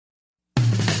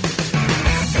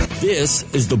This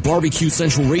is the Barbecue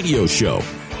Central Radio Show,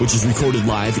 which is recorded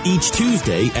live each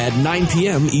Tuesday at 9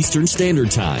 p.m. Eastern Standard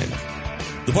Time.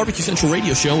 The Barbecue Central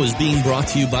Radio Show is being brought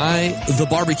to you by The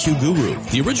Barbecue Guru,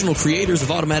 the original creators of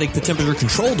automatic temperature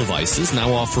control devices,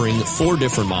 now offering 4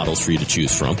 different models for you to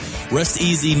choose from. Rest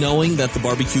easy knowing that The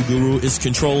Barbecue Guru is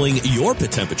controlling your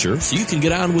pit temperature so you can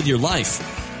get on with your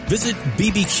life. Visit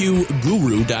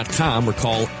bbqguru.com or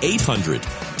call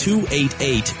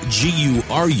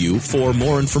 800-288-GURU for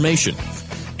more information.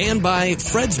 And by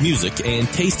Fred's Music and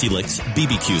Tasty Licks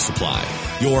BBQ Supply,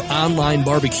 your online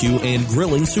barbecue and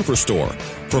grilling superstore.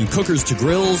 From cookers to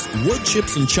grills, wood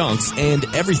chips and chunks, and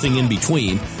everything in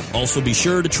between. Also be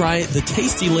sure to try the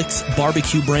Tasty Licks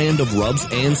barbecue brand of rubs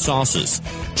and sauces.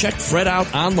 Check Fred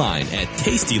out online at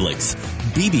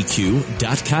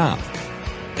tastylicksbbq.com.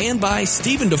 And by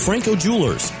Stephen DeFranco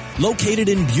Jewelers. Located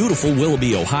in beautiful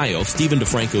Willoughby, Ohio, Stephen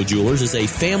DeFranco Jewelers is a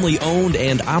family-owned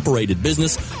and operated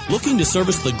business looking to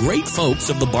service the great folks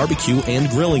of the barbecue and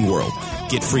grilling world.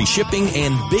 Get free shipping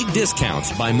and big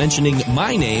discounts by mentioning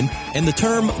my name and the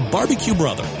term Barbecue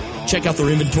Brother. Check out their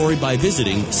inventory by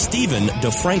visiting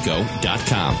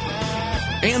StephenDeFranco.com.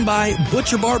 And by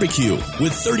Butcher Barbecue,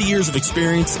 with 30 years of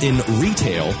experience in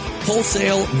retail,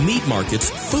 wholesale, meat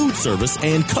markets, food service,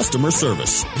 and customer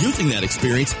service. Using that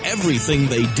experience, everything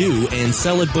they do and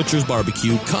sell at Butcher's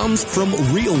Barbecue comes from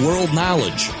real-world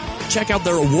knowledge. Check out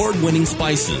their award-winning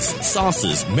spices,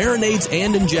 sauces, marinades,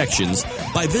 and injections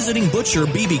by visiting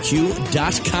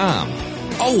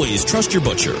ButcherBBQ.com. Always trust your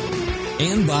butcher.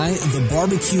 And by the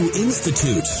Barbecue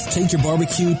Institute. Take your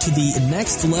barbecue to the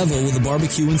next level with the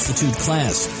Barbecue Institute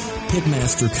class.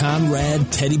 Pitmaster Conrad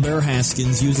Teddy Bear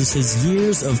Haskins uses his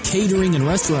years of catering and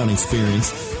restaurant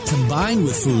experience combined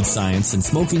with food science and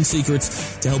smoking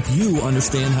secrets to help you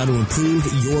understand how to improve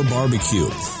your barbecue.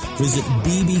 Visit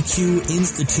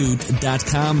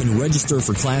bbqinstitute.com and register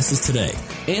for classes today.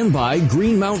 And by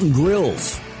Green Mountain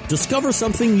Grills. Discover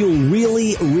something you'll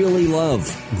really, really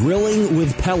love. Grilling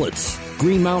with pellets.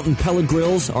 Green Mountain pellet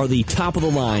grills are the top of the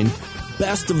line,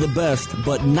 best of the best,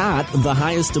 but not the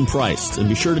highest in price. And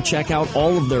be sure to check out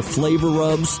all of their flavor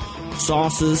rubs,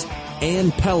 sauces,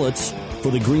 and pellets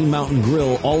for the Green Mountain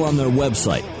Grill, all on their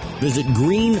website. Visit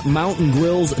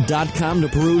greenmountaingrills.com to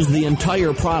peruse the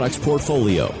entire products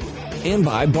portfolio. And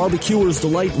by Barbecuer's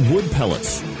Delight Wood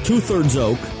Pellets. 2/3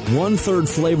 oak, 1/3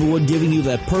 flavor wood, giving you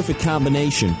that perfect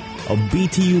combination of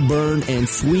BTU burn and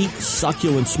sweet,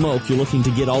 succulent smoke you're looking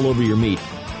to get all over your meat.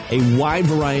 A wide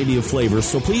variety of flavors,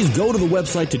 so please go to the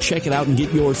website to check it out and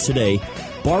get yours today.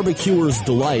 Barbecuer's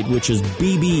Delight, which is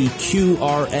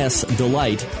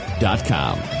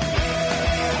bbqrsdelight.com.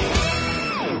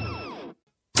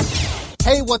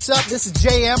 Hey, what's up? This is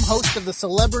JM, host of the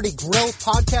Celebrity Grill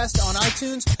podcast on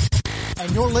iTunes,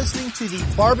 and you're listening to the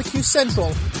Barbecue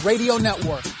Central Radio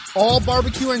Network. All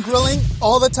barbecue and grilling,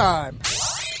 all the time.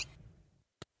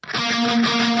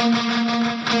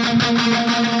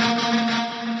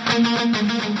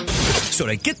 So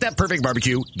to get that perfect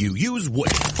barbecue, you use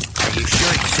wood. Are you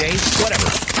sure it's safe?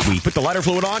 Whatever. We put the lighter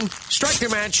fluid on, strike the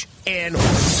match, and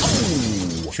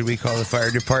oh! Should we call the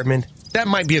fire department? That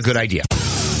might be a good idea.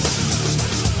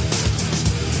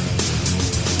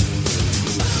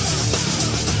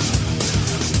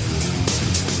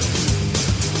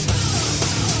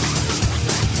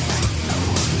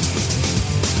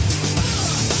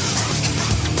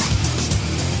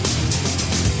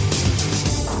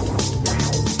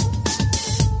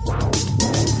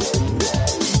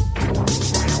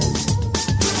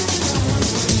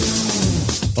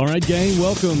 All right, gang,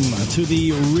 welcome to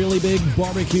the Really Big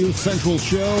Barbecue Central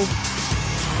Show.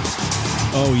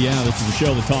 Oh, yeah, this is the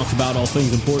show that talks about all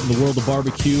things important in the world of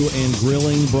barbecue and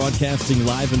grilling, broadcasting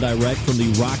live and direct from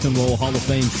the Rock and Roll Hall of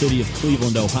Fame city of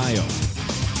Cleveland, Ohio.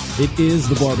 It is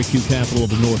the barbecue capital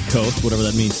of the North Coast, whatever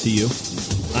that means to you.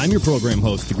 I'm your program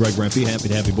host, Greg Rempe. Happy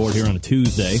to have you aboard here on a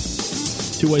Tuesday.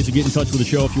 2 ways to get in touch with the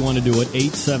show if you want to do it.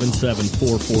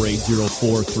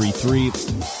 877-448-0433.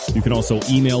 You can also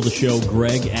email the show,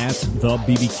 Greg at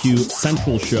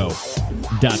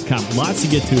thbbqcentralshow.com. Lots to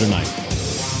get to tonight.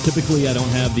 Typically, I don't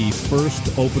have the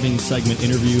first opening segment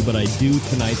interview, but I do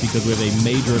tonight because we have a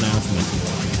major announcement.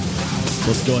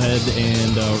 Let's go ahead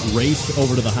and race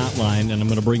over to the hotline, and I'm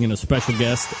going to bring in a special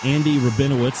guest, Andy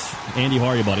Rabinowitz. Andy, how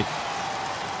are you, buddy?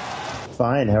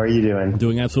 Fine. How are you doing?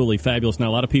 Doing absolutely fabulous. Now,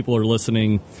 a lot of people are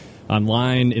listening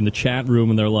online in the chat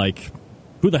room, and they're like,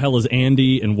 who the hell is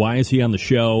Andy, and why is he on the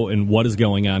show, and what is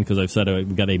going on? Because I've said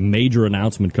we've got a major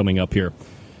announcement coming up here.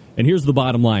 And here's the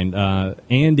bottom line.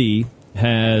 Andy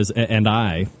has, and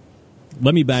I,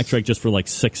 let me backtrack just for like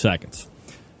 6 seconds.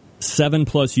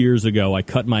 7+ years ago, I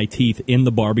cut my teeth in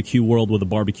the barbecue world with a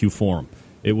barbecue forum.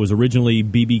 It was originally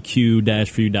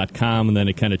bbq-view.com, and then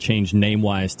it kind of changed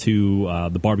name-wise to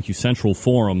the Barbecue Central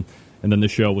Forum, and then the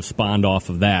show was spawned off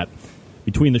of that.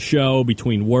 Between the show,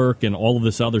 between work, and all of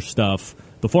this other stuff,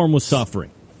 the forum was suffering.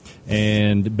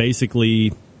 And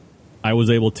basically, I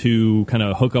was able to kind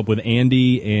of hook up with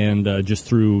Andy, and just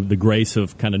through the grace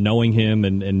of kind of knowing him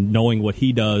and knowing what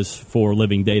he does for a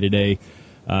living day-to-day,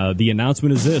 the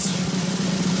announcement is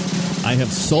this. I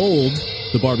have sold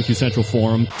the Barbecue Central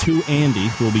Forum to Andy,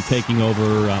 who will be taking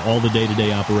over all the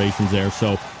day-to-day operations there.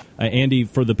 So, Andy,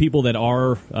 for the people that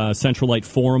are Centralite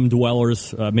Forum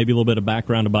dwellers, maybe a little bit of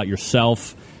background about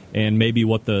yourself and maybe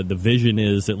what the vision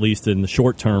is, at least in the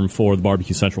short term, for the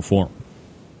Barbecue Central Forum.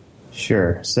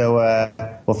 Sure. So,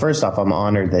 well, first off, I'm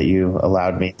honored that you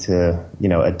allowed me to,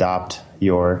 adopt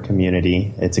your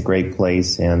community. It's a great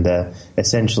place, and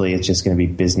essentially it's just going to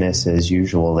be business as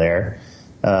usual there.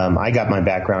 I got my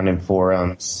background in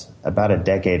forums about a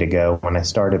decade ago when I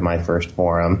started my first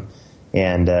forum,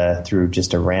 and through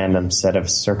just a random set of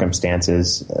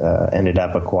circumstances, ended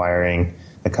up acquiring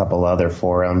a couple other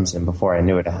forums, and before I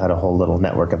knew it, I had a whole little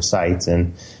network of sites,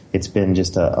 and it's been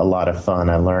just a lot of fun.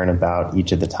 I learn about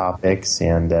each of the topics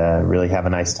and really have a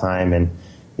nice time, and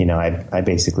I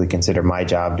basically consider my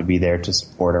job to be there to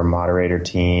support our moderator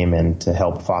team and to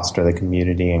help foster the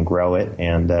community and grow it,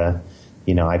 and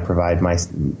I provide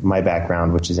my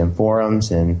background, which is in forums,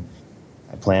 and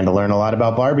I plan to learn a lot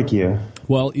about barbecue.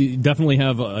 Well, you definitely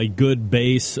have a good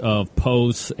base of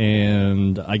posts,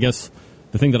 and I guess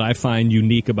the thing that I find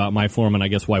unique about my forum, and I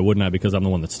guess why wouldn't I, because I'm the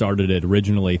one that started it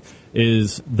originally,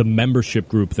 is the membership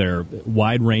group there.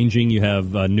 Wide-ranging. You have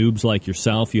noobs like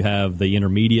yourself. You have the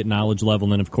intermediate knowledge level,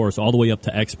 and then, of course, all the way up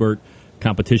to expert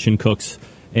competition cooks.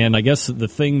 And I guess the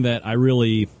thing that I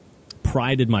really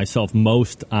prided myself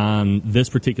most on this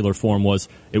particular forum was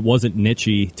it wasn't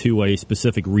niche-y to a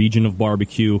specific region of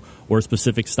barbecue or a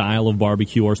specific style of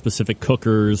barbecue or specific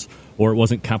cookers, or it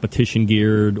wasn't competition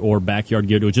geared or backyard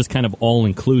geared. It was just kind of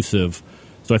all-inclusive.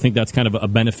 So I think that's kind of a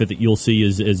benefit that you'll see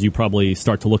as you probably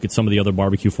start to look at some of the other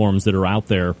barbecue forums that are out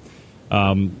there.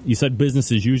 You said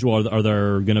business as usual. Are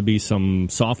there going to be some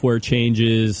software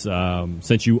changes?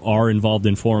 Since you are involved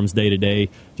in forums day to day,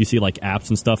 do you see like apps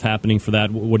and stuff happening for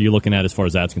that? What are you looking at as far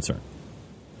as that's concerned?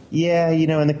 Yeah,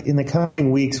 in the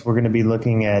coming weeks, we're going to be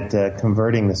looking at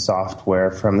converting the software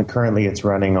from currently it's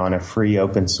running on a free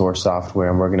open source software,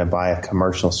 and we're going to buy a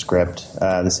commercial script,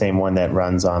 the same one that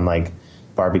runs on like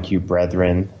Barbecue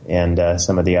Brethren and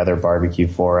some of the other barbecue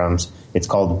forums. It's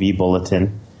called vBulletin,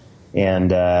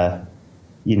 and I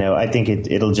think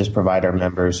it'll just provide our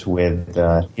members with,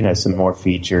 some more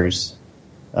features,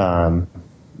 that'll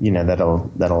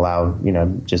allow,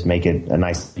 just make it a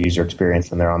nice user experience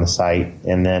when they're on the site.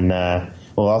 And then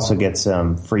we'll also get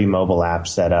some free mobile apps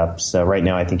set up. So right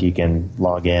now I think you can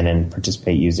log in and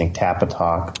participate using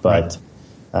Tap-A-Talk, but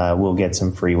we'll get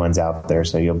some free ones out there.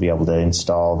 So you'll be able to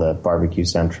install the Barbecue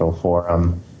Central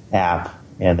Forum app,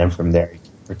 and then from there you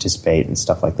can participate and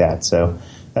stuff like that. So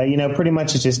pretty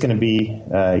much it's just going to be,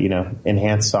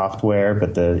 enhanced software,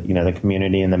 but the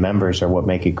community and the members are what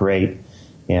make it great.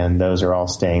 And those are all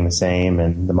staying the same.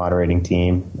 And the moderating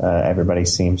team, everybody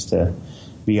seems to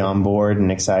be on board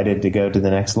and excited to go to the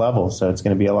next level. So it's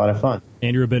going to be a lot of fun.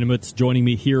 Andrew Rabinowitz joining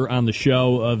me here on the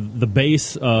show. The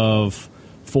base of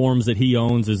forums that he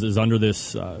owns is under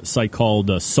this site called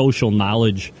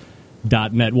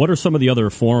socialknowledge.net. What are some of the other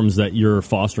forums that you're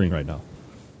fostering right now?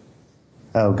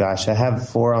 Oh, gosh, I have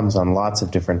forums on lots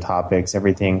of different topics,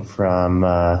 everything from,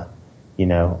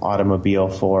 automobile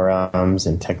forums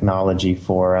and technology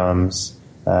forums,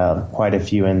 quite a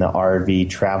few in the RV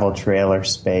travel trailer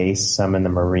space, some in the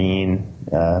marine,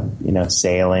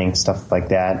 sailing, stuff like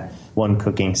that, one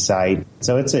cooking site.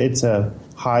 So it's a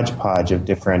hodgepodge of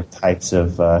different types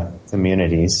of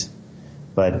communities,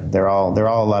 but they're all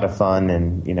a lot of fun,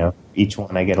 and, each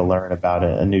one I get to learn about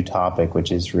a new topic,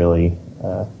 which is really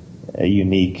a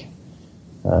unique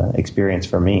experience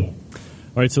for me.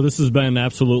 All right, so this has been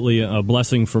absolutely a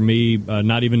blessing for me,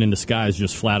 not even in disguise,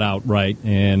 just flat out, right?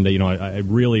 And, I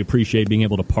really appreciate being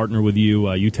able to partner with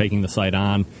you, you taking the site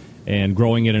on and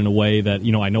growing it in a way that,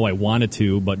 I know I wanted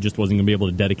to, but just wasn't going to be able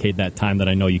to dedicate that time that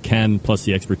I know you can, plus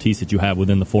the expertise that you have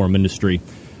within the forum industry.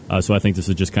 So I think this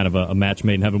is just kind of a match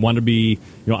made in heaven. Wanted to be,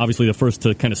 obviously the first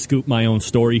to kind of scoop my own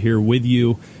story here with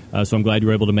you. So I'm glad you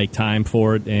were able to make time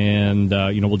for it. And,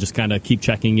 we'll just kind of keep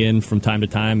checking in from time to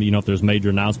time. If there's major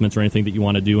announcements or anything that you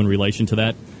want to do in relation to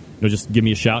that, just give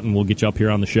me a shout and we'll get you up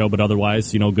here on the show. But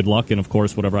otherwise, good luck. And, of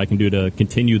course, whatever I can do to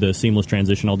continue the seamless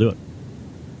transition, I'll do it.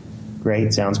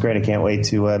 Great. Sounds great. I can't wait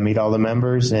to meet all the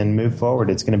members and move forward.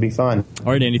 It's going to be fun.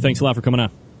 All right, Andy. Thanks a lot for coming on.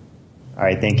 All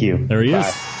right. Thank you. There he Bye.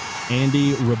 is.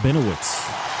 Andy Rabinowitz.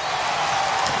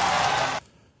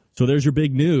 So there's your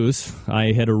big news.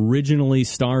 I had originally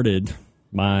started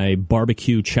my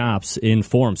barbecue chops in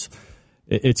forums.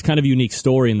 It's kind of a unique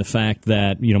story in the fact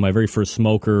that, my very first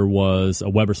smoker was a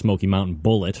Weber Smoky Mountain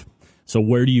Bullet. So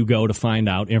where do you go to find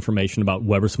out information about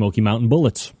Weber Smoky Mountain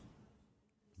bullets?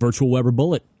 Virtual Weber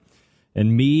Bullet.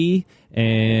 And me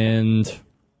and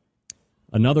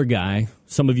another guy,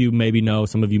 some of you maybe know,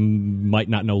 some of you might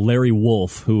not know, Larry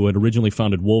Wolf, who had originally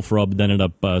founded Wolf Rub, then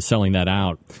ended up selling that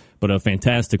out, but a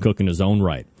fantastic cook in his own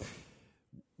right.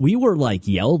 We were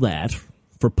yelled at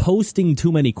for posting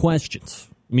too many questions.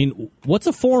 I mean, what's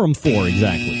a forum for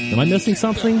exactly? Am I missing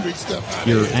something?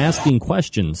 You're asking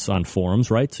questions on forums,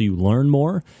 right? So you learn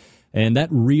more. And that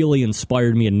really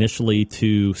inspired me initially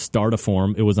to start a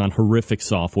forum. It was on horrific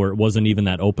software. It wasn't even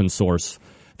that open source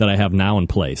that I have now in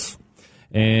place.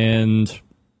 And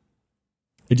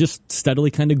it just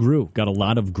steadily kind of grew. Got a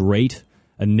lot of great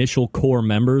initial core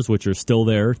members, which are still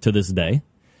there to this day.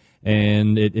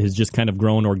 And it has just kind of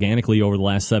grown organically over the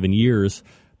last 7 years.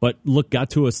 But look,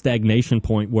 got to a stagnation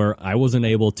point where I wasn't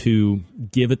able to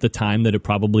give it the time that it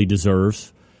probably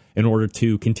deserves in order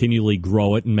to continually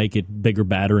grow it and make it bigger,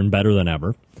 badder, and better than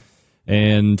ever.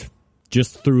 And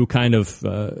just through kind of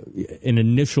an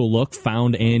initial look,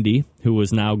 found Andy, who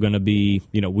is now going to be,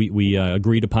 we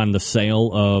agreed upon the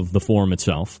sale of the forum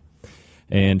itself.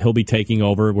 And he'll be taking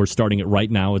over. We're starting it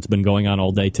right now. It's been going on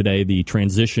all day today, the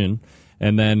transition.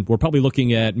 And then we're probably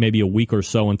looking at maybe a week or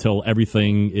so until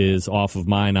everything is off of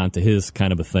mine onto his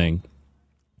kind of a thing.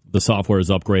 The software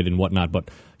is upgraded and whatnot, but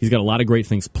he's got a lot of great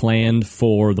things planned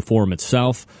for the forum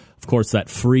itself. Of course, that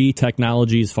free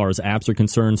technology as far as apps are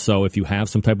concerned. So if you have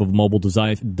some type of mobile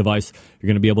device, you're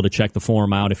going to be able to check the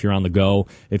forum out if you're on the go.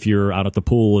 If you're out at the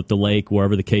pool, at the lake,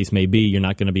 wherever the case may be, you're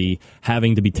not going to be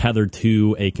having to be tethered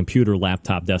to a computer,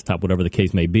 laptop, desktop, whatever the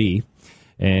case may be.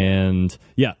 And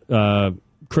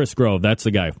Chris Grove, that's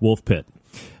the guy, Wolf Pit.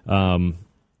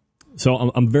 So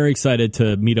I'm very excited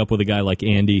to meet up with a guy like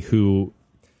Andy, who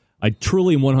I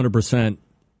truly am 100%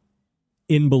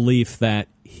 in belief that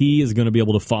he is going to be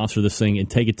able to foster this thing and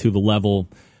take it to the level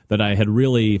that I had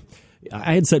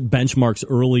set benchmarks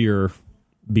earlier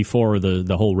before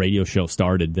the whole radio show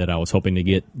started that I was hoping to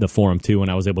get the forum to, and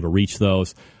I was able to reach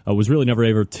those. I was really never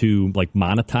able to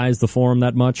monetize the forum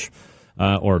that much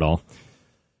or at all.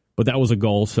 But that was a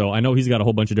goal, so I know he's got a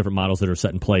whole bunch of different models that are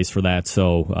set in place for that,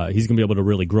 so he's going to be able to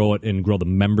really grow it and grow the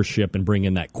membership and bring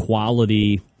in that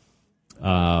quality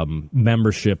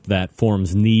membership that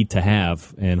forums need to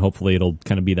have, and hopefully it'll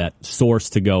kind of be that source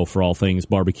to go for all things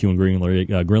barbecue and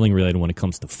grilling related when it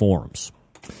comes to forums.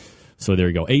 So there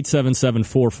you go,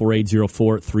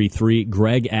 877-448-0433,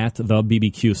 Greg at the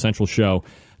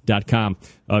BBQCentralShow.com.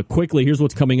 Quickly, here's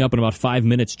what's coming up in about 5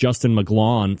 minutes. Justin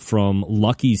McGlaun from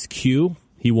Lucky's Q.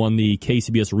 He won the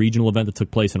KCBS regional event that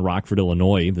took place in Rockford,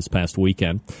 Illinois this past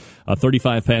weekend.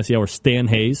 35 past the hour, Stan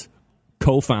Hayes,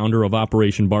 co-founder of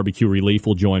Operation Barbecue Relief,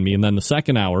 will join me. And then the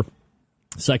second hour,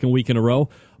 second week in a row,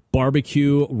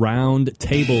 Barbecue Round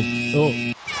Table.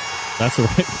 Oh, that's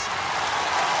right.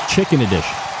 Chicken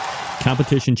edition.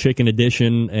 Competition chicken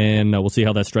edition. And we'll see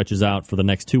how that stretches out for the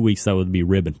next 2 weeks. That would be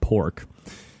rib and pork.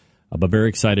 But very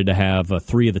excited to have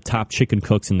three of the top chicken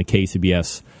cooks in the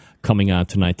KCBS coming on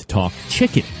tonight to talk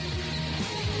chicken.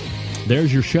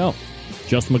 There's your show.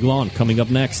 Justin McGlaun coming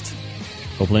up next.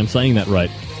 Hopefully I'm saying that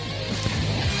right.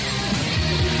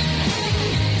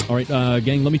 All right,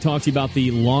 gang, let me talk to you about the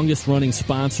longest-running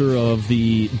sponsor of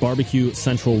the Barbecue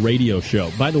Central radio show.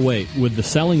 By the way, with the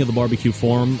selling of the Barbecue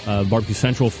Forum, Barbecue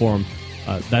Central Forum,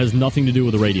 that has nothing to do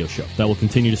with the radio show. That will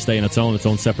continue to stay in its own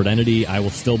separate entity. I will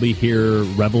still be here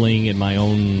reveling in my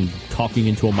own talking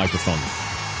into a microphone.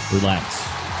 Relax.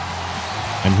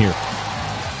 I'm here.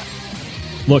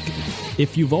 Look,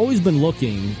 if you've always been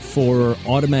looking for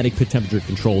automatic pit temperature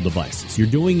control devices, you're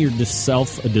doing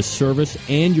yourself a disservice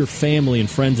and your family and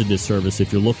friends a disservice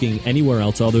if you're looking anywhere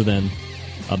else other than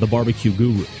the Barbecue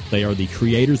Guru. They are the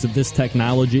creators of this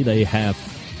technology. They have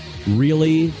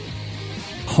really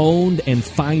honed and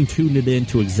fine-tuned it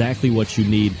into exactly what you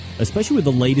need, especially with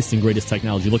the latest and greatest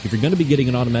technology. Look, if you're going to be getting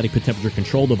an automatic pit temperature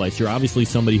control device, you're obviously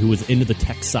somebody who is into the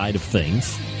tech side of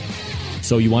things.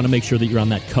 So you want to make sure that you're on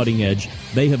that cutting edge.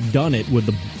 They have done it with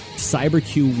the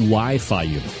CyberQ Wi-Fi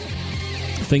unit.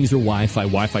 Things are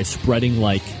Wi-Fi spreading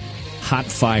like hot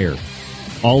fire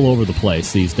all over the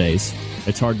place these days.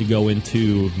 It's hard to go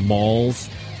into malls,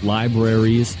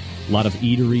 libraries, a lot of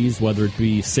eateries, whether it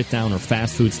be sit-down or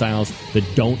fast food styles, that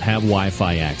don't have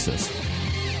Wi-Fi access.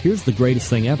 Here's the greatest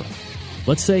thing ever.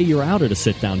 Let's say you're out at a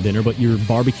sit-down dinner, but you're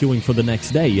barbecuing for the next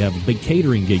day. You have a big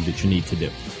catering gig that you need to do.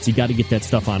 So you got to get that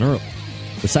stuff on early.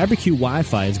 The CyberQ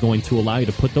Wi-Fi is going to allow you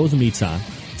to put those meats on,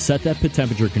 set that pit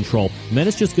temperature control, and then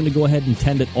it's just going to go ahead and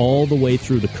tend it all the way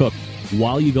through the cook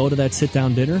while you go to that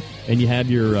sit-down dinner and you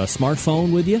have your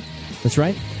smartphone with you. That's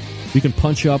right. You can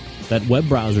punch up that web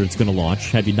browser it's going to launch,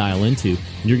 have you dial into,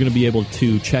 and you're going to be able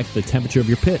to check the temperature of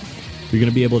your pit. You're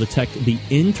going to be able to check the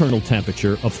internal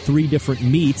temperature of 3 different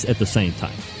meats at the same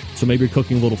time. So maybe you're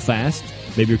cooking a little fast,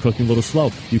 maybe you're cooking a little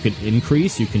slow. You can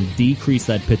increase, you can decrease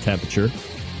that pit temperature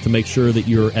to make sure that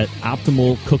you're at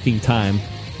optimal cooking time,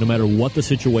 no matter what the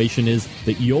situation is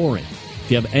that you're in. If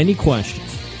you have any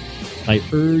questions, I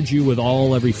urge you with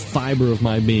every fiber of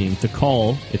my being to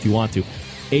call, if you want to,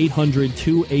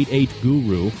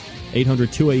 800-288-GURU,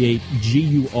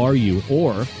 800-288-GURU,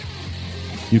 or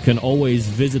you can always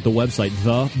visit the website,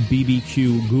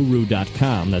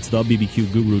 thebbqguru.com. That's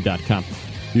thebbqguru.com.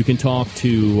 You can talk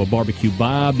to Barbecue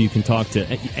Bob. You can talk to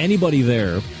anybody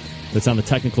there that's on the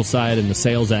technical side and the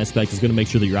sales aspect is going to make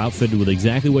sure that you're outfitted with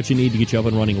exactly what you need to get you up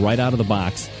and running right out of the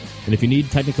box. And if you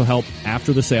need technical help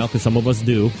after the sale, because some of us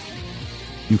do,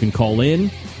 you can call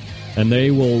in, and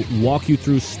they will walk you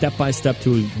through step-by-step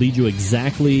to lead you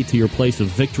exactly to your place of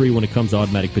victory when it comes to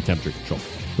automatic pit temperature control.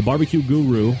 The Barbecue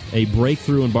Guru, a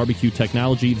breakthrough in barbecue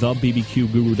technology,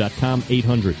 thebbqguru.com,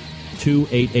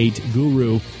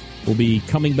 800-288-GURU. We'll be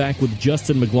coming back with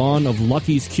Justin McGlaun of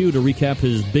Lucky's Q to recap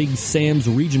his Big Sam's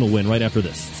regional win right after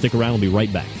this. Stick around, we'll be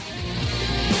right back.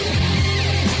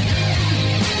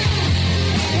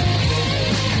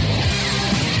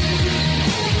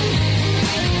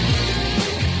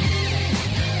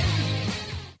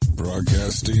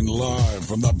 Broadcasting live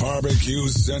from the Barbecue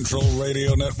Central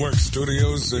Radio Network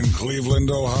studios in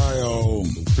Cleveland, Ohio.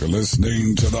 You're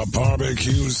listening to the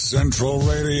Barbecue Central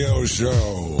Radio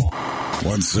Show.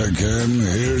 Once again,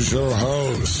 here's your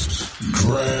host,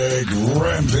 Greg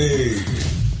Rempe.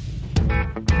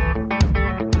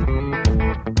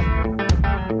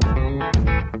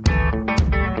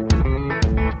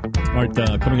 All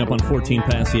right, coming up on 14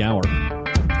 past the hour.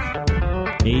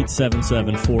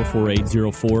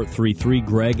 877-448-0433.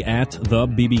 Greg at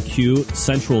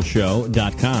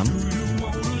thebbqcentralshow.com.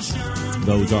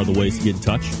 Those are the ways to get in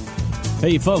touch.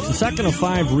 Hey, folks, the second of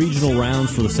 5 regional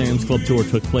rounds for the Sam's Club Tour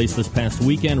took place this past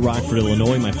weekend. Rockford,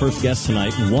 Illinois, my first guest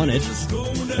tonight, won it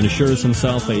and assures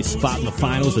himself a spot in the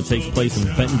finals that takes place in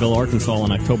Bentonville, Arkansas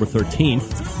on October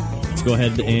 13th. Let's go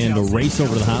ahead and race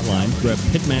over to the hotline. Grab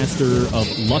Pitmaster of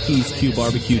Lucky's Q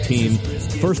Barbecue Team,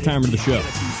 first timer to the show,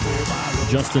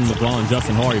 Justin McGlaun.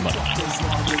 Justin, how are you, buddy?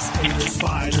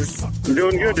 I'm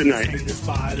doing good tonight.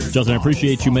 Justin, I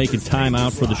appreciate you making time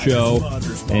out for the show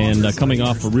and coming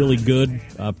off a really good,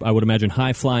 I would imagine,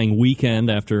 high-flying weekend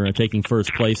after taking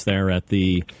first place there at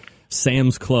the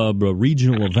Sam's Club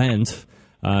regional event.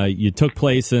 You took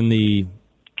place in the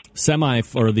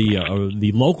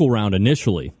the local round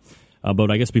initially.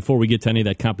 But I guess before we get to any of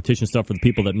that competition stuff for the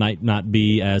people that might not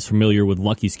be as familiar with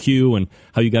Lucky's Q and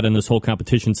how you got in this whole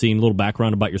competition scene, a little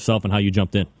background about yourself and how you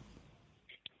jumped in.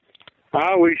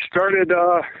 We started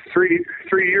 3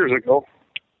 years ago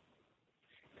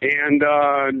and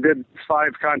did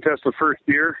 5 contests the first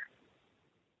year.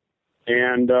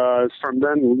 And from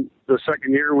then, the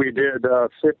second year, we did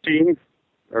 15,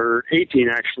 or 18,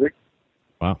 actually.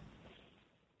 Wow.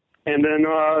 And then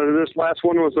this last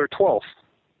one was our 12th.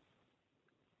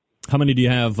 How many do you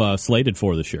have slated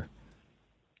for this year?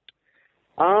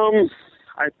 I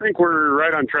think we're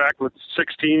right on track with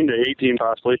 16 to 18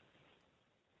 possibly.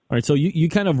 All right, so you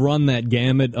kind of run that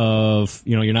gamut of,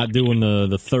 you're not doing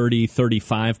the 30,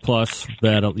 35 plus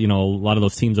that, a lot of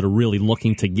those teams that are really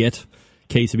looking to get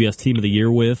KCBS Team of the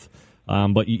Year with,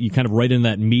 but you kind of right in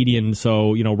that median,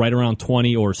 so, right around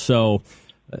 20 or so.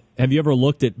 Have you ever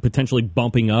looked at potentially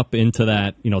bumping up into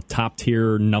that, top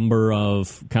tier number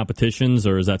of competitions,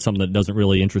 or is that something that doesn't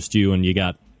really interest you and you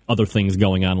got other things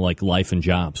going on like life and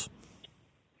jobs?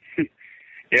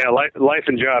 Yeah, life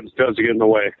and jobs does get in the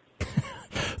way.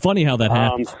 Funny how that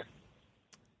happens.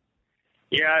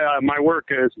 My work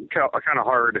is kind of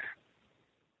hard.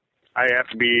 I have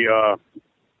to be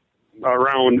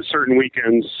around certain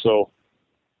weekends, so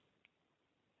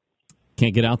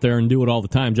can't get out there and do it all the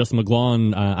time. Justin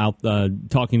McGlaun out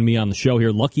talking to me on the show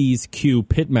here. Lucky's Q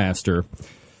Pitmaster.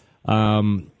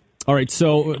 All right,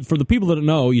 so for the people that don't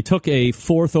know, you took a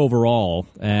 4th overall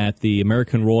at the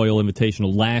American Royal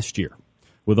Invitational last year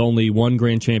with only 1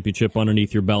 grand championship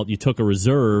underneath your belt. You took a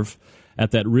reserve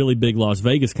at that really big Las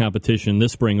Vegas competition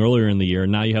this spring earlier in the year,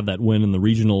 and now you have that win in the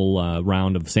regional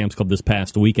round of Sam's Club this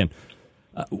past weekend.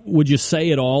 Would you say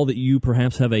at all that you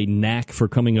perhaps have a knack for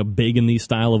coming up big in these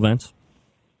style events?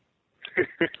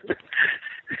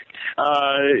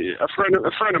 A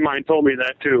friend of mine told me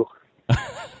that too.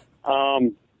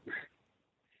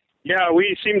 Yeah,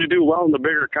 we seem to do well in the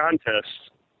bigger contests.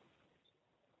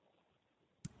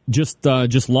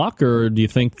 Just luck, or do you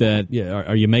think that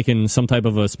are you making some type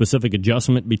of a specific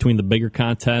adjustment between the bigger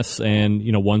contests and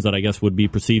ones that I guess would be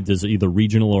perceived as either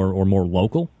regional or more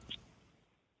local?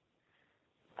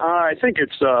 I think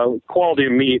it's quality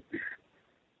of meat.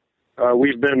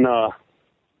 We've been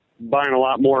buying a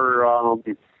lot more.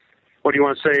 What do you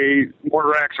want to say?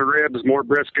 More racks of ribs, more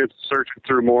briskets, searching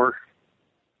through more.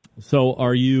 So,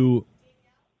 are you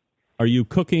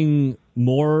cooking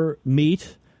more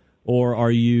meat? Or are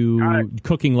you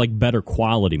cooking like better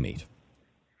quality meat?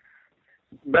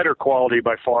 Better quality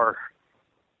by far.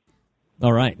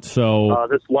 All right. So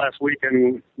this last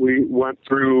weekend we went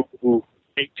through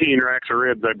 18 racks of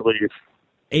ribs, I believe.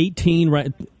 18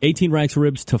 racks of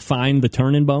ribs to find the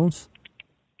turn-in bones?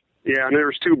 Yeah, and there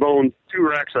was two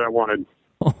racks that I wanted.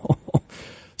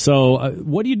 So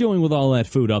what are you doing with all that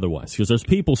food otherwise? Because there's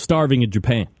people starving in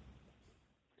Japan.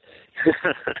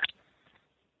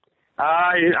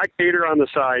 I cater on the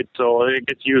side, so it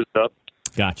gets used up.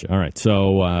 Gotcha. All right.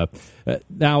 So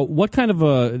now, what kind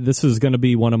of this is going to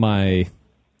be one of my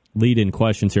lead-in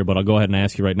questions here, but I'll go ahead and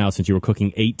ask you right now, since you were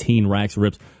cooking 18 racks of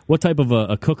ribs, what type of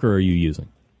a cooker are you using?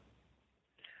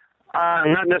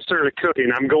 Not necessarily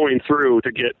cooking. I'm going through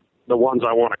to get the ones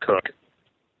I want to cook.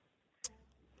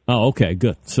 Oh, okay,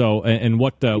 good. So, and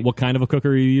what kind of a cooker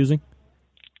are you using?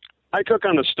 I cook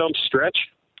on the stump stretch.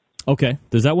 Okay.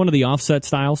 Is that one of the offset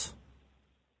styles?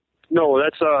 No,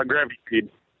 that's gravity feed.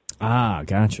 Ah,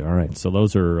 gotcha. All right. So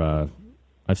those are,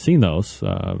 I've seen those.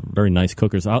 Very nice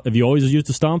cookers. Have you always used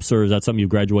the stumps, or is that something you've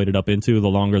graduated up into the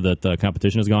longer that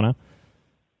competition has gone on?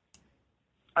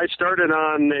 I started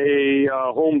on a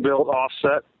home-built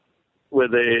offset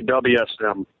with a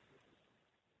WSM.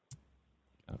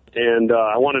 And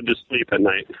I wanted to sleep at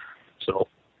night, so...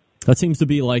 That seems to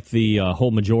be like the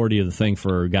whole majority of the thing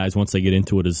for guys once they get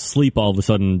into it, is sleep all of a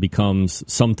sudden becomes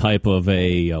some type of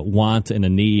a want and a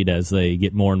need as they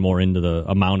get more and more into the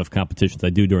amount of competitions they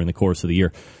do during the course of the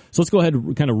year. So let's go ahead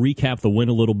and kind of recap the win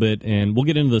a little bit, and we'll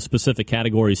get into the specific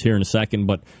categories here in a second.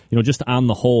 But, just on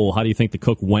the whole, how do you think the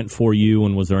cook went for you,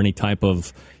 and was there any type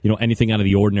of, anything out of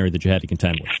the ordinary that you had to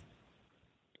contend with?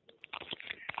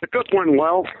 The cook went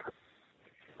well.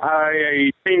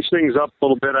 I changed things up a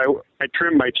little bit. I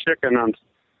trimmed my chicken on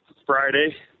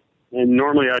Friday, and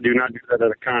normally I do not do that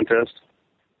at a contest.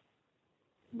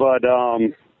 But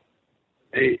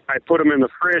I put them in the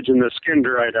fridge, and the skin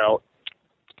dried out,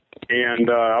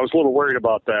 and I was a little worried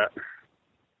about that.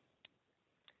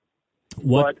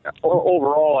 What? But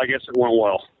overall, I guess it went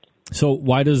well. So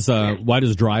why does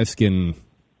dry skin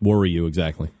worry you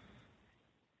exactly?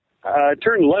 It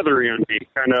turned leathery on me,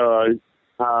 kind of.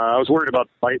 I was worried about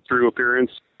the bite-through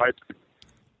appearance.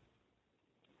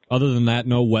 Other than that,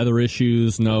 no weather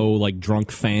issues, no like drunk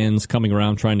fans coming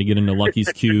around trying to get into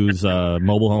Lucky's Q's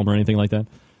mobile home or anything like that?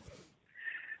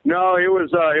 No, it was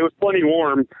plenty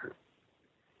warm,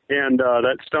 and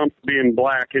that stump being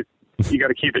black, you got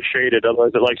to keep it shaded,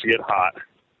 otherwise it likes to get hot.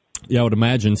 Yeah, I would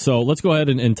imagine. So let's go ahead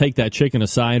and take that chicken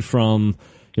aside from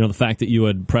the fact that you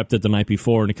had prepped it the night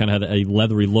before and it kind of had a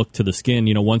leathery look to the skin.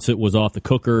 Once it was off the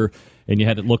cooker and you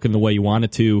had it looking the way you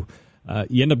wanted to,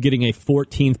 you end up getting a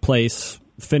 14th place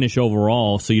finish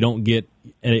overall, so you don't get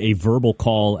a verbal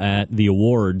call at the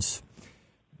awards.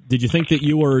 Did you think that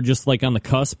you were just like on the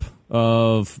cusp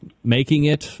of making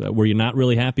it? Were you not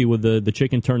really happy with the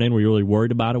chicken turn in? Were you really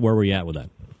worried about it? Where were you at with that?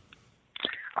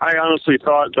 I honestly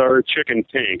thought our chicken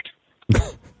tanked.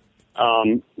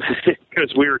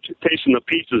 Because we were tasting the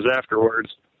pieces afterwards,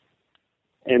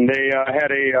 and they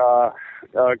had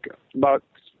about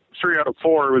 3 out of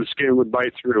 4 with the skin would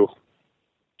bite through,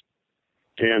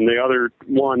 and the other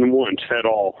one wouldn't at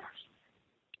all.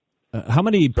 How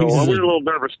many pieces? So we were a little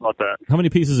nervous about that. How many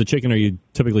pieces of chicken are you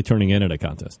typically turning in at a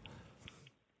contest?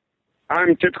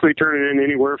 I'm typically turning in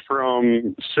anywhere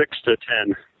from 6 to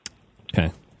 10.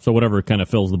 Okay, so whatever kind of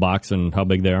fills the box and how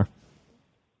big they are.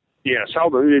 Yes,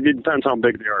 it depends how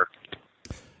big they are.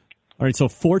 All right, so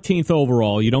 14th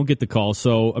overall, you don't get the call.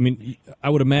 So, I mean, I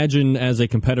would imagine as a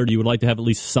competitor, you would like to have at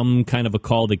least some kind of a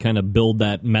call to kind of build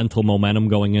that mental momentum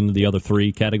going into the other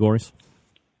 3 categories?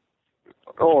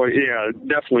 Oh, yeah,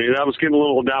 definitely. I was getting a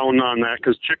little down on that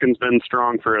because chicken's been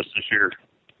strong for us this year.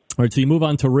 All right, so you move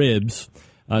on to ribs.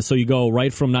 So you go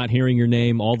right from not hearing your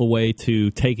name all the way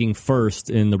to taking first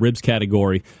in the ribs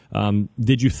category.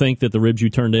 Did you think that the ribs you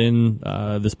turned in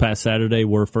this past Saturday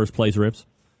were first place ribs?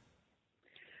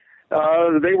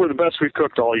 They were the best we've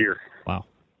cooked all year. Wow.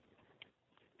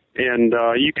 And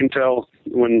you can tell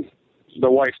when the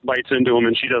wife bites into them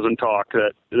and she doesn't talk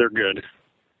that they're good.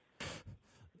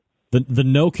 The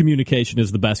no communication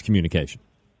is the best communication.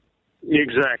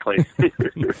 Exactly.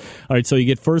 All right, so you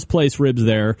get first place ribs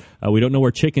there. We don't know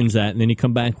where chicken's at, and then you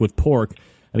come back with pork.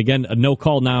 And again, a no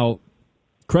call. Now,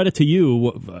 credit to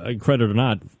you, credit or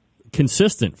not,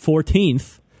 consistent,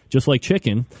 14th, just like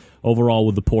chicken, overall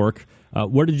with the pork.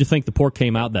 Where did you think the pork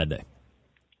came out that day?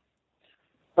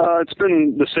 It's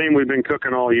been the same we've been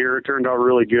cooking all year. It turned out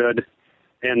really good,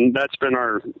 and that's been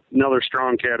another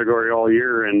strong category all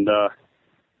year. And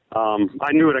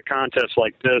I knew at a contest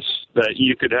like this that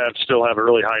you could still have a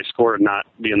really high score and not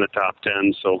be in the top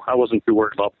 10, so I wasn't too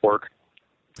worried about pork.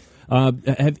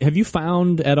 Have you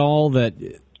found at all that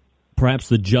perhaps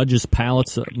the judges'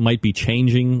 palates might be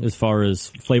changing as far as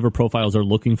flavor profiles are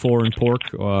looking for in pork,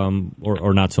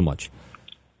 or not so much?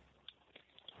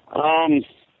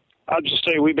 I'll just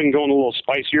say we've been going a little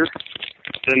spicier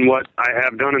than what I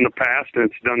have done in the past, and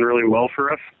it's done really well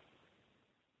for us.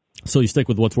 So you stick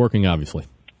with what's working, obviously.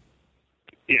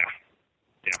 Yeah.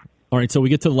 All right, so we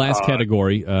get to the last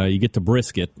category. You get to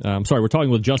brisket. I'm sorry, we're talking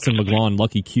with Justin McGlaun,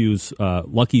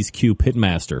 Lucky's Q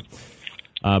Pitmaster.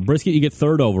 Brisket, you get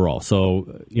third overall.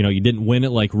 So, you didn't win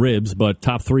it like ribs, but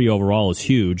top 3 overall is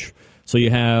huge. So you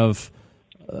have,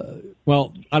 I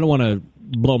don't want to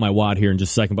blow my wad here in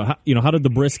just a second, but how did the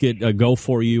brisket go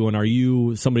for you? And are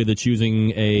you somebody that's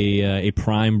using a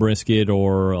prime brisket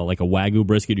or like a Wagyu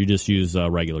brisket? You just use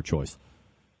regular choice?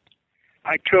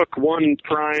 I cook one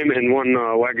prime and one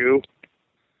Wagyu.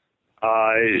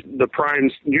 The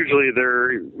primes, usually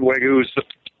their Wagyus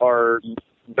are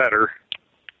better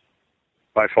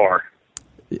by far.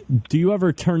 Do you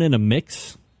ever turn in a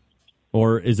mix?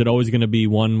 Or is it always going to be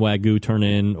one Wagyu turn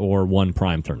in or one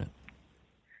prime turn in?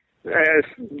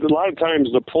 A lot of times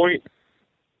the point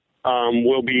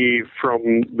will be from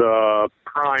the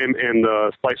prime and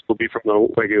the spice will be from the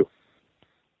Wagyu.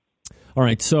 All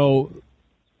right, so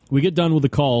we get done with the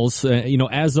calls.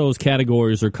 As those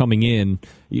categories are coming in,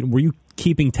 were you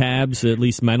keeping tabs, at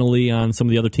least mentally, on some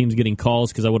of the other teams getting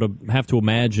calls? Because I would have to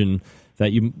imagine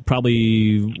that you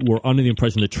probably were under the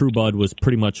impression that True Bud was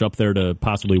pretty much up there to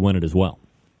possibly win it as well.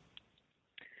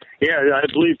 Yeah, I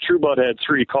believe True Bud had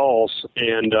 3 calls,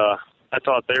 and I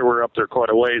thought they were up there quite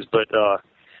a ways. But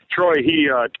Troy,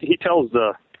 he tells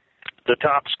the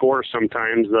top score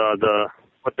sometimes, the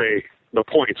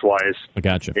points wise. I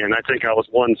gotcha. And I think I was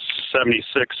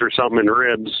 176 or something in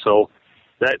ribs, so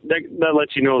that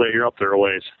lets you know that you're up there a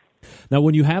ways. Now,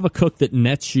 when you have a cook that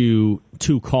nets you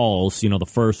 2 calls, the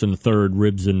first and the third,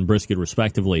 ribs and brisket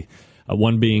respectively,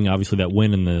 one being obviously that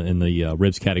win in the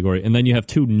ribs category, and then you have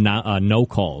 2 no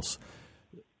calls.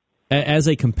 As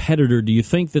a competitor, do you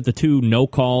think that the 2 no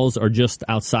calls are just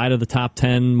outside of the top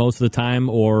 10 most of the time,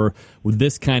 or with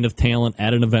this kind of talent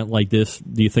at an event like this,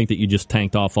 do you think that you just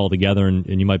tanked off altogether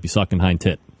and you might be sucking hind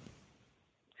tit?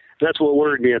 That's what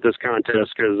worried me at this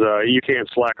contest, because you can't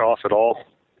slack off at all,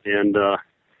 and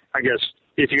I guess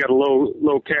if you got a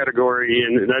low category,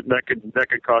 and that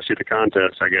could cost you the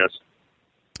contest, I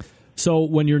guess. So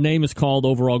when your name is called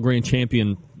overall grand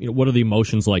champion, what are the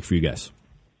emotions like for you guys?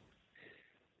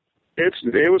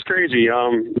 It was crazy.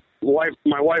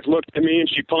 My wife looked at me and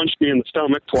she punched me in the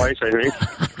stomach twice, I think.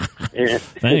 And,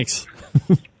 thanks.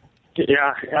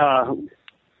 Yeah,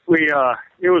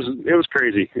 it was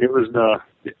crazy. It was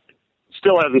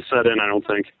still hasn't set in, I don't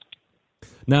think.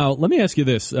 Now, let me ask you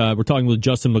this. We're talking with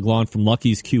Justin McGlaun from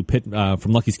Lucky's Q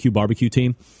barbecue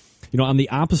team. On the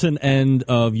opposite end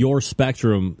of your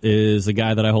spectrum is a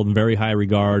guy that I hold in very high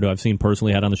regard, who I've seen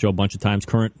personally, had on the show a bunch of times,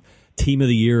 current Team of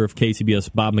the Year of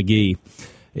KCBS, Bob McGee.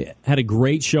 Had a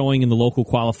great showing in the local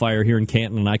qualifier here in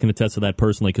Canton, and I can attest to that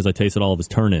personally because I tasted all of his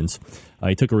turn-ins.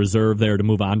 He took a reserve there to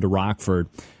move on to Rockford.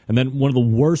 And then one of the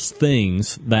worst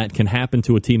things that can happen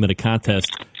to a team at a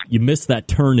contest, you miss that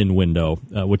turn-in window,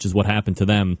 which is what happened to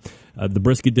them. The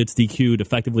brisket gets DQ'd,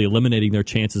 effectively eliminating their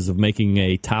chances of making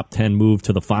a top 10 move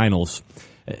to the finals.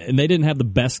 And they didn't have the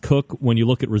best cook when you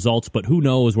look at results, but who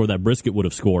knows where that brisket would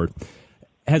have scored.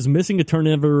 Has missing a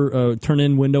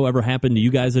turn-in window ever happened to you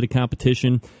guys at a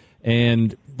competition?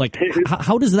 And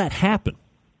how does that happen?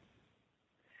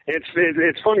 It's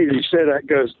funny that you say that,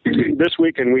 because this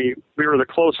weekend we were the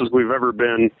closest we've ever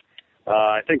been.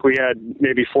 I think we had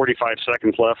maybe 45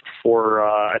 seconds left for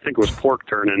I think it was pork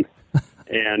turn-in,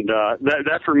 and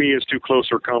that for me is too close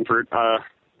for comfort.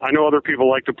 I know other people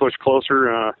like to push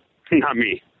closer, not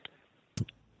me.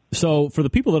 So for the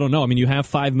people that don't know, you have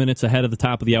 5 minutes ahead of the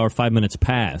top of the hour, 5 minutes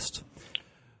past.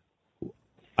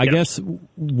 I guess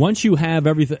once you have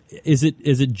everything, is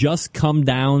it just come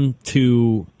down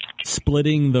to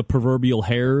splitting the proverbial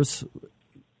hairs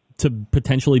to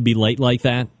potentially be late like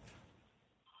that?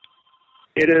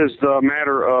 It is the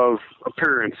matter of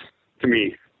appearance to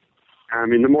me. I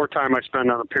mean, the more time I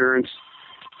spend on appearance,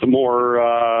 the more,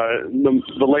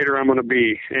 the later I'm going to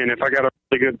be. And if I got a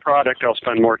really good product, I'll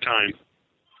spend more time.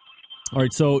 All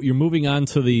right, so you're moving on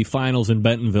to the finals in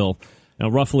Bentonville, now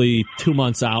roughly 2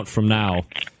 months out from now.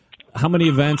 How many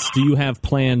events do you have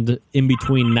planned in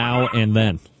between now and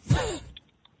then?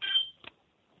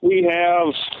 We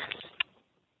have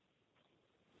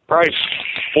probably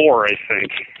 4, I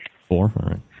think. 4? All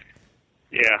right.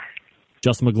 Yeah.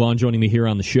 Justin McGlaun joining me here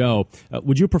on the show.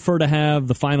 Would you prefer to have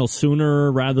the final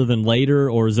sooner rather than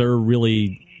later, or is there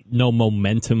really no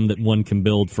momentum that one can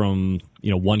build from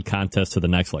one contest to the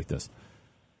next like this?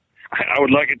 I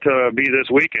would like it to be this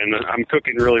weekend. I'm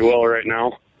cooking really well right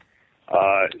now.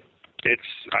 I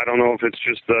don't know if it's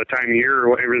just the time of year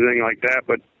or everything like that,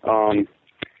 but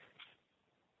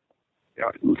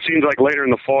it seems like later in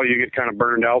the fall you get kind of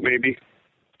burned out maybe.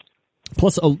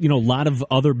 Plus, a lot of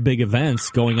other big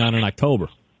events going on in October.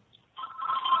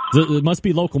 It must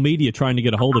be local media trying to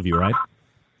get a hold of you, right?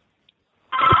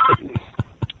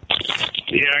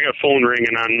 Yeah, I got a phone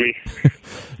ringing on me.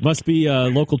 Must be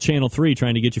local Channel 3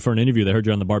 trying to get you for an interview. They heard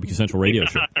you on the Barbecue Central radio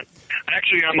show.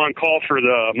 Actually, I'm on call for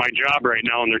my job right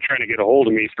now, and they're trying to get a hold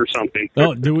of me for something.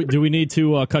 Oh, do we need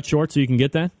to cut short so you can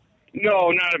get that? No,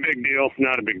 not a big deal.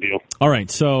 Not a big deal. All right,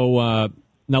 so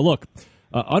now look,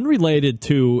 unrelated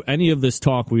to any of this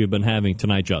talk we have been having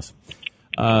tonight, Just,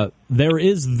 there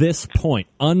is this point,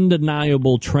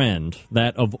 undeniable trend,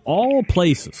 that of all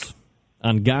places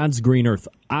on God's green earth,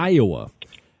 Iowa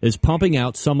is pumping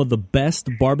out some of the best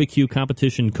barbecue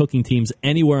competition cooking teams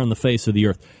anywhere on the face of the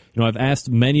earth. I've asked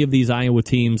many of these Iowa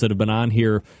teams that have been on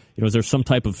here, is there some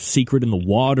type of secret in the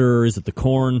water? Is it the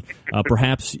corn?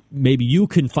 Perhaps maybe you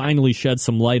can finally shed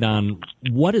some light on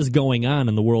what is going on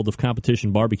in the world of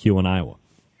competition barbecue in Iowa.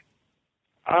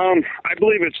 I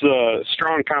believe it's a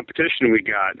strong competition we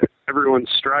got. Everyone's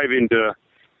striving to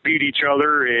beat each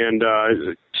other and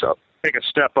take a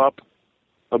step up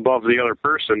above the other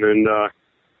person.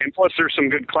 And plus, there's some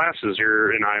good classes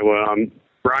here in Iowa.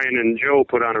 Brian and Joe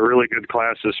put on a really good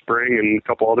class this spring and a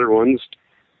couple other ones.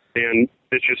 And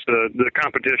it's just the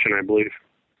competition, I believe.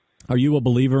 Are you a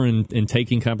believer in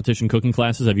taking competition cooking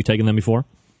classes? Have you taken them before?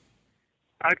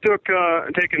 I've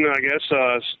taken, I guess,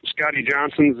 Scotty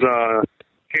Johnson's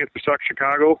Cancer Suck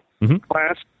Chicago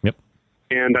class. Yep.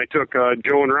 And I took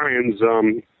Joe and Ryan's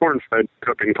corn-fed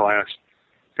cooking class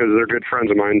because they're good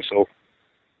friends of mine. So,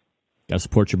 got to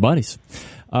support your buddies.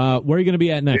 Where are you going to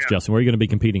be at next, Justin? Where are you going to be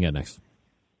competing at next?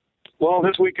 Well,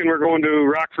 this weekend we're going to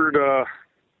Rochester,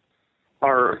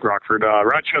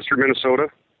 Minnesota,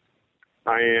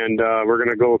 and we're going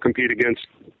to go compete against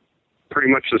pretty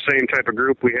much the same type of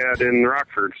group we had in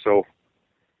Rockford. So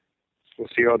we'll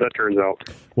see how that turns out.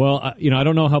 Well, I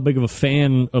don't know how big of a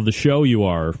fan of the show you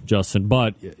are, Justin,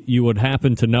 but you would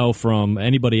happen to know from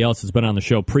anybody else that's been on the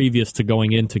show previous to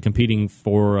going into competing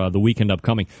for the weekend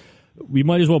upcoming. We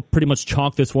might as well pretty much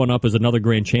chalk this one up as another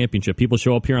grand championship. People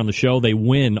show up here on the show, they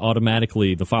win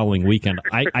automatically the following weekend.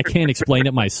 I can't explain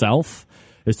it myself.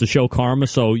 It's the show karma,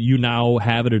 so you now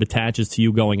have it. It attaches to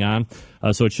you going on.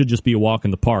 So it should just be a walk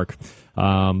in the park.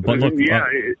 But look,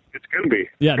 it's going to be.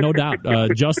 Yeah, no doubt.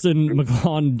 Justin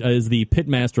McGlaun is the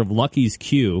pitmaster of Lucky's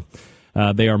Q.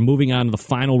 They are moving on to the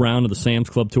final round of the Sam's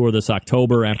Club Tour this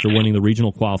October after winning the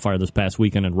regional qualifier this past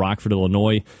weekend in Rockford,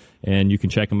 Illinois. And you can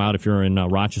check them out if you're in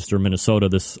Rochester, Minnesota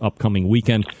this upcoming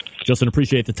weekend. Justin,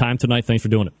 appreciate the time tonight. Thanks for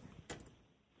doing it.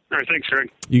 All right, thanks,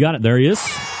 Greg. You got it. There he is,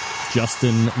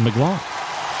 Justin McGlaun.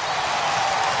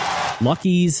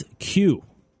 Lucky's Q.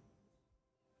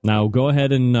 Now go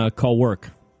ahead and call work.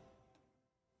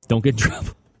 Don't get in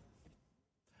trouble.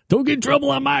 Don't get in trouble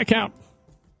on my account.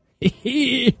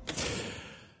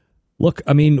 Look,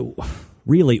 I mean,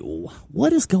 really,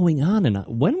 what is going on? And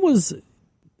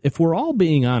if we're all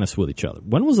being honest with each other,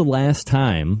 when was the last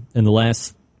time in the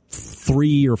last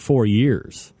 3 or 4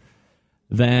 years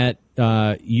that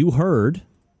you heard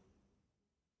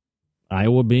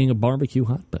Iowa being a barbecue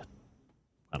hotbed?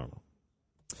 I don't know.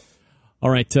 All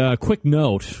right, quick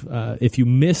note. If you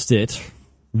missed it,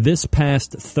 this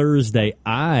past Thursday,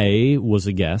 I was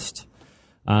a guest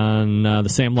on the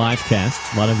Sam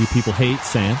Livecast. A lot of you people hate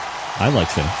Sam. I like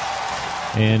Sam.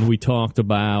 And we talked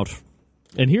about,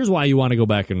 and here's why you want to go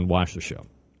back and watch the show.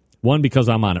 One, because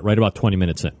I'm on it right about 20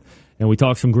 minutes in. And we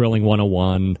talk some Grilling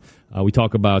 101. We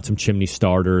talk about some chimney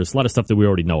starters, a lot of stuff that we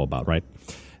already know about, right?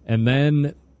 And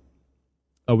then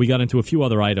we got into a few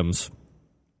other items.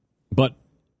 But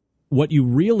what you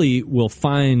really will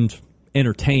find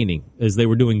entertaining is they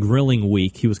were doing Grilling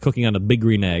Week. He was cooking on a big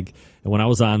green egg. And when I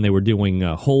was on, they were doing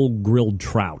whole grilled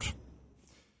trout.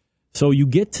 So you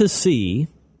get to see,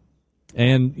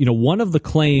 and one of the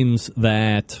claims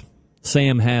that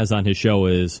Sam has on his show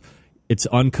is it's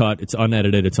uncut, it's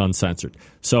unedited, it's uncensored.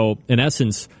 So, in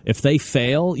essence, if they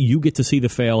fail, you get to see the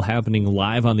fail happening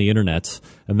live on the internet,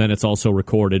 and then it's also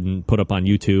recorded and put up on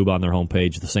YouTube on their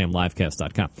homepage,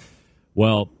 thesamlivecast.com.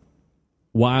 Well,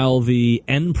 while the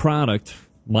end product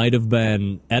might have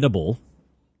been edible,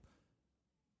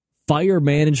 fire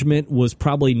management was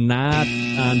probably not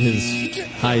on his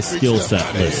high skill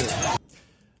set list.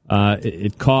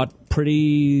 It caught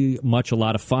pretty much a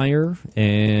lot of fire,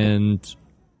 and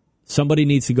somebody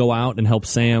needs to go out and help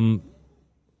Sam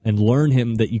and learn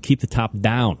him that you keep the top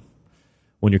down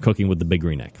when you're cooking with the Big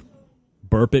Green Egg.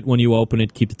 Burp it when you open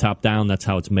it, keep the top down. That's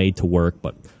how it's made to work.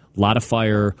 But a lot of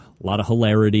fire, a lot of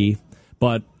hilarity.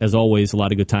 But, as always, a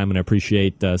lot of good time, and I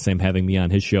appreciate Sam having me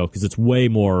on his show because it's way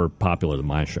more popular than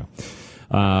my show.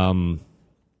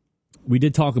 We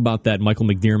did talk about that Michael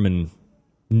McDearman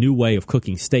new way of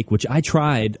cooking steak, which I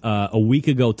tried a week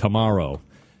ago tomorrow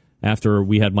after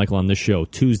we had Michael on this show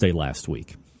Tuesday last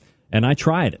week. And I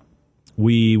tried it.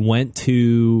 I went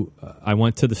to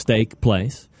the steak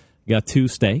place, got 2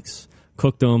 steaks,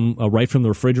 cooked them right from the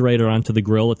refrigerator onto the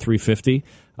grill at 350,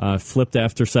 flipped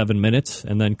after 7 minutes,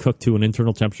 and then cooked to an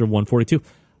internal temperature of 142.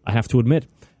 I have to admit,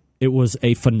 it was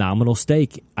a phenomenal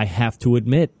steak. I have to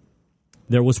admit,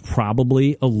 there was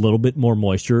probably a little bit more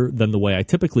moisture than the way I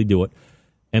typically do it,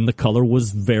 and the color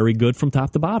was very good from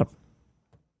top to bottom.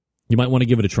 You might want to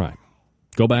give it a try.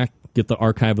 Go back, get the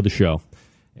archive of the show,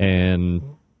 and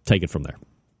take it from there.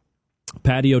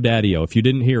 Patio Daddy-O, if you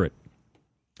didn't hear it,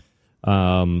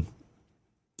 I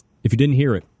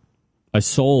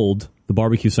sold the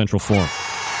Barbecue Central forum.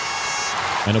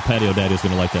 I know Patio Daddy is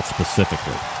going to like that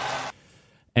specifically.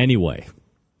 Anyway,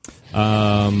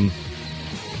 I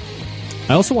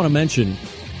also want to mention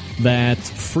that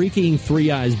freaking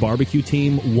Three Eyes Barbecue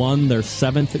team won their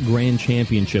 7th Grand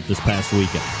Championship this past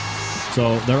weekend.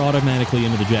 So they're automatically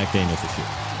into the Jack Daniels this year.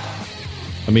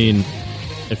 I mean,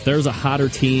 if there's a hotter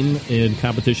team in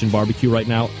competition barbecue right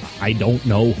now, I don't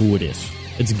know who it is.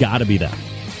 It's got to be them.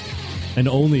 And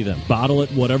only them. Bottle it,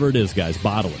 whatever it is, guys.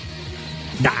 Bottle it.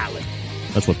 Dial it.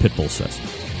 That's what Pitbull says.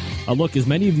 Look, as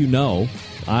many of you know,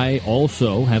 I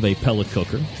also have a pellet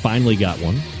cooker. Finally got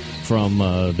one from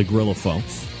the Gorilla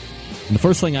folks. And the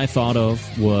first thing I thought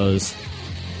of was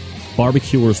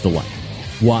Barbecuer's Delight.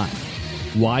 Why?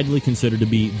 Widely considered to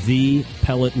be the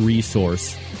pellet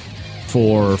resource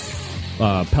for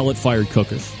pellet-fired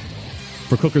cookers.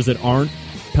 For cookers that aren't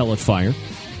pellet-fired,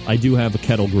 I do have a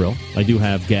kettle grill. I do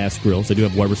have gas grills. I do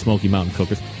have Weber Smoky Mountain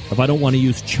cookers. If I don't want to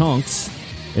use chunks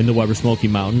in the Weber Smoky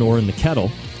Mountain or in the kettle,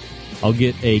 I'll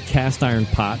get a cast iron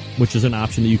pot, which is an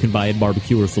option that you can buy at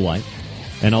Barbecuer's Delight.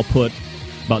 And I'll put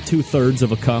about 2/3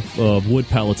 of a cup of wood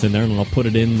pellets in there, and I'll put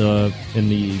it in the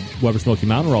Weber Smoky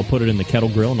Mountain, or I'll put it in the kettle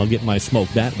grill, and I'll get my smoke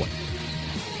that way.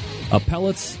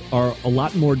 Pellets are a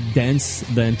lot more dense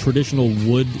than traditional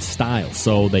wood style,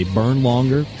 so they burn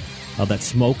longer. That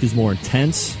smoke is more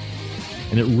intense,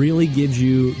 and it really gives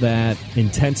you that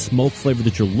intense smoke flavor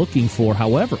that you're looking for.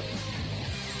 However,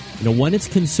 when it's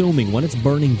consuming, when it's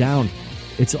burning down,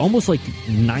 it's almost like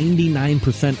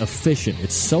 99% efficient.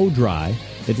 It's so dry,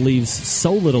 it leaves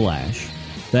so little ash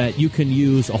that you can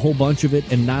use a whole bunch of it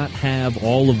and not have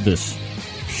all of this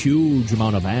huge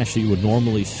amount of ash that you would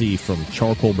normally see from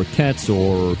charcoal briquettes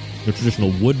or the traditional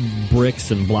wood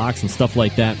bricks and blocks and stuff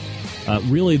like that.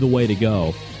 Really the way to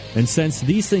go. And since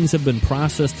these things have been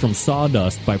processed from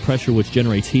sawdust by pressure which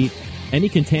generates heat, any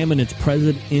contaminants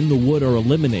present in the wood are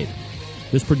eliminated.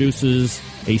 This produces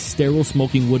a sterile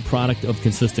smoking wood product of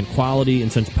consistent quality,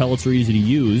 and since pellets are easy to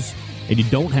use, and you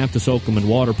don't have to soak them in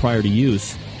water prior to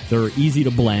use, they're easy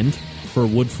to blend for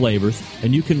wood flavors,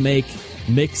 and you can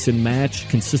mix and match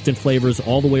consistent flavors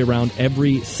all the way around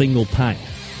every single time.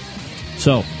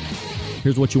 So,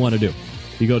 here's what you want to do.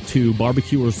 You go to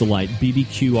Barbecuer's Delight,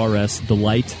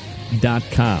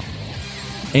 bbqrsdelight.com,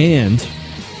 and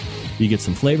you get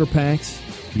some flavor packs.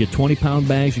 You get 20-pound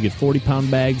bags, you get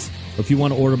 40-pound bags. If you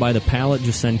want to order by the pallet,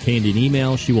 just send Candy an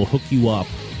email. She will hook you up.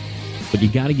 But you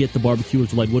got to get the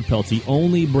Barbecuer's Delight wood pellets, the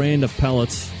only brand of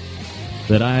pellets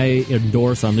that I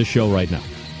endorse on this show right now.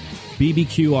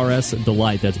 BBQRS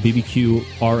Delight. That's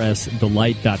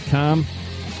bbqrsdelight.com.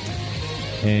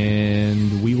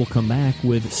 And we will come back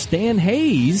with Stan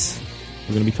Hayes.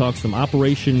 We're going to be talking some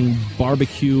Operation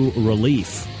Barbecue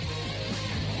Relief.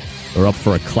 They're up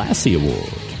for a Classy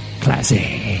Award.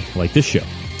 Classy. Like this show.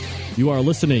 You are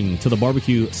listening to the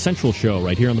Barbecue Central Show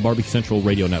right here on the Barbecue Central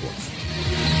Radio Networks.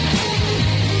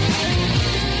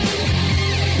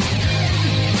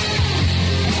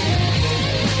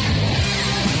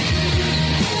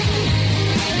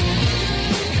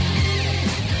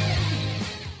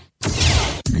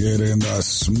 Get in the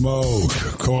smoke.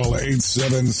 Call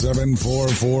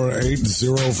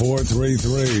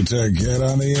 877-448-0433 to get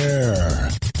on the air.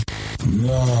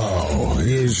 Now,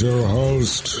 here's your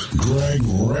host, Greg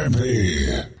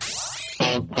Rempe.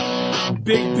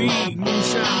 Big B,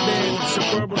 Moonshine Band,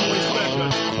 Suburban Noise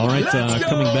Record. All right,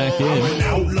 coming back in,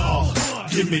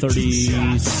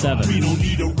 37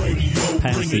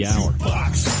 past the hour.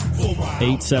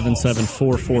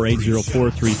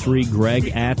 877-448-0433.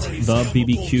 Greg at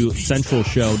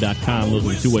thebbqcentralshow.com. Those are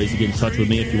the two ways to get in touch with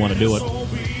me if you want to do it.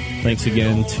 Thanks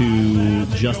again to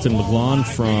Justin McGlaun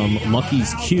from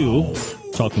Lucky's Q,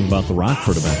 talking about the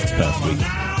Rockford event this past week.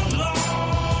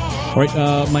 All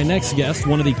right, my next guest,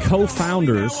 one of the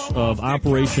co-founders of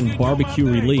Operation Barbecue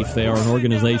Relief. They are an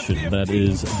organization that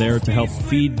is there to help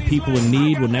feed people in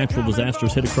need when natural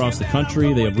disasters hit across the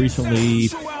country. They have recently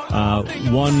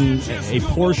won a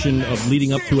portion of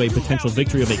leading up to a potential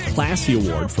victory of a Classy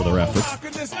Award for their efforts.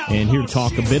 And here to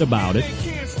talk a bit about it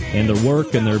and their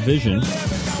work and their vision,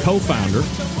 co-founder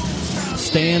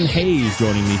Stan Hayes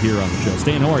joining me here on the show.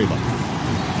 Stan, how are you, bud?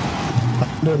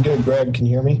 I'm doing good, Greg. Can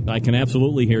you hear me? I can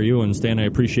absolutely hear you, and Stan, I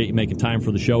appreciate you making time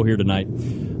for the show here tonight.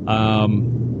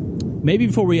 Maybe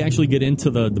before we actually get into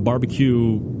the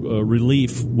barbecue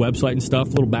relief website and stuff,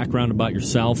 a little background about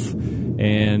yourself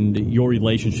and your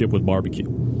relationship with barbecue.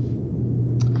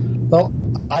 Well,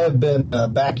 I have been a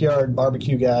backyard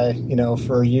barbecue guy,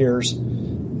 for years,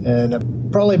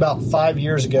 and probably about 5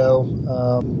 years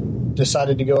ago,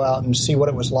 decided to go out and see what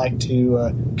it was like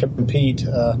to compete.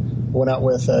 Went out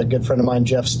with a good friend of mine,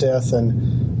 Jeff Stith,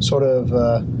 and sort of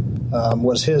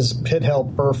was his pit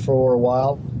helper for a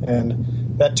while.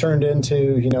 And that turned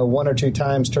into, one or two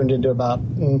times turned into about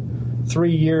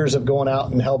 3 years of going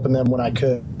out and helping them when I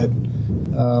could.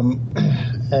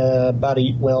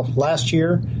 Last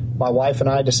year, my wife and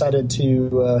I decided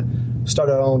to start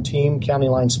our own team, County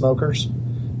Line Smokers.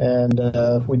 And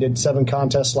we did 7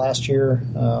 contests last year.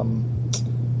 And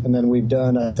then we've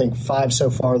done, I think, 5 so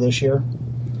far this year.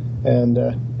 And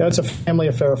it's a family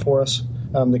affair for us.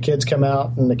 The kids come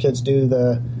out and the kids do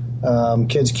the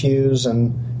kids' cues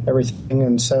and everything.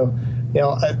 And so,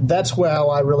 that's how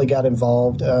I really got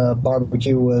involved.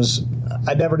 Barbecue was,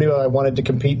 I never knew I wanted to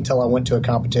compete until I went to a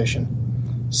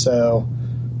competition. So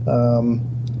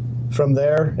from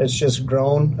there, it's just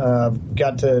grown.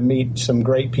 Got to meet some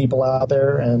great people out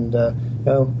there. And,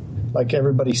 like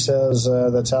everybody says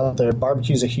that's out there,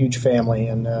 barbecue's a huge family.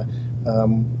 And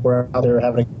we're out there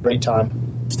having a great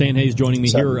time. Stan Hayes joining me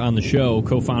here on the show,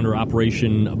 co-founder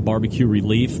Operation Barbecue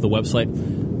Relief. The website,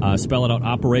 spell it out,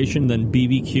 Operation, then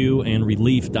BBQ and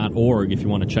relief.org if you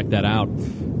want to check that out.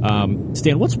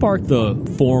 Stan, what sparked the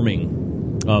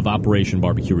forming of Operation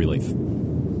Barbecue Relief?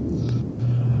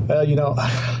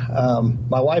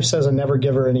 My wife says I never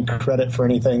give her any credit for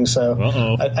anything, so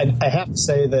I have to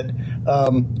say that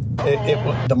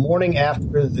the morning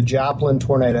after the Joplin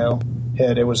tornado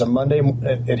hit, it was a Monday.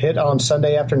 It hit on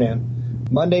Sunday afternoon.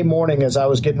 Monday morning, as I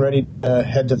was getting ready to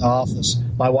head to the office,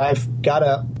 my wife got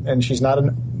up, and she's not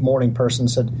a morning person,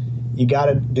 said, "You got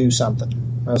to do something."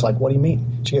 I was like, "What do you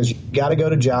mean?" She goes, "You got to go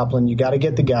to Joplin. You got to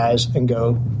get the guys and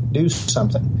go do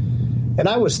something." And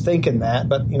I was thinking that,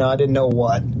 but I didn't know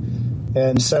what.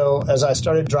 And so as I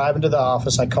started driving to the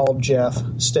office, I called Jeff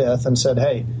Stith and said,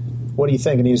 "Hey, what do you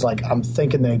think?" And he's like, "I'm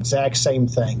thinking the exact same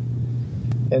thing."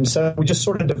 And so we just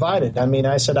sort of divided.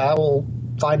 I said, "I will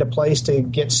find a place to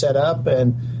get set up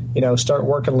and, start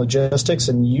working logistics,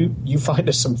 and you find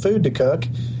us some food to cook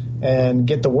and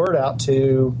get the word out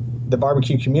to the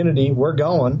barbecue community. We're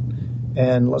going,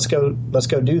 and let's go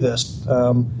do this."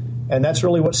 And that's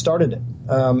really what started it.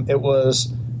 It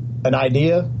was an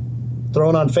idea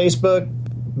thrown on Facebook,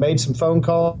 made some phone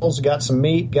calls, got some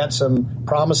meat, got some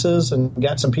promises, and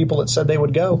got some people that said they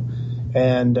would go.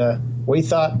 And we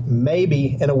thought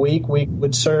maybe in a week we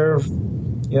would serve,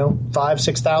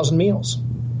 5,000-6,000 meals.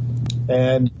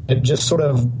 And it just sort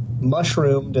of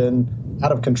mushroomed and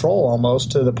out of control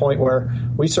almost to the point where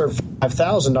we served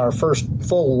 5,000 our first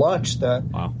full lunch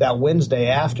that Wednesday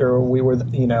after we were,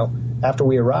 after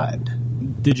we arrived.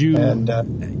 Did you,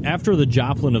 after the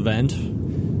Joplin event,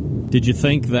 did you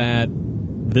think that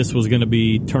this was going to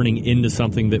be turning into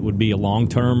something that would be a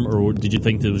long-term, or did you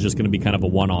think it was just going to be kind of a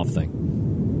one-off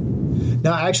thing?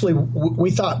 No, actually,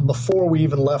 we thought before we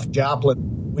even left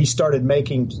Joplin, we started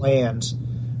making plans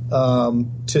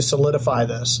to solidify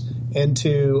this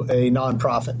into a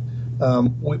nonprofit.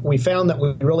 We found that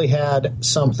we really had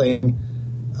something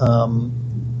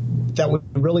that we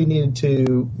really needed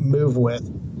to move with,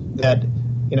 that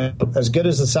as good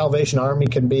as the Salvation Army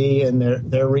can be and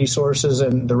their resources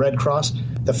and the Red Cross,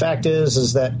 the fact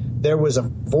is that there was a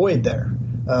void there.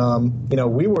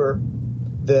 We were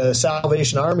the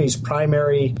Salvation Army's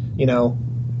primary,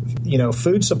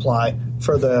 food supply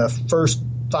for the first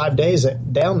 5 days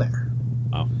down there.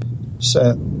 Wow.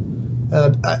 So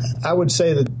I would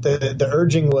say that the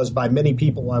urging was by many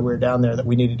people while we were down there that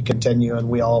we needed to continue, and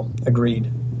we all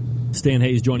agreed. Stan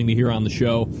Hayes joining me here on the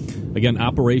show. Again,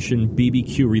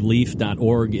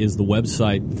 OperationBBQRelief.org is the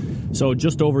website. So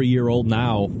just over a year old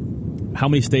now. How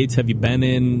many states have you been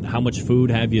in? How much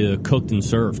food have you cooked and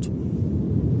served?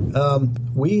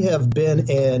 We have been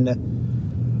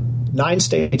in 9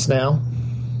 states now,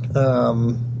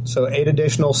 so 8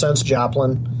 additional since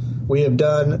Joplin. We have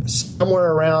done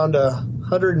somewhere around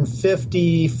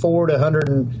 154 to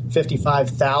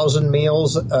 155,000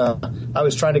 meals. I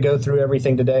was trying to go through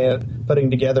everything today,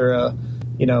 putting together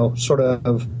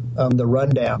the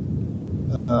rundown.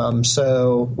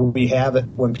 So we have it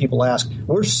when people ask.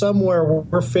 We're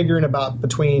figuring about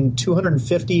between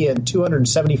 250 and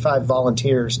 275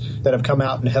 volunteers that have come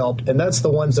out and helped, and that's the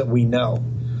ones that we know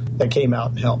that came out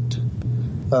and helped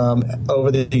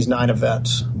over these 9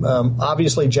 events.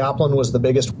 Obviously, Joplin was the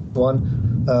biggest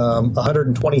one,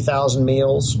 120,000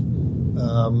 meals,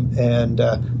 and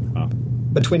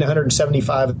between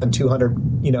 175 and 200,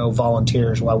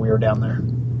 volunteers while we were down there.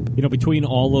 Between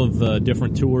all of the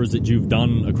different tours that you've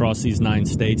done across these 9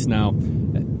 states now,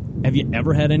 have you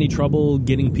ever had any trouble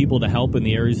getting people to help in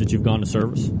the areas that you've gone to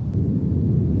service?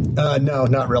 No,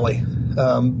 not really.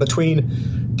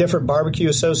 Between different barbecue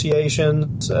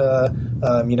associations,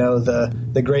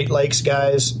 the Great Lakes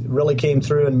guys really came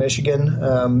through in Michigan,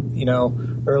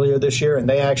 earlier this year, and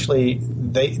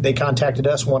they contacted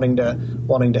us wanting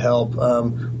to help.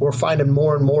 We're finding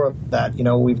more and more of that.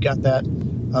 We've got that.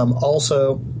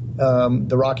 Also,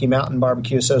 the Rocky Mountain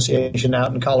Barbecue Association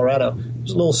out in Colorado. It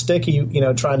was a little sticky,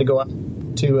 trying to go out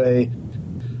to a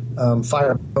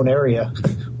fire-prone area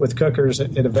with cookers.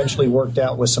 It eventually worked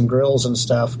out with some grills and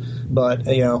stuff, but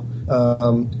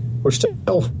we're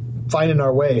still finding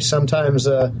our way. Sometimes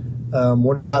we're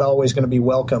not always going to be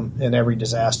welcome in every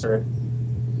disaster.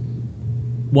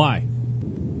 Why?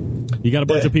 You got a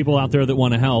bunch of people out there that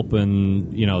want to help,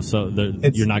 and so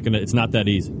you're not going to. It's not that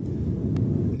easy.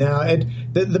 Now,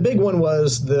 the big one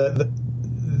was the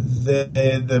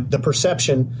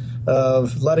perception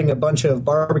of letting a bunch of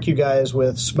barbecue guys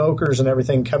with smokers and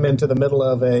everything come into the middle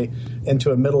of a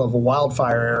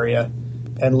wildfire area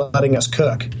and letting us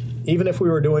cook, even if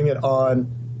we were doing it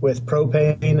with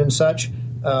propane and such.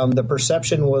 The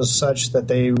perception was such that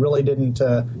they really didn't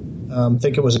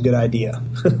think it was a good idea.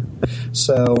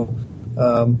 So,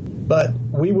 but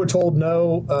we were told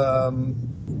no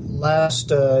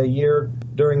last year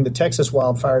during the Texas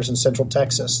wildfires in Central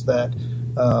Texas that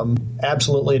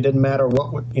absolutely it didn't matter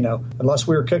what unless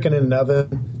we were cooking in an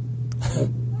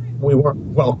oven, we weren't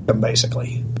welcome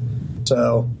basically.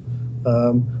 So,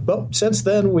 but since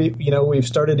then we've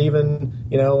started even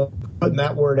putting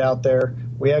that word out there.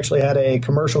 We actually had a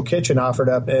commercial kitchen offered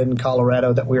up in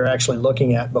Colorado that we were actually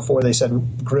looking at before they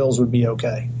said grills would be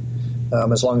okay,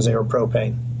 as long as they were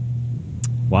propane.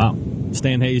 Wow.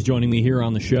 Stan Hayes joining me here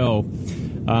on the show.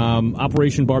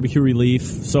 Operation Barbecue Relief,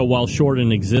 so while short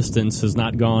in existence, has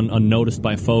not gone unnoticed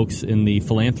by folks in the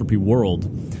philanthropy world.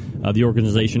 The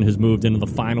organization has moved into the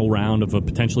final round of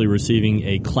potentially receiving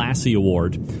a Classy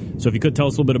Award. So if you could tell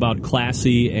us a little bit about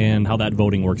Classy and how that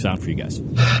voting works out for you guys.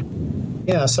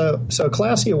 Yeah, so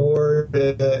Classy Award,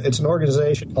 it's an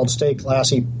organization called Stay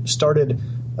Classy, started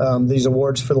these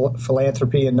awards for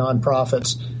philanthropy and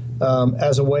nonprofits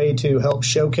as a way to help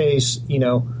showcase,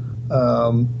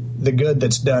 the good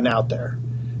that's done out there.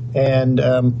 And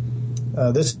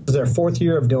this is their 4th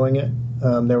year of doing it.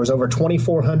 There was over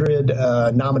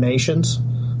 2,400 nominations.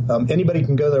 Anybody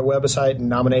can go to their website and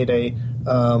nominate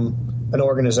an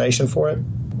organization for it.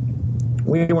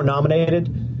 We were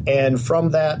nominated, and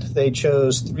from that they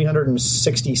chose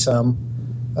 360-some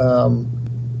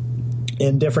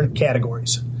in different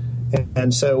categories.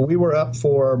 And so we were up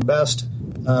for Best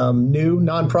New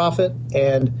Nonprofit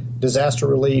and Disaster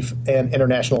Relief and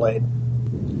International Aid.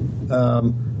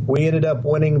 We ended up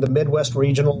winning the Midwest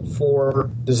Regional for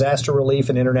Disaster Relief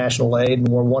and International Aid, and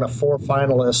we're one of 4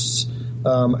 finalists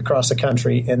across the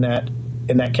country in that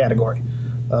category.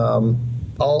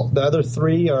 All the other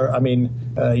 3 are,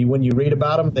 when you read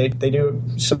about them, they do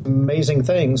some amazing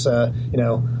things.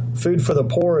 Food for the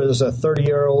Poor is a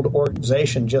 30-year-old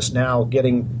organization just now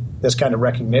getting this kind of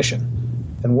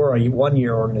recognition, and we're a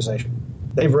 1-year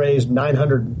organization. They've raised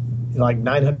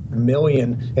 $900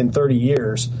 million in 30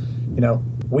 years.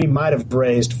 We might have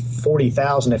raised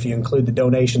 $40,000 if you include the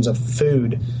donations of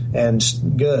food and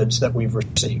goods that we've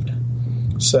received.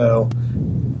 So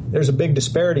there's a big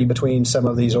disparity between some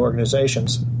of these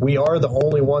organizations. We are the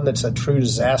only one that's a true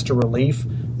disaster relief.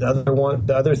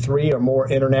 The other three are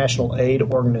more international aid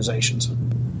organizations.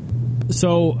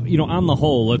 So, on the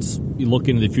whole, let's look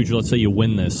into the future. Let's say you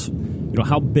win this.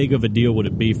 How big of a deal would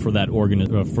it be for that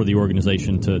for the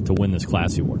organization to win this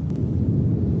Classy Award?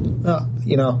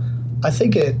 I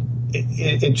think it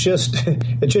just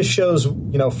shows,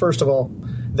 first of all,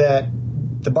 that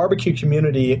the barbecue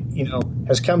community,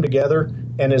 has come together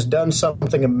and has done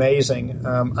something amazing.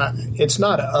 It's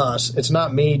not us. It's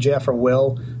not me, Jeff, or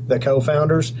Will, the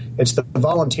co-founders. It's the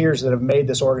volunteers that have made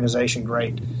this organization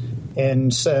great.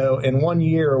 And so in 1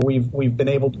 year, we've been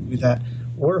able to do that.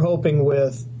 We're hoping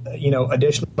with,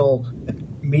 additional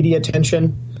media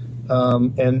attention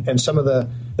and some of the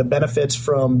benefits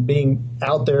from being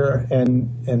out there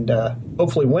and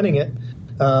hopefully winning it,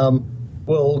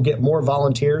 we'll get more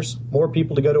volunteers, more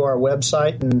people to go to our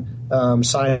website and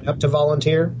sign up to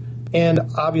volunteer, and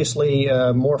obviously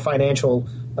more financial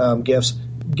gifts,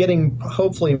 getting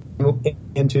hopefully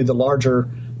into the larger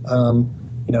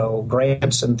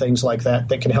grants and things like that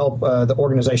can help the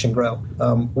organization grow.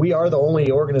 We are the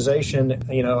only organization,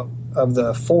 of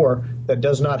the four that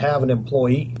does not have an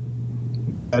employee.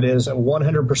 That is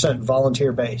 100%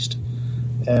 volunteer-based.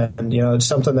 And, it's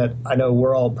something that I know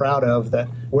we're all proud of, that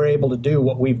we're able to do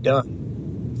what we've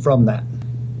done from that.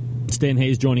 Stan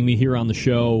Hayes joining me here on the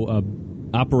show.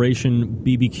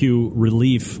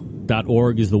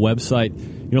 OperationBBQRelief.org is the website.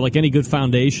 Like any good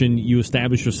foundation, you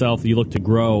establish yourself, you look to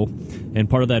grow, and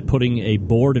part of that putting a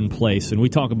board in place. And we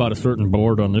talk about a certain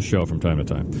board on this show from time to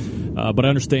time. But I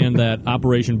understand that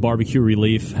Operation Barbecue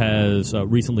Relief has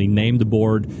recently named a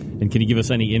board. And can you give us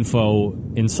any info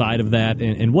inside of that?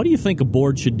 And what do you think a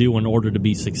board should do in order to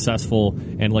be successful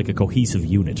and like a cohesive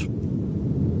unit?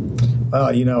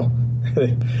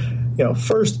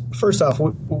 First off,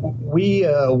 we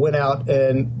went out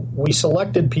and we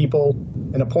selected people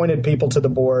and appointed people to the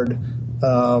board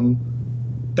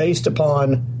based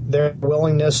upon their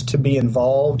willingness to be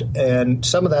involved, and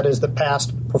some of that is the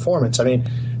past performance. I mean,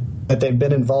 that they've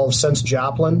been involved since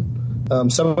Joplin.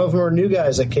 Some of them are new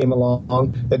guys that came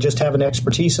along that just have an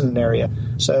expertise in an area.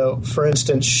 So, for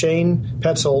instance, Shane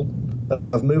Petzold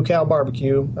of Moo Cow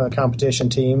Barbecue competition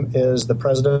team is the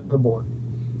president of the board.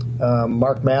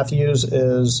 Mark Matthews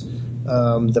is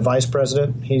the vice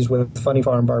president. He's with Funny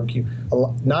Farm Barbecue.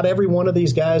 Not every one of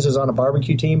these guys is on a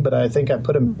barbecue team, but I think I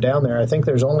put them down there. I think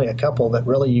there's only a couple that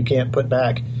really you can't put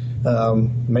back,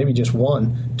 maybe just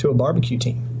one, to a barbecue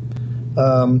team.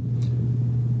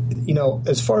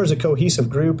 As far as a cohesive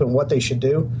group and what they should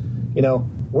do,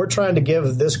 we're trying to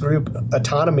give this group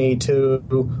autonomy to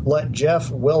let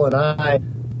Jeff, Will, and I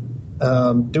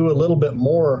do a little bit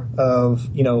more of,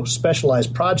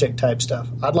 specialized project type stuff.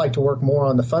 I'd like to work more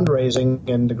on the fundraising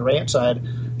and the grant side,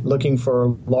 looking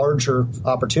for larger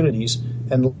opportunities,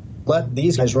 and let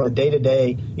these guys run the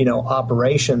day-to-day,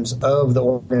 operations of the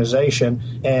organization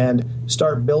and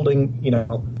start building,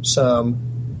 some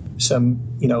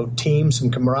teams,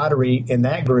 some camaraderie in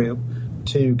that group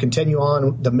to continue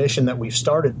on the mission that we've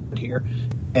started here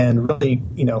and really,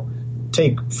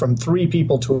 take from 3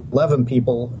 people to 11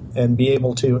 people and be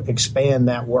able to expand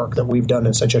that work that we've done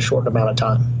in such a short amount of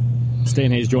time.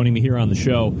 Stan Hayes joining me here on the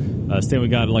show. Stan, we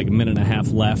got like a minute and a half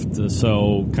left,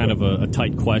 so kind of a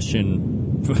tight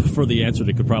question for the answer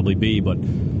that could probably be. But,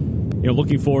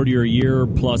 looking forward to your year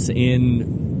plus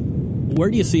in,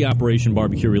 where do you see Operation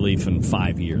Barbecue Relief in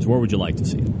 5 years? Where would you like to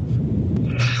see it?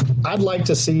 I'd like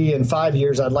to see in 5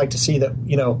 years, I'd like to see that,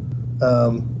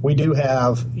 we do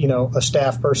have, a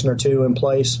staff person or two in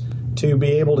place to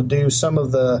be able to do some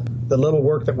of the little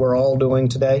work that we're all doing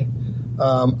today.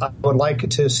 I would like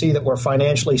to see that we're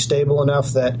financially stable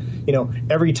enough that,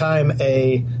 every time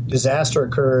a disaster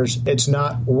occurs, it's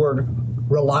not we're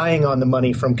relying on the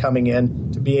money from coming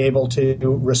in to be able to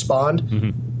respond.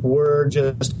 Mm-hmm. We're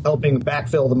just helping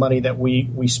backfill the money that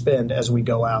we spend as we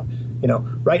go out.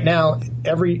 Right now,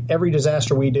 every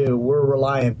disaster we do, we're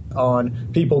reliant on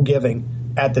people giving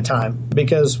at the time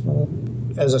because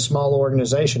as a small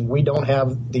organization, we don't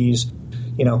have these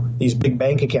big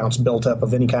bank accounts built up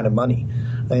of any kind of money.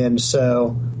 And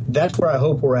so that's where I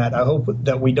hope we're at. I hope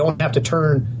that we don't have to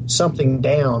turn something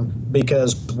down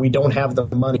because we don't have the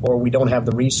money or we don't have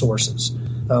the resources.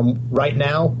 Right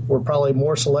now, we're probably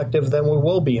more selective than we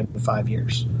will be in 5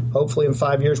 years. Hopefully in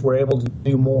 5 years, we're able to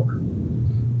do more.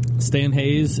 Stan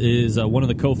Hayes is one of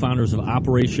the co-founders of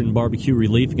Operation Barbecue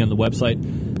Relief. Again, the website,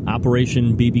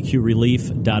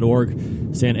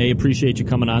 OperationBBQRelief.org. Stan, appreciate you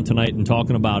coming on tonight and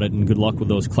talking about it, and good luck with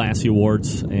those Classy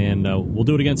Awards. And we'll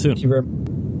do it again soon. Thank you very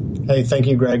much. Hey, thank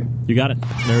you, Greg. You got it.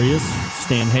 There he is,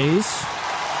 Stan Hayes.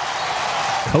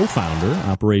 co-founder,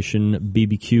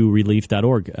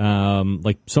 OperationBBQRelief.org.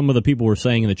 Like some of the people were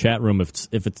saying in the chat room, if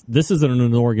it's this isn't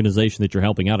an organization that you're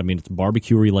helping out. I mean, it's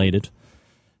barbecue related,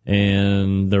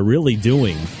 and they're really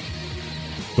doing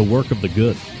the work of the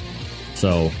good.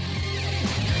 So,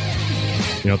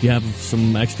 if you have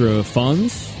some extra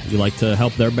funds, you like to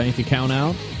help their bank account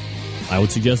out, I would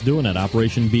suggest doing it.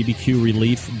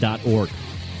 OperationBBQRelief.org.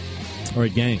 All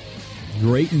right, gang.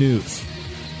 Great news.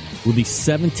 With the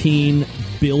 $17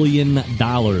 billion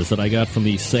that I got from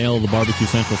the sale of the Barbecue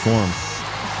Central Forum.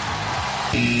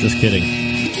 Just kidding.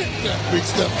 Get that big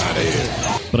stuff out of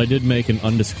here. But I did make an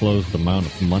undisclosed amount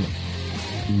of money,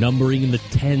 numbering in the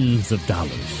tens of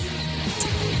dollars.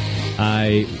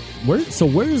 So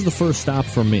where is the first stop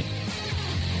for me?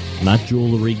 Not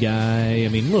jewelry guy. I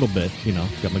mean, a little bit,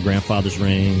 Got my grandfather's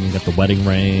ring, got the wedding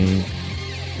ring,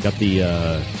 got the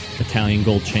Italian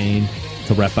gold chain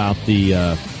to rep out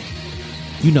the...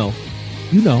 You know.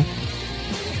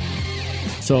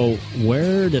 So,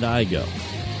 where did I go?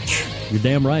 You're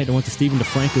damn right. I went to Stephen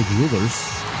DeFranco Jewelers.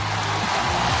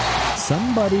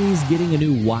 Somebody's getting a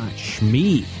new watch.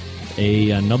 Me.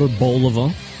 Another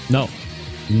Bolova. No.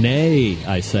 Nay,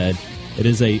 I said. It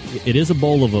is a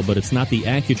Bolova, but it's not the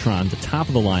Accutron, the top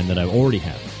of the line that I already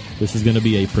have. This is going to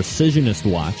be a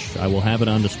Precisionist watch. I will have it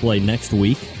on display next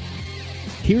week.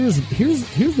 Here's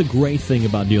the great thing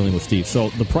about dealing with Steve. So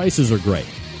the prices are great.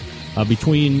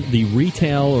 Between the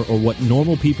retail or what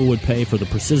normal people would pay for the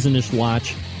Precisionist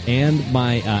watch and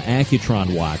my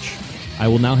Accutron watch, I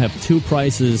will now have two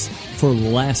prices for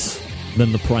less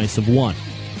than the price of one.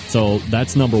 So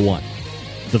that's number one.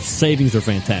 The savings are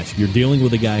fantastic. You're dealing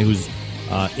with a guy who's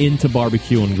into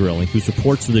barbecue and grilling, who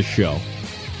supports this show.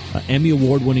 Emmy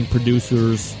Award-winning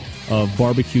producers of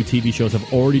barbecue TV shows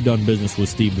have already done business with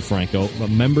Steve DeFranco.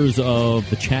 Members of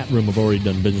the chat room have already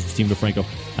done business with Steve DeFranco.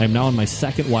 I am now on my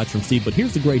second watch from Steve, but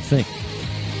here's the great thing.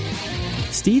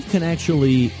 Steve can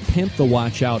actually pimp the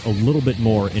watch out a little bit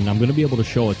more, and I'm going to be able to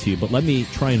show it to you, but let me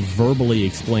try and verbally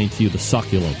explain to you the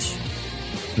succulence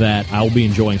that I'll be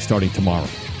enjoying starting tomorrow.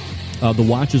 The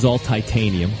watch is all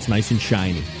titanium. It's nice and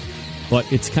shiny.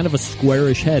 But it's kind of a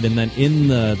squarish head, and then in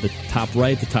the top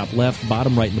right, the top left,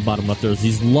 bottom right, and the bottom left, there's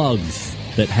these lugs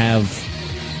that have,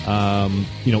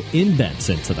 indents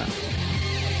into them.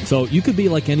 So you could be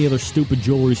like any other stupid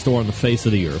jewelry store on the face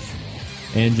of the earth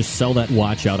and just sell that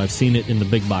watch out. I've seen it in the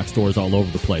big box stores all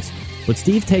over the place. But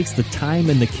Steve takes the time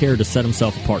and the care to set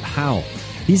himself apart. How?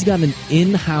 He's got an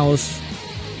in-house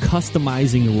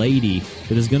customizing lady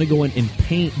that is going to go in and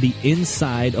paint the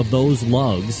inside of those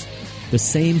lugs the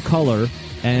same color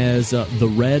as the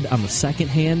red on the second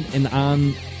hand and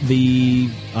on the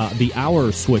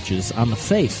hour switches on the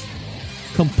face.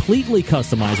 Completely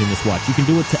customizing this watch. You can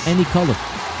do it to any color.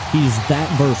 He's that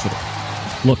versatile.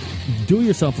 Look, do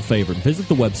yourself a favor. Visit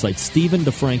the website,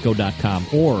 StephenDeFranco.com,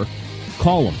 or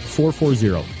call him,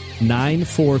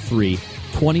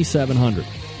 440-943-2700,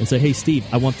 and say, hey, Steve,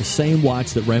 I want the same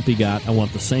watch that Rempy got. I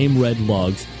want the same red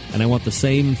lugs. And I want the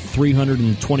same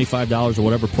 $325 or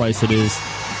whatever price it is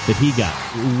that he got.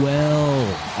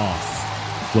 Well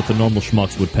off what the normal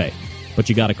schmucks would pay. But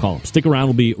you got to call him. Stick around.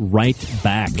 We'll be right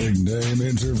back. Big name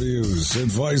interviews,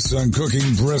 advice on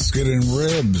cooking brisket and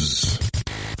ribs.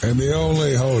 And the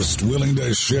only host willing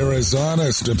to share his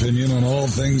honest opinion on all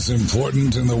things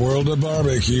important in the world of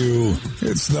barbecue.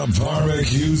 It's the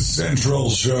Barbecue Central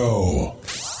Show.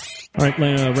 All right,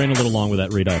 ran a little long with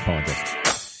that read. I apologize.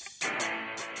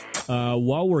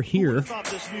 While we're here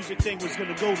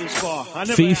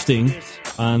feasting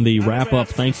on the wrap-up,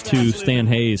 thanks to Stan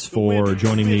Hayes for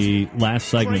joining the last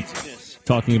segment,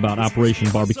 talking about Operation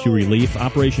Barbecue Relief,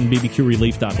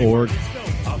 OperationBBQRelief.org.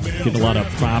 Getting a lot of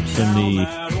props in the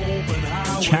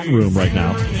chat room right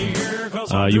now.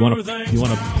 You want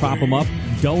to prop them up?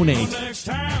 Donate.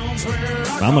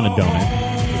 I'm going to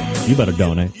donate. You better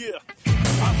donate.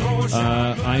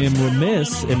 I am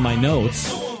remiss in my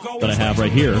notes that I have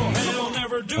right here,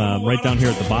 right down here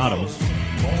at the bottom.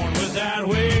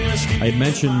 I had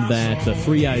mentioned that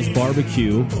Three Eyes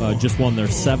Barbecue just won their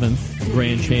 7th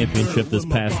Grand Championship this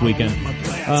past weekend.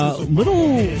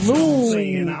 Little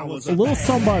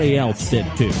somebody else did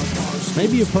too.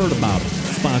 Maybe you've heard about it.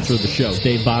 Sponsor of the show,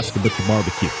 Dave Bosca Butcher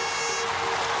Barbecue.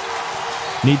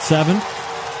 Need 7?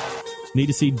 Need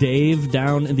to see Dave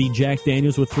down in the Jack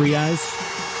Daniels with Three Eyes?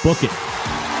 Book it.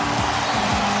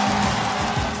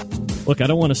 Look, I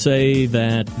don't want to say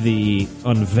that the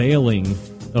unveiling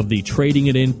of the trading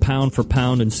it in pound for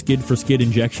pound and skid for skid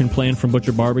injection plan from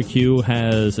Butcher Barbecue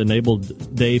has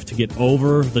enabled Dave to get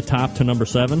over the top to number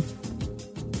 7.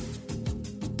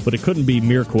 But it couldn't be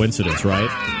mere coincidence, right?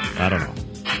 I don't know.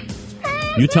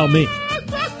 You tell me.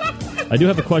 I do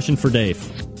have a question for Dave.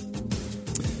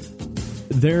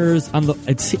 There's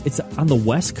it's on the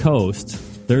West Coast.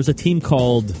 There's a team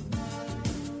called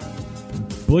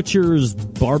Butcher's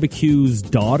Barbecue's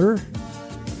Daughter,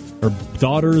 or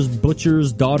Daughter's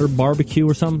Butcher's Daughter Barbecue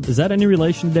or something. Is that any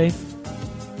relation, Dave?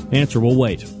 Answer. We'll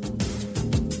wait.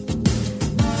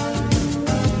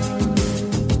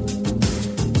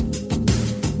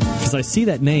 Because I see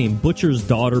that name, Butcher's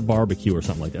Daughter Barbecue or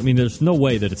something like that. I mean, there's no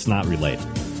way that it's not related.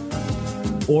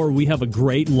 Or we have a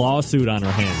great lawsuit on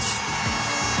our hands.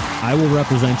 I will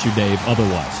represent you, Dave,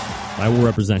 otherwise. I will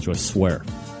represent you, I swear.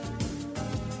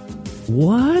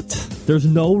 What? There's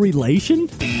no relation?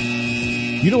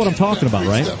 You know what I'm talking about,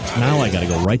 right? Now I gotta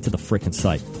go right to the frickin'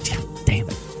 site. Damn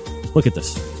it. Look at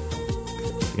this.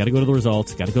 I gotta go to the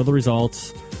results.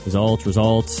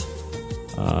 Results.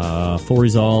 Full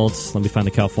results. Let me find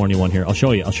the California one here. I'll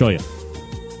show you.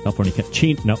 California.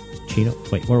 Chino.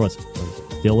 Wait, where was it?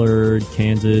 Dillard,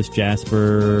 Kansas,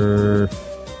 Jasper,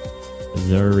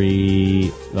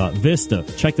 Missouri, Vista.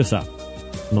 Check this out.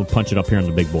 I'm going to punch it up here on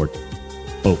the big board.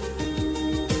 Oh.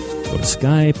 Go to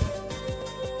Skype.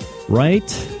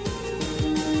 Right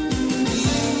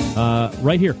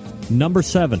here. Number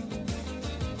 7.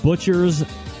 Butcher's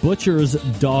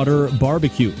Daughter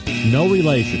Barbecue. No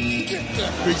relation. Get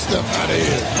that big stuff out of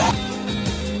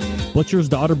here. Butcher's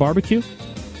Daughter Barbecue?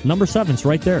 Number 7's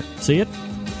right there. See it?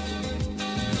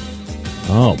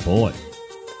 Oh, boy.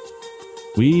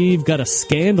 We've got a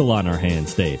scandal on our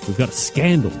hands, Dave. We've got a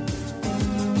scandal.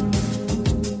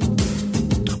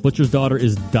 Butcher's daughter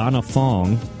is Donna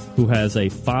Fong, who has a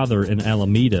father in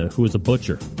Alameda who is a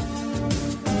butcher.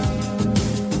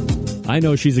 I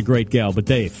know she's a great gal, but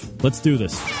Dave, let's do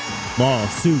this.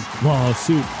 Lawsuit.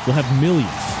 We'll have millions.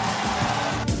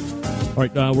 All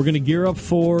right, we're going to gear up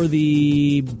for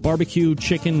the barbecue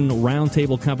chicken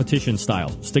roundtable competition style.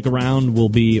 Stick around. We'll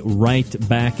be right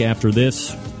back after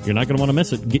this. You're not going to want to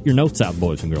miss it. Get your notes out,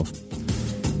 boys and girls.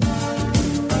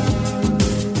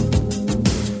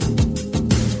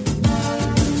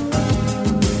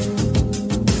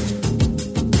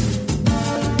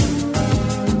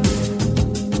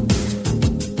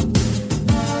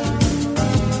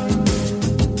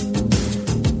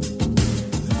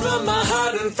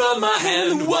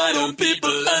 Why don't people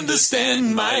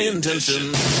understand my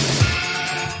intention?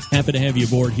 Happy to have you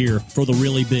aboard here for the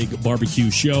Really Big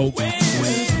Barbecue Show.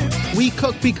 We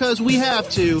cook because we have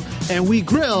to, and we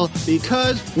grill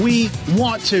because we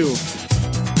want to.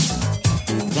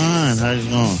 Fine, how's it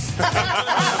going?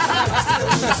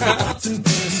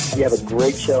 You have a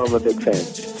great show. I'm a big fan.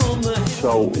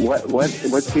 So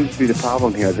what seems to be the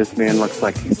problem here? This man looks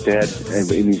like he's dead, and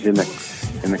he's in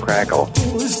the crackle.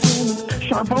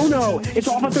 Charbono! It's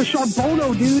all about the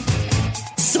Charbono, dude!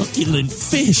 Succulent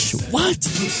fish! What?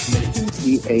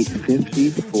 He ate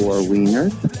 54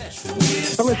 wieners.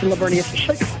 Now listen, Lavernius,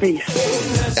 shake a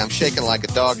face. I'm shaking like a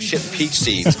dog shitting peach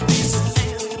seeds.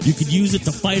 You could use it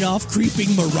to fight off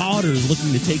creeping marauders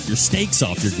looking to take your steaks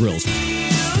off your grills.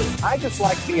 I just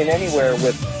like being anywhere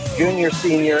with Junior,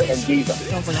 Senior, and Diva.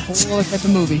 Sounds like a whole other type of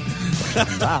movie.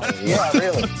 Wow. Yeah,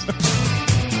 really.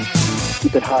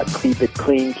 Keep it hot, keep it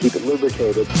clean, keep it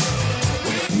lubricated.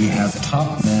 We have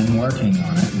top men working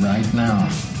on it right now.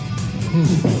 Ooh,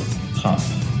 top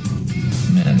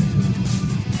men.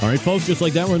 All right, folks, just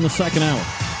like that, we're in the second hour.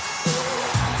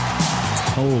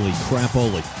 Holy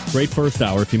crapoly. Great first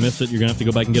hour. If you missed it, you're going to have to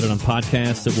go back and get it on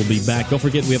podcast. It will be back. Don't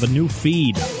forget, we have a new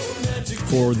feed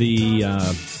for the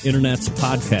Internet's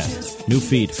podcast. New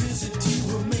feed.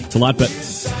 It's a lot better.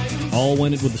 All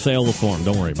went it with the sale of the form.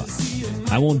 Don't worry about it.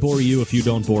 I won't bore you if you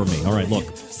don't bore me. All right, look.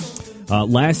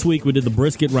 Last week we did the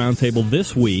brisket roundtable.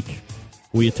 This week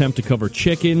we attempt to cover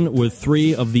chicken with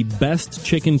 3 of the best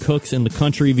chicken cooks in the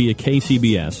country via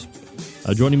KCBS.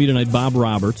 Joining me tonight, Bob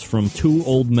Roberts from 2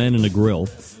 Old Men and a Grill,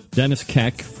 Dennis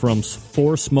Keck from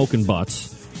 4 Smokin'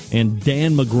 Butts, and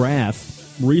Dan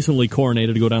McGrath, recently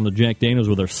coronated to go down to Jack Daniels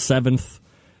with their 7th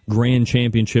Grand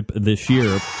Championship this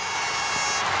year.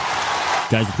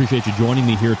 Guys, appreciate you joining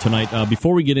me here tonight.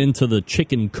 Before we get into the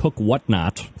chicken cook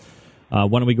whatnot, why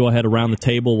don't we go ahead around the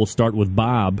table? We'll start with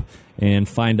Bob and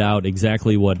find out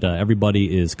exactly what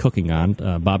everybody is cooking on.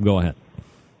 Bob, go ahead.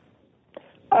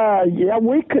 Yeah,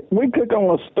 we cook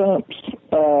on a Stump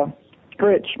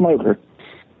stretch smoker.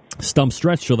 Stump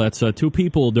stretch, so that's 2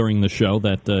 people during the show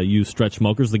that use stretch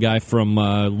smokers. The guy from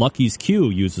Lucky's Q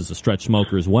uses a stretch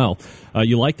smoker as well.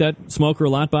 You like that smoker a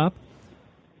lot, Bob?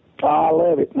 I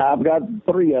love it. I've got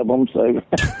 3 of them, so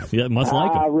yeah, must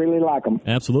like them. I really like them.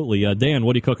 Absolutely. Dan,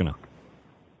 what are you cooking on?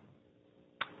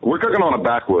 We're cooking on a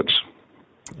backwoods.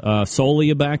 Solely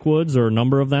a backwoods or a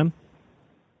number of them?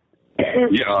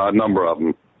 Yeah, a number of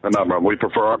them. a number of them. We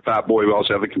prefer our Fat Boy. We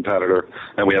also have a competitor,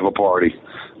 and we have a party,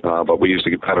 but we use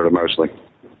the competitor mostly.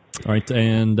 All right,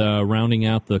 and rounding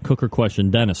out the cooker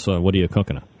question, Dennis, what are you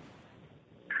cooking on?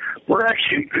 We're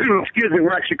actually,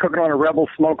 we're actually cooking on a Rebel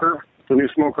smoker. It's a new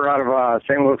smoker out of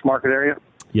St. Louis market area.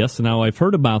 Yes, now I've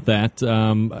heard about that.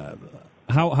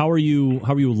 How are you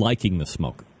liking the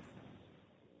smoker?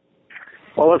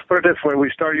 Well, let's put it this way. We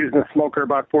started using the smoker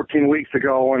about 14 weeks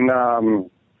ago, and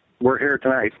we're here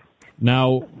tonight.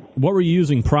 Now, what were you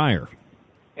using prior?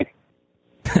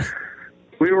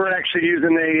 We were actually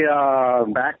using a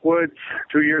Backwoods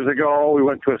 2 years ago. We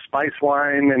went to a spice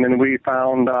wine, and then we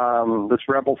found this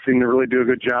Rebel seemed to really do a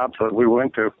good job, so we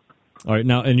went to. All right,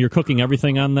 now, and you're cooking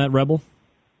everything on that Rebel?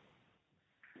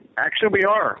 Actually, we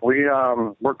are.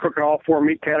 We're cooking all 4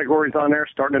 meat categories on there,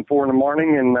 starting at 4 in the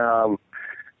morning, and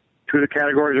 2 of the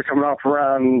categories are coming off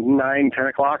around 9, 10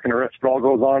 o'clock, and the rest of it all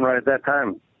goes on right at that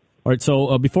time. All right,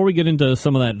 so before we get into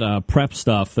some of that prep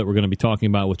stuff that we're going to be talking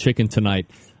about with chicken tonight,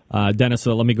 Dennis,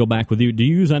 let me go back with you. Do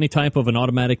you use any type of an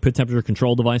automatic pit temperature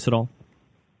control device at all?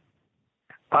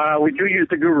 We do use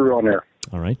the Guru on there.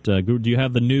 All right. Do you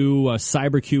have the new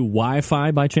CyberQ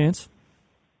Wi-Fi by chance?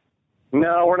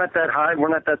 No, we're not that high. We're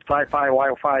not that sci-fi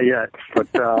Wi-Fi yet,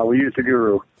 but we use the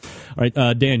Guru. All right,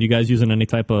 Dan, you guys using any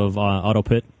type of auto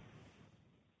pit?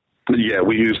 Yeah,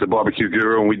 we use the Barbecue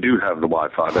Guru, and we do have the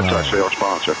Wi-Fi. That's actually our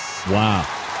sponsor. Wow.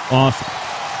 Awesome.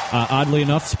 Oddly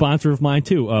enough, sponsor of mine,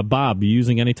 too. Bob, you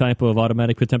using any type of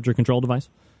automatic pit temperature control device?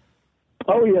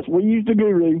 Oh, yes, we use the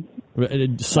Guru.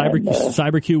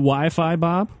 CyberQ Wi-Fi,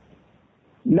 Bob?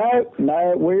 No,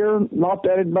 we're not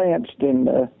that advanced,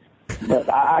 but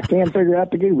I can figure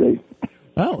out the Guru.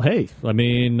 Well, hey, I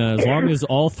mean, as long as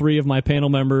all 3 of my panel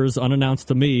members, unannounced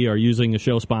to me, are using a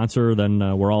show sponsor, then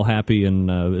we're all happy and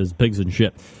as pigs and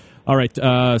shit. All right,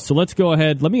 so let's go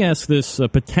ahead. Let me ask this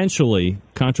potentially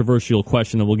controversial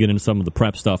question, and we'll get into some of the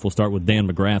prep stuff. We'll start with Dan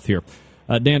McGrath here.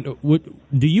 Dan,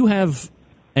 do you have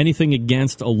anything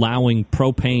against allowing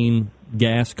propane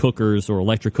gas cookers or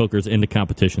electric cookers into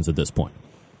competitions at this point?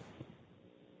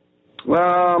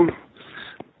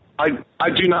 I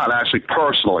do not, actually,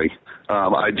 personally.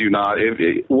 I do not.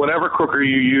 Whatever cooker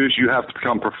you use, you have to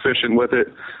become proficient with it.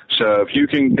 So if you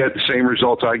can get the same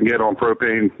results I can get on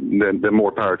propane, then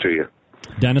more power to you.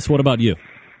 Dennis, what about you?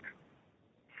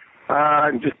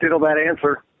 Just diddle that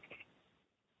answer.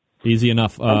 Easy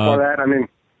enough. For that, I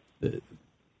mean,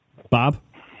 Bob?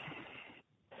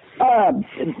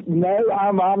 No,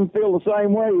 I'm feel the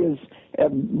same way.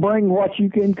 As bring what you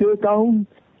can cook on.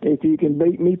 If you can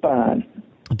beat me, fine.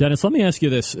 Dennis, let me ask you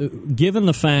this. Given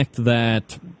the fact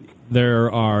that there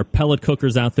are pellet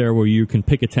cookers out there where you can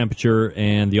pick a temperature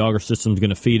and the auger system is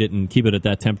going to feed it and keep it at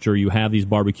that temperature, you have these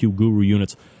Barbecue Guru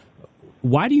units.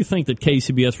 Why do you think that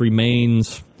KCBS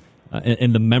remains,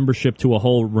 and the membership to a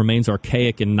whole remains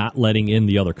archaic in not letting in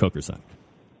the other cookers then?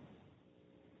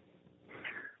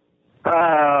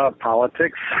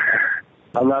 Politics.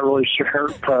 I'm not really sure,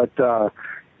 but...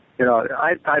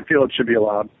 I feel it should be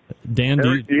allowed. Dan,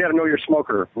 you got to know your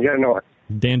smoker. You got to know it.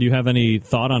 Dan, do you have any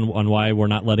thought on why we're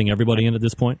not letting everybody in at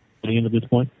this point? I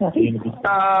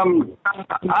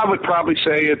would probably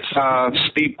say it's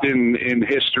steeped in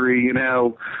history.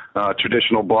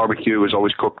 Traditional barbecue is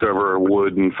always cooked over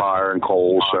wood and fire and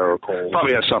coal, so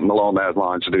probably has something along those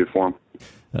lines to do for them.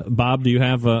 Bob, do you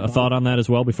have a thought on that as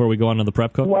well before we go on to the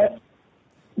prep cook? Well,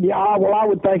 yeah, I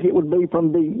would think it would be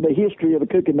from the history of the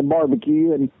cooking the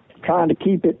barbecue and trying to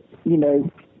keep it,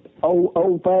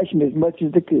 old-fashioned as much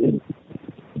as they could.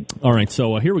 All right,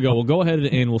 so here we go. We'll go ahead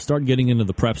and we'll start getting into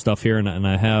the prep stuff here, and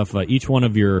I have each one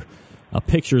of your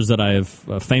pictures that I have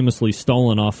famously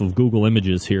stolen off of Google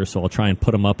Images here, so I'll try and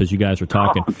put them up as you guys are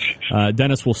talking.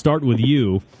 Dennis, we'll start with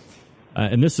you,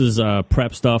 and this is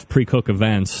prep stuff, pre-cook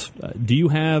events. Do you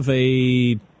have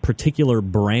a particular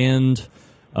brand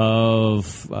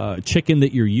of chicken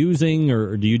that you're using,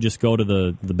 or do you just go to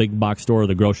the big box store or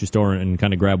the grocery store and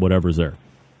kind of grab whatever's there?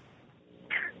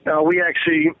 No, we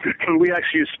actually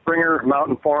use Springer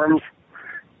Mountain Farms,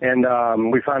 and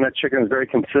we find that chicken is very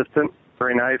consistent,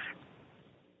 very nice.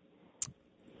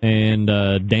 And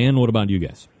Dan, what about you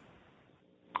guys?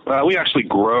 We actually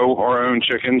grow our own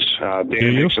chickens. Dan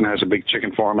Dixon has a big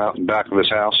chicken farm out in back of his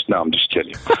house. No, I'm just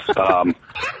kidding.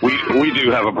 We do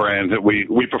have a brand that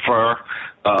we prefer,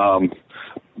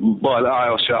 but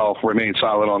I shall remain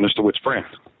silent on as to which brand.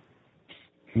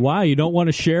 Why? You don't want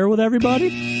to share with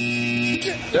everybody?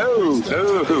 No.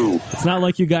 It's not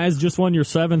like you guys just won your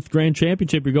 7th Grand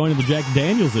Championship. You're going to the Jack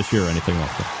Daniels this year or anything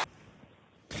like that.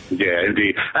 Yeah,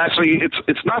 indeed. Actually,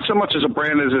 it's not so much as a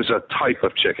brand as a type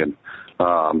of chicken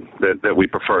that we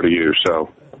prefer to use. So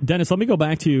Dennis, let me go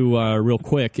back to you real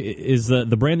quick. Is the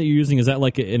brand that you're using, is that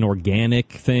like an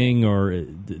organic thing, or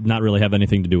not really have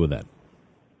anything to do with that?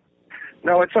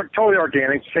 No, it's totally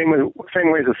organic. Same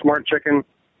way as a Smart Chicken.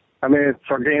 I mean, it's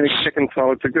organic chicken,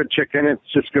 so it's a good chicken. It's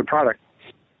just a good product.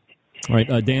 All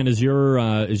right, Dan, is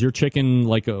your chicken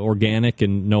like organic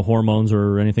and no hormones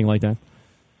or anything like that?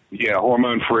 Yeah,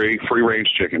 hormone-free, free-range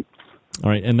chicken. All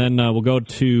right, and then we'll go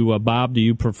to Bob. Do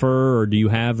you prefer, or do you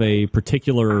have a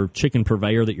particular chicken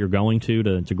purveyor that you're going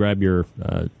to grab your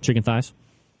chicken thighs?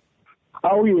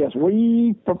 Oh, yes,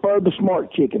 we prefer the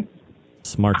Smart Chicken.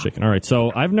 Smart Chicken. All right,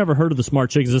 so I've never heard of the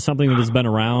Smart Chicken. Is this something that has been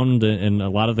around and a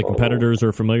lot of the competitors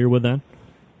are familiar with that?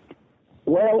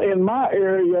 Well, in my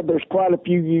area, there's quite a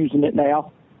few using it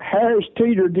now. Harris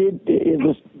Teeter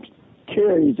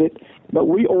carries it, but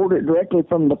we order it directly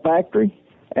from the factory,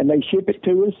 and they ship it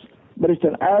to us. But it's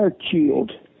an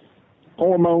air-chilled,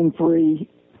 hormone-free,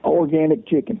 organic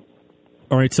chicken.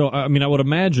 All right, so, I mean, I would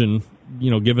imagine,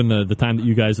 given the time that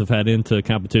you guys have had into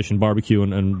competition barbecue,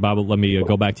 and Bob, let me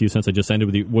go back to you since I just ended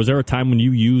with you. Was there a time when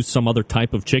you used some other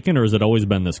type of chicken, or has it always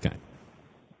been this kind?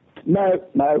 No,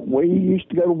 we used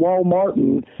to go to Walmart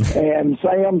and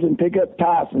Sam's and pick up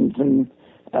Tyson's, and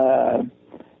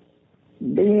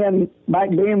back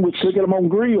then we cooked them on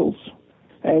grills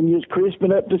and just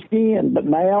crisping up the skin. But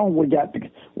now we got to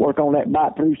work on that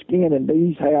bite-through skin, and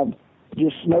these have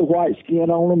just snow white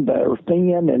skin on them that are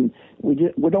thin, and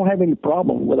we don't have any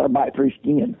problem with our bite-through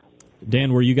skin.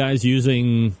 Dan, were you guys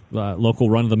using local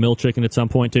run-of-the-mill chicken at some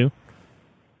point too?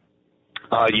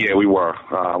 Yeah, we were.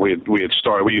 We had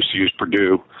started. We used to use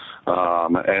Purdue,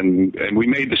 and we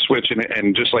made the switch.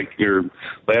 And just like your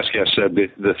last guest said,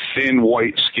 the thin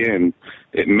white skin,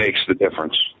 it makes the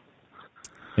difference.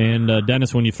 And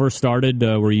Dennis, when you first started,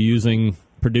 were you using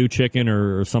Purdue chicken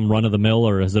or some run of the mill,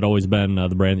 or has it always been the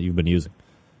brand that you've been using?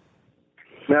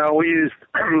 No, we used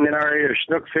in our area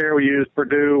Schnucks here. We used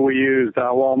Purdue. We used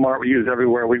Walmart. We used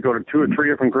everywhere. We'd go to 2 or 3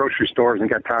 different grocery stores and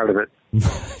got tired of it.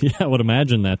 Yeah, I would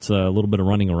imagine that's a little bit of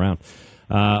running around.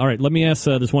 All right, let me ask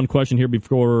this one question here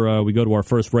before we go to our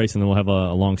first race, and then we'll have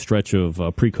a long stretch of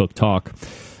pre-cooked talk.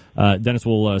 Dennis,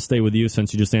 we'll stay with you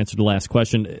since you just answered the last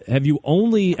question. Have you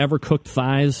only ever cooked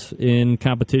thighs in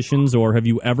competitions, or have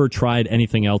you ever tried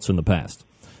anything else in the past?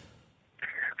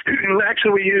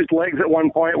 Actually, we used legs at one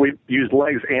point. We used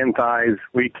legs and thighs.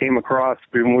 We came across,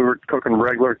 when we were cooking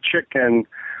regular chicken,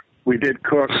 we did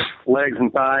cook legs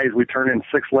and thighs. We turned in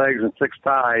 6 legs and 6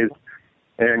 thighs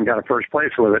and got a first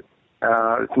place with it.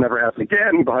 It's never happened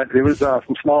again, but it was some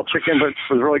small chicken, but it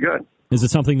was really good. Is it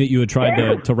something that you had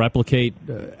tried to replicate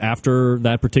after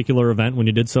that particular event when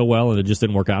you did so well and it just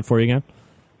didn't work out for you again?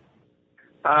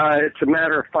 It's a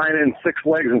matter of finding 6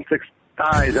 legs and 6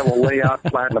 thighs that will lay out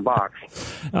flat in the box.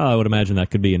 I would imagine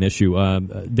that could be an issue.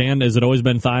 Dan, has it always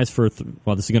been thighs for?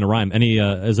 Well, this is going to rhyme.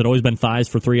 Has it always been thighs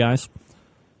for 3 eyes?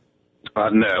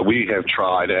 No, we have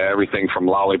tried everything from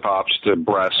lollipops to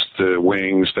breasts to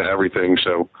wings to everything.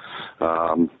 So,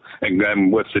 and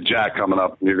then with the Jack coming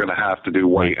up, you're going to have to do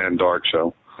white and dark.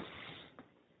 So.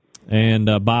 And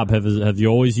Bob, have you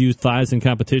always used thighs in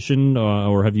competition,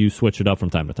 or have you switched it up from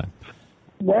time to time?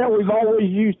 Well, we've always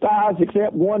used thighs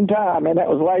except one time, and that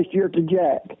was last year at the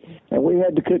Jack. And we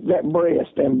had to cook that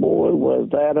breast, and boy, was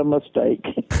that a mistake.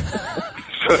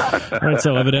 All right,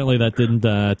 so evidently that didn't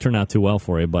turn out too well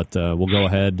for you, but we'll go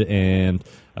ahead and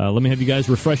let me have you guys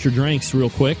refresh your drinks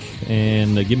real quick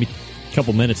and give me a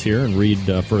couple minutes here and read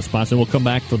for a sponsor. And we'll come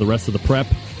back for the rest of the prep,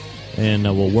 and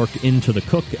we'll work into the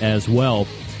cook as well.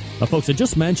 Folks, I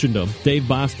just mentioned him. Dave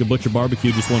Bosca, Butcher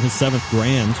Barbecue, just won his 7th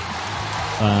grand.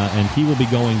 And he will be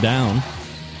going down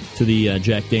to the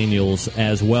Jack Daniels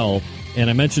as well. And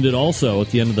I mentioned it also at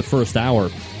the end of the first hour.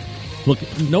 Look,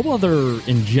 no other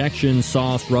injection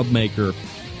sauce rub maker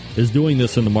is doing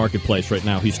this in the marketplace right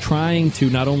now. He's trying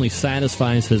to not only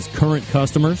satisfy his current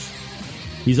customers,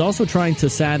 he's also trying to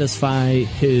satisfy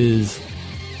his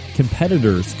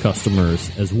competitors'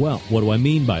 customers as well. What do I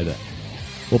mean by that?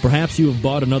 Well, perhaps you have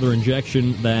bought another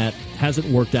injection that hasn't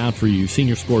worked out for you. You've seen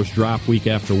your scores drop week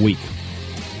after week.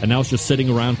 And now it's just sitting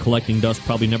around collecting dust,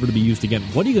 probably never to be used again.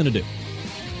 What are you going to do?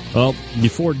 Well,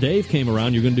 before Dave came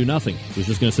around, you're going to do nothing. You're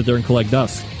just going to sit there and collect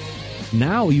dust.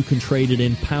 Now you can trade it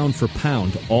in pound for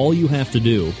pound. All you have to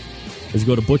do is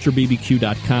go to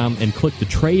butcherbbq.com and click the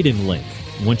trade-in link.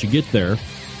 Once you get there,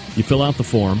 you fill out the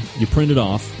form, you print it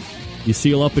off, you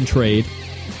seal up and trade,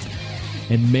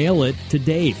 and mail it to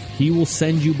Dave. He will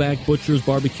send you back Butcher's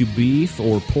barbecue beef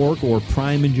or pork or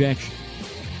prime injection.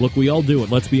 Look, we all do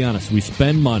it. Let's be honest. We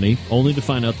spend money only to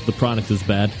find out that the product is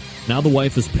bad. Now the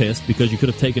wife is pissed because you could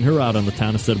have taken her out on the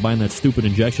town instead of buying that stupid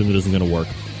injection that isn't going to work.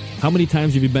 How many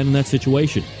times have you been in that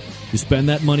situation? You spend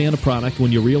that money on a product.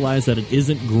 When you realize that it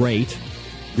isn't great,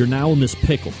 you're now in this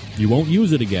pickle. You won't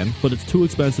use it again, but it's too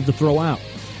expensive to throw out.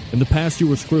 In the past, you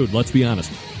were screwed, let's be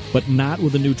honest. But not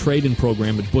with a new trade-in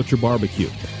program at Butcher Barbecue.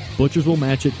 Butchers will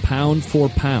match it pound for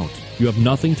pound. You have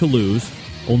nothing to lose,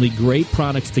 only great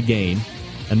products to gain,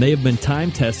 and they have been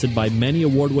time-tested by many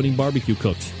award-winning barbecue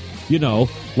cooks. You know,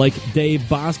 like Dave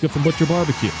Bosca from Butcher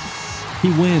Barbecue. He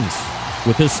wins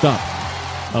with his stuff.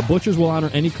 Butchers will honor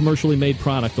any commercially made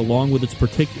product along with its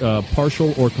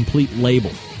partial or complete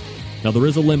label. Now, there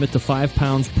is a limit to 5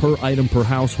 pounds per item per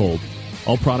household.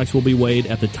 All products will be weighed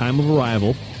at the time of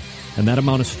arrival, and that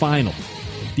amount is final,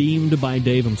 deemed by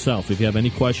Dave himself. If you have any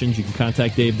questions, you can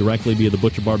contact Dave directly via the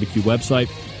Butcher Barbecue website,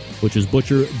 which is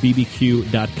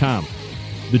butcherbbq.com.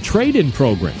 The trade-in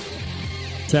program,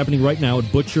 it's happening right now at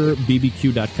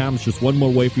butcherbbq.com. It's just one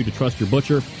more way for you to trust your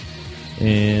butcher,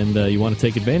 and you want to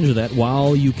take advantage of that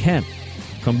while you can.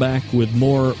 Come back with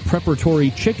more preparatory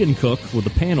chicken cook with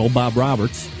the panel, Bob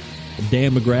Roberts,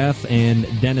 Dan McGrath, and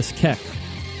Dennis Keck.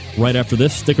 Right after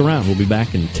this, stick around. We'll be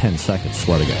back in 10 seconds.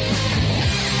 Swear to God.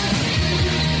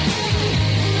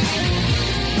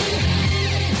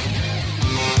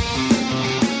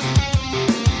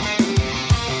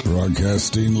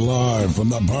 Broadcasting live from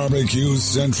the Barbecue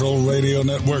Central Radio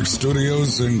Network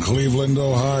studios in Cleveland,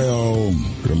 Ohio.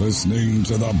 You're listening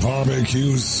to the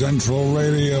Barbecue Central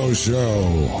Radio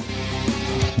Show.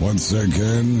 Once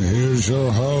again, here's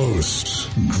your host,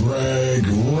 Greg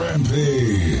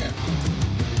Rempe.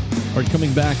 All right,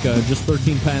 coming back just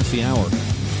 13 past the hour.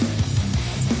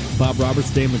 Bob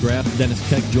Roberts, Dave McGrath, Dennis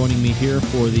Keck joining me here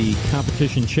for the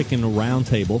Competition Chicken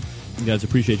Roundtable. You guys,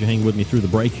 appreciate you hanging with me through the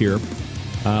break here.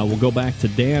 We'll go back to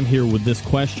Dan here with this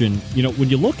question. You know, when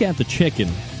you look at the chicken,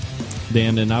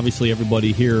 Dan, and obviously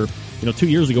everybody here, 2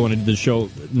 years ago when I did the show,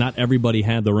 not everybody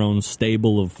had their own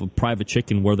stable of private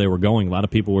chicken where they were going. A lot of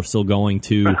people were still going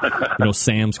to,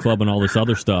 Sam's Club and all this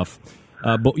other stuff.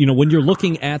 But, when you're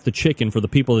looking at the chicken for the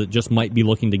people that just might be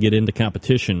looking to get into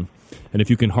competition, and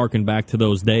if you can hearken back to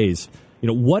those days,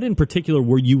 what in particular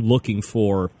were you looking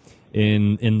for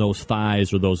in those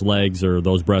thighs or those legs or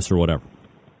those breasts or whatever?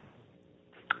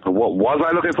 What was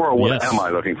I looking for, or what am I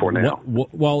looking for now?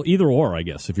 Well, either or, I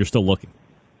guess, if you're still looking.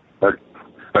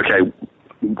 Okay.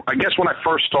 I guess when I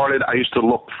first started, I used to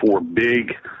look for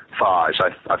big thighs.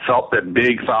 I felt that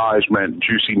big thighs meant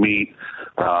juicy meat,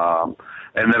 and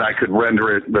then I could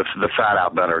render the fat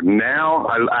out better. Now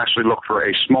I actually look for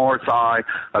a smaller thigh.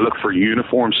 I look for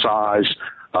uniform size.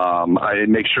 I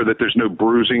make sure that there's no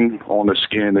bruising on the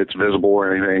skin that's visible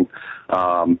or anything,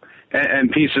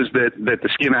 and pieces that the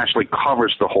skin actually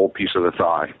covers the whole piece of the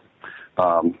thigh.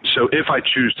 So if I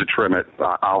choose to trim it,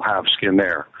 I'll have skin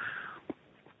there.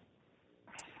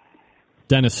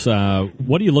 Dennis,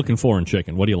 what are you looking for in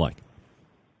chicken? What do you like?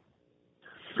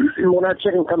 When our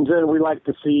chicken comes in, we like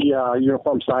to see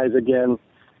uniform size again.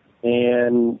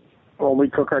 And when we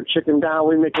cook our chicken down,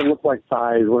 we make it look like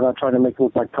thighs. We're not trying to make it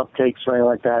look like cupcakes or anything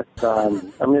like that.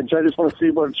 The judges want to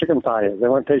see what a chicken thigh is. They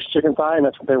want to taste chicken thigh, and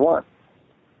that's what they want.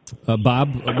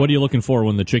 Bob, what are you looking for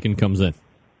when the chicken comes in?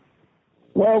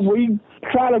 Well, we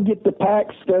try to get the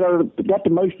packs that are got the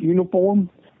most uniform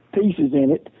pieces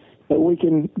in it, so we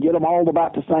can get them all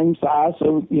about the same size,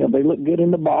 so they look good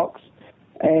in the box.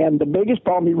 And the biggest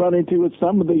problem you run into with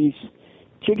some of these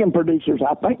chicken producers,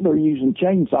 I think they're using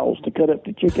chainsaws to cut up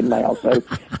the chicken now, so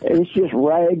it's just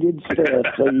ragged stuff.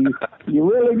 So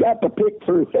you really got to pick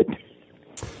through it.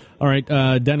 All right,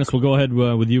 Dennis, we'll go ahead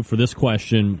with you for this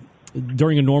question.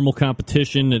 During a normal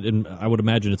competition, and I would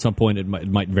imagine at some point it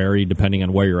might vary depending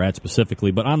on where you're at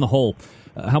specifically, but on the whole,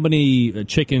 how many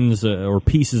chickens or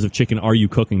pieces of chicken are you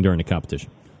cooking during the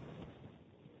competition?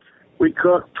 We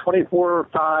cook 24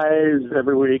 thighs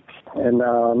every week and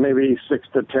maybe 6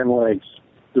 to 10 legs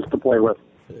just to play with.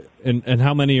 And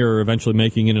how many are eventually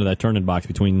making into that turn-in box?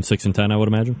 Between 6 and 10, I would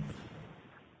imagine?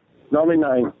 Normally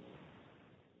 9.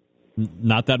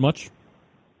 Not that much?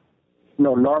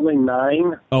 No, normally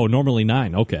 9. Oh, normally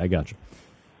 9. Okay, I got you.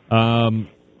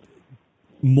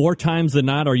 More times than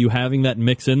not, are you having that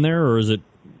mix in there, or is it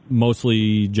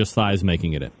mostly just thighs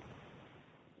making it in?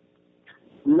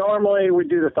 Normally we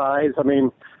do the thighs.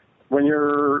 When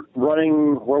you're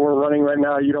running where we're running right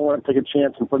now, you don't want to take a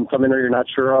chance and putting something in there you're not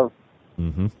sure of.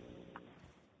 Mm-hmm.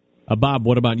 Bob,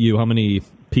 what about you? How many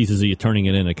pieces are you turning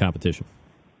it in a competition?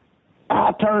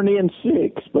 I turn in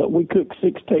 6, but we cook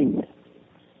 16.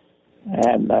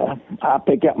 And I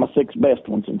pick out my 6 best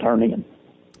ones and turn in.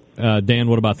 Dan,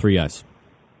 what about 3 eyes?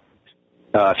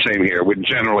 Same here.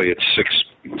 Generally, it's six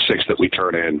that we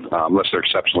turn in, unless they're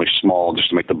exceptionally small, just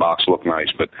to make the box look nice.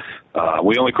 But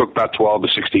we only cook about 12 to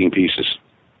 16 pieces.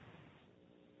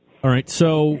 All right.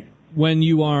 So when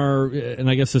you are, and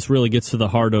I guess this really gets to the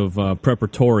heart of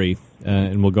preparatory,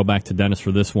 and we'll go back to Dennis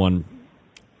for this one.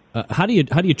 How do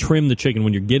you trim the chicken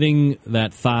when you're getting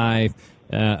that thigh?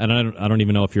 And I don't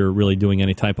even know if you're really doing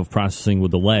any type of processing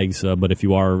with the legs, but if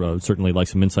you are, certainly like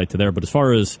some insight to there. But as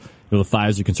far as the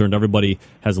thighs are concerned, everybody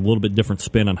has a little bit different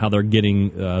spin on how they're getting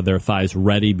their thighs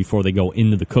ready before they go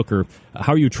into the cooker.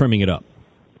 How are you trimming it up?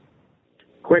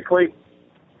 Quickly.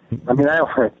 I mean,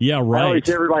 yeah, right. I always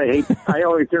hear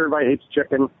everybody hates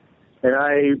chicken, and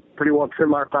I pretty well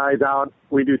trim our thighs out.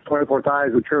 We do 24 thighs.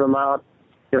 We trim them out,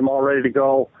 get them all ready to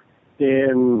go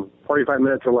in 45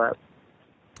 minutes or less.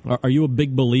 Are you a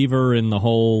big believer in the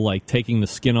whole, like, taking the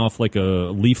skin off like a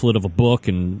leaflet of a book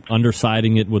and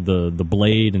undersiding it with the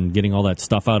blade and getting all that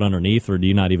stuff out underneath, or do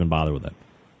you not even bother with that?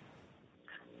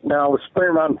 No, with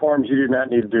Springer Mountain Farms, you do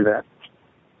not need to do that.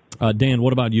 Dan,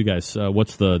 what about you guys?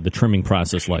 What's the trimming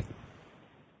process like?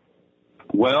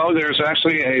 Well, there's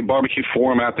actually a barbecue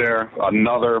forum out there,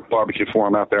 another barbecue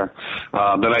forum out there,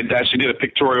 that I actually did a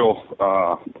pictorial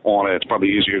on it. It's probably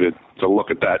easier to look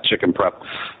at that chicken prep.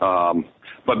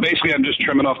 But basically, I'm just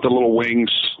trimming off the little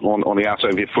wings on the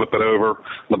outside. If you flip it over,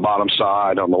 the bottom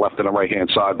side, on the left and the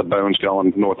right-hand side, the bones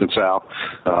going north and south.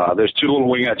 There's two little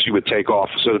wingettes you would take off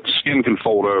so that the skin can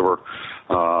fold over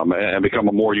and become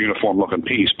a more uniform-looking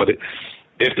piece. But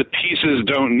if the pieces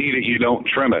don't need it, you don't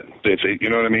trim it. You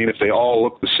know what I mean? If they all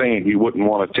look the same, you wouldn't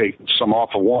want to take some off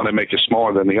of one and make it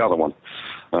smaller than the other one.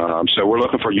 So we're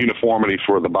looking for uniformity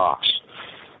for the box.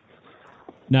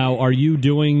 Now, are you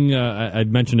doing, I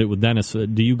mentioned it with Dennis,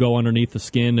 do you go underneath the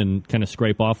skin and kind of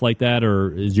scrape off like that,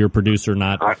 or is your producer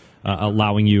not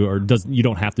allowing you, or you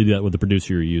don't have to do that with the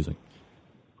producer you're using?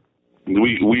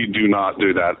 We do not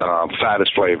do that. Fat is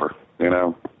flavor, you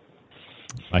know.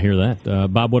 I hear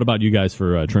that. Bob, what about you guys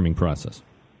for trimming process?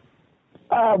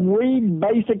 We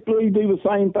basically do the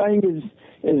same thing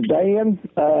as Dan.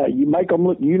 You make them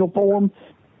look uniform.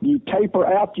 You taper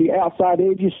out your outside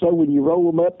edges so when you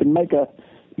roll them up and make a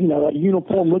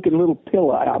uniform-looking little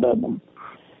pillow out of them.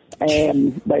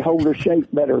 And they hold their shape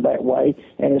better that way.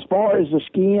 And as far as the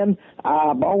skin,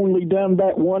 I've only done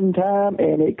that one time,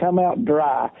 and it come out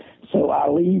dry. So I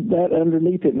leave that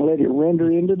underneath it and let it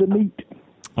render into the meat.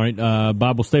 All right,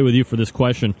 Bob, we'll stay with you for this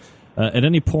question. At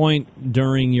any point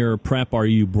during your prep, are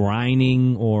you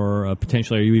brining or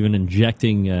potentially are you even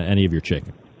injecting any of your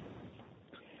chicken?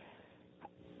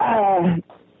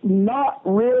 Not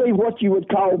really what you would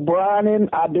call brining.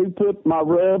 I do put my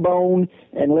rub on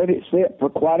and let it sit for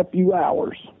quite a few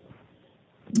hours.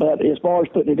 But as far as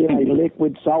putting it in a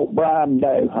liquid salt brine,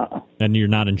 no. And you're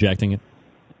not injecting it?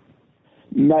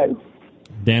 No.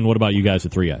 Dan, what about you guys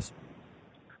at Three Guys?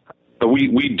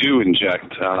 We do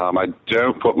inject. I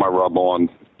don't put my rub on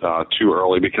too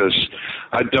early because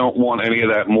I don't want any of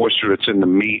that moisture that's in the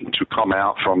meat to come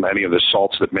out from any of the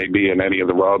salts that may be in any of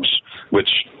the rubs, which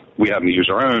we happen to use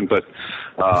our own. But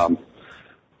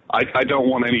I don't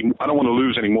want to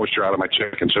lose any moisture out of my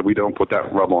chicken, so we don't put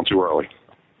that rub on too early.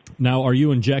 Now, are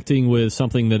you injecting with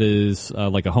something that is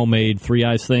like a homemade Three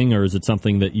Eyes thing, or is it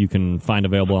something that you can find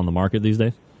available on the market these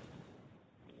days?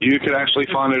 You could actually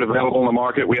find it available in the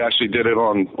market. We actually did it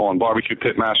on Barbecue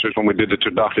Pitmasters when we did the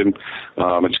turducken.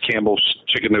 It's Campbell's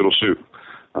Chicken Noodle Soup.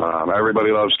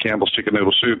 Everybody loves Campbell's Chicken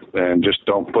Noodle Soup, and just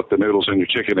don't put the noodles in your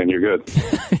chicken and you're good.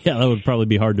 Yeah, that would probably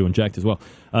be hard to inject as well.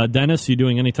 Dennis, you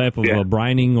doing any type of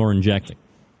brining or injecting?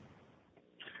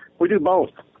 We do both.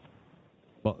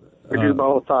 We do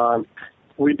both.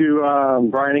 We do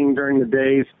brining during the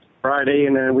days, Friday,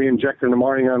 and then we inject in the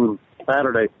morning on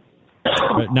Saturday.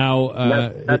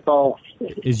 Now, that's all.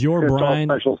 Is your brine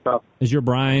all special stuff? Is your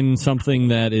brine something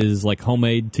that is like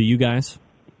homemade to you guys?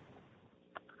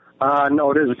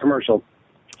 No, it is a commercial.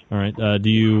 All right. Do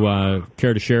you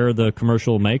care to share the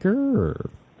commercial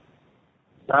maker?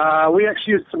 Or? We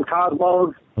actually use some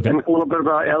Cosmos and a little bit of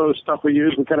other stuff we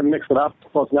use. We kind of mix it up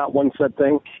so it's not one set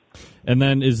thing. And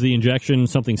then is the injection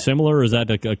something similar, or is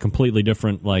that a completely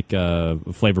different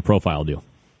flavor profile deal?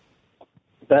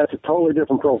 That's a totally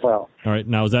different profile. All right.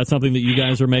 Now, is that something that you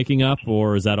guys are making up,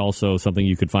 or is that also something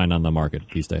you could find on the market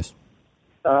these days?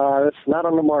 It's not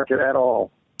on the market at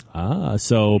all.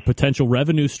 So potential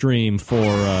revenue stream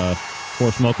for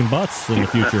Smoking Butts in the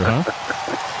future, huh?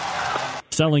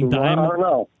 Selling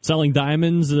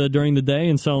diamonds during the day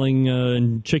and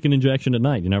selling chicken injection at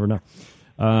night. You never know.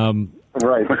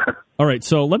 Right. All right.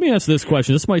 So let me ask this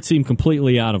question. This might seem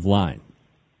completely out of line.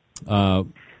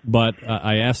 But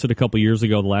I asked it a couple years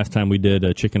ago, the last time we did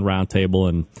a chicken roundtable,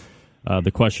 and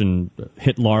the question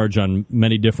hit large on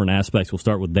many different aspects. We'll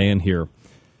start with Dan here.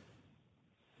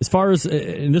 As far as,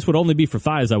 and this would only be for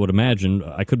thighs, I would imagine,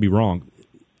 I could be wrong,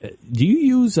 Do you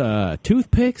use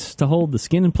toothpicks to hold the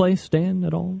skin in place, Dan,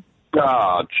 at all?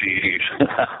 Oh, geez.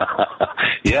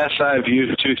 Yes, I've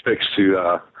used toothpicks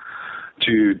to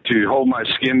hold my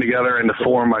skin together and to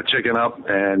form my chicken up.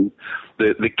 And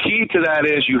the key to that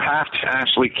is you have to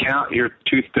actually count your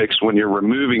toothpicks when you're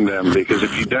removing them, because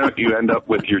if you don't, you end up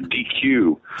with your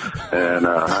DQ. And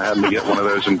I had to get one of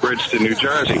those in Bridgeton, New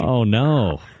Jersey. Oh,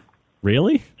 no.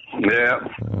 Really? Yeah.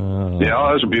 Yeah,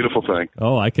 that was a beautiful thing.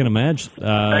 Oh, I can imagine.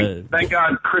 Thank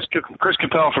God Chris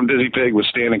Capel from Dizzy Pig was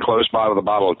standing close by with a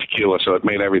bottle of tequila, so it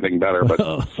made everything better.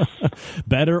 But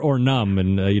better or numb,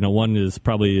 and one is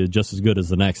probably just as good as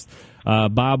the next.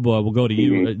 Bob, we'll go to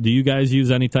you. Do you guys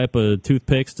use any type of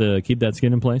toothpicks to keep that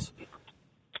skin in place?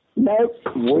 Nope.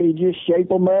 We just shape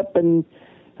them up, and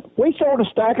we sort of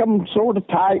stack them sort of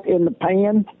tight in the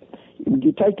pan.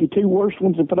 You take your two worst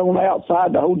ones and put them on the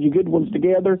outside to hold your good ones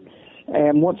together,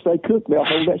 and once they cook, they'll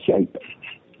hold that shape.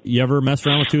 You ever mess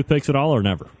around with toothpicks at all, or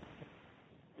never?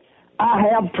 I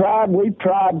have tried. We've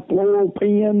tried floral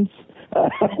pins.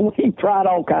 We've tried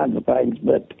all kinds of things,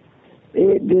 but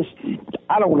it just,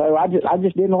 I don't know. I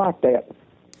just didn't like that.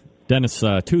 Dennis,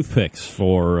 toothpicks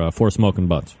for smoking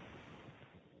butts.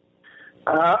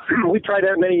 We tried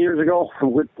that many years ago.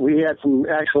 We had some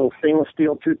actual stainless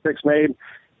steel toothpicks made,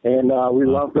 and we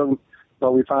loved them,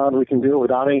 but we found we can do it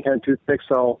without any kind of toothpick,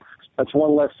 so that's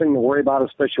one less thing to worry about,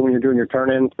 especially when you're doing your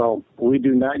turn-in. So we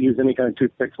do not use any kind of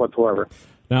toothpicks whatsoever.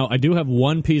 Now, I do have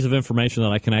one piece of information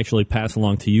that I can actually pass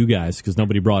along to you guys because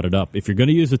nobody brought it up. If you're going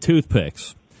to use the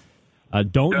toothpicks,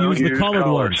 don't use the colored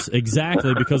ones.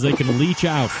 Exactly, because they can leach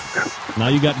out. Now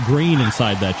you got green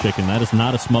inside that chicken. That is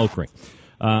not a smoke ring.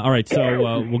 All right,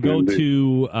 so we'll go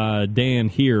to Dan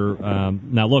here.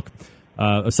 Now, look,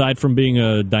 aside from being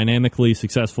a dynamically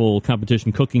successful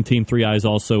competition cooking team, Three Eyes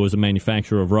also is a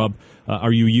manufacturer of rub.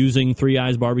 Are you using Three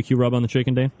Eyes barbecue rub on the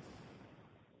chicken, Dan?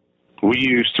 We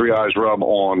use Three Eyes rub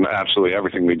on absolutely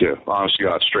everything we do. Honest to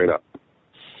God, straight up.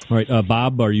 All right,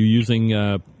 Bob, are you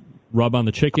using rub on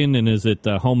the chicken, and is it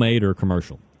homemade or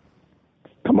commercial?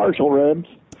 Commercial rubs.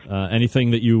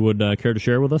 Anything that you would care to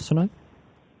share with us tonight?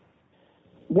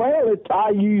 Well, I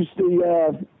use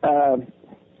the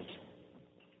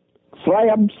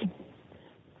slabs,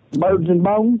 birds and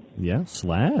bone. Yeah,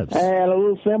 slabs. And a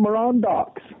little Cimarron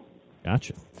docks.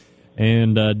 Gotcha.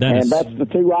 And Dennis. And that's the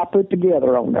two I put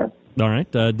together on there. All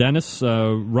right. Dennis,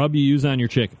 rub you use on your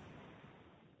chicken?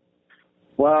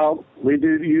 Well, we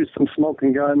do use some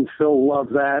smoking guns. Phil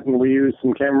loves that. And we use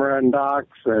some Cimarron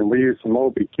docks, and we use some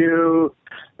OBQ,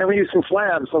 and we use some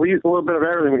slabs. So we use a little bit of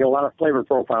everything. We get a lot of flavor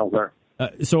profiles there.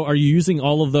 So are you using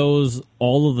all of those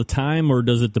all of the time, or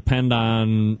does it depend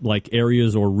on like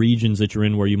areas or regions that you're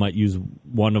in where you might use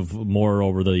one of more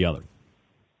over the other?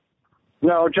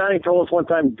 No, Johnny told us one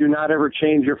time, do not ever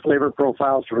change your flavor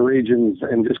profiles for regions,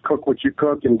 and just cook what you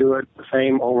cook and do it the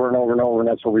same over and over and over, and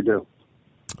that's what we do.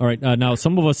 All right. Now,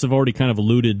 some of us have already kind of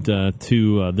alluded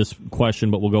to this question,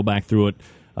 but we'll go back through it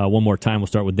one more time. We'll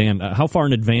start with Dan. How far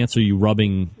in advance are you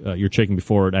rubbing your chicken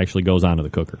before it actually goes onto the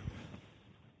cooker?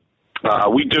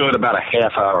 We do it about a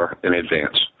half hour in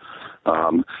advance.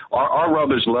 Our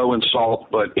rub is low in salt,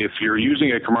 but if you're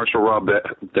using a commercial rub,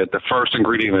 that the first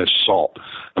ingredient is salt.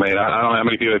 I mean, I don't know how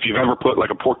many people, if you've ever put like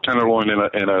a pork tenderloin in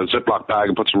a Ziploc bag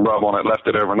and put some rub on it, left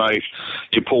it overnight,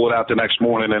 you pull it out the next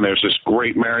morning and there's this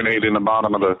great marinade in the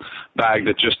bottom of the bag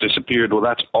that just disappeared. Well,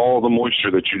 that's all the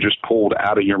moisture that you just pulled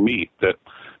out of your meat that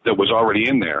was already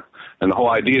in there. And the whole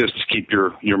idea is to keep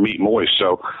your meat moist.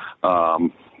 So,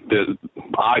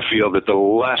 I feel that the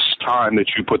less time that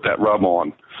you put that rub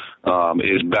on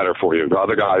is better for you. The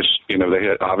other guys, they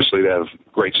have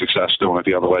great success doing it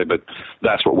the other way, but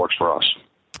that's what works for us.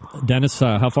 Dennis,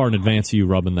 how far in advance are you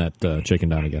rubbing that chicken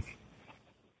down again?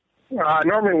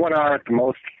 Normally 1 hour at the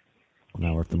most. 1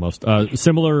 hour at the most.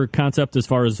 Similar concept as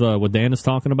far as what Dan is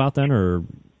talking about then, or?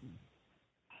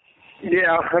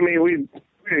 Yeah, I mean, we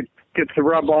get the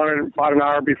rub on it about an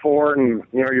hour before, and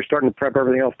you're starting to prep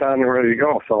everything else down and ready to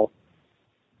go. So, all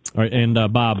right, and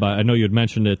Bob, I know you had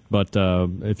mentioned it, but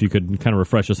if you could kind of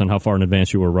refresh us on how far in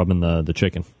advance you were rubbing the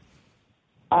chicken.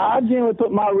 I generally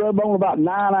put my rub on about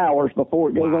 9 hours before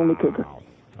it goes on the cooker.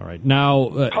 All right,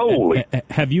 now,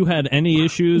 have you had any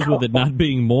issues with it not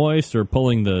being moist or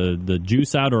pulling the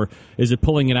juice out, or is it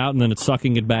pulling it out and then it's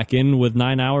sucking it back in with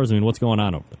 9 hours? I mean, what's going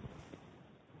on over there?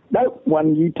 Nope.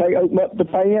 When you open up the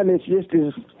pan, it's just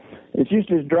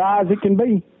as dry as it can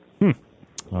be.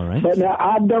 All right. But now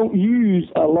I don't use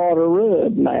a lot of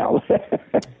rub now.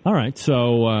 All right,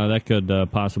 so that could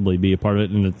possibly be a part of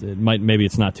it, and maybe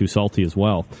it's not too salty as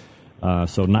well.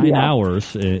 So 9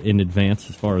 hours in advance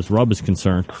as far as rub is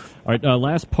concerned. All right,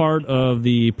 last part of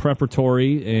the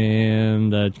preparatory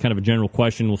and kind of a general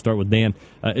question. We'll start with Dan.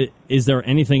 Is there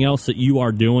anything else that you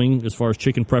are doing as far as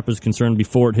chicken prep is concerned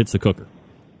before it hits the cooker?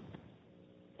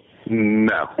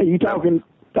 No. Are you talking?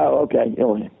 Oh, okay.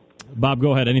 Go ahead. Bob,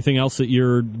 go ahead. Anything else that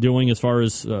you're doing as far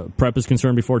as prep is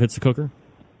concerned before it hits the cooker?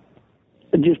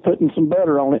 Just putting some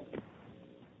butter on it.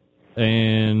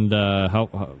 And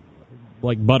how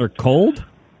like butter cold?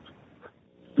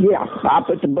 Yeah, I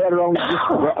put the butter on it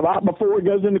just right before it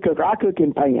goes in the cooker. I cook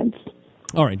in pans.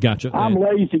 All right, gotcha. I'm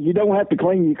lazy. You don't have to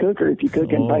clean your cooker if you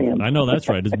cook in pans. I know that's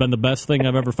right. It's been the best thing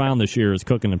I've ever found this year is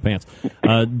cooking in pans.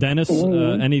 Dennis,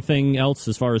 anything else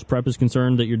as far as prep is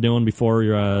concerned that you're doing before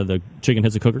the chicken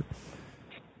hits the cooker?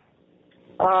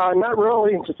 Not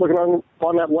really. Just looking on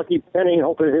that lucky penny.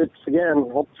 Hope it hits again.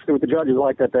 Hope to see what the judges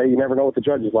like that day. You never know what the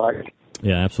judges like.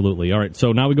 Yeah, absolutely. All right,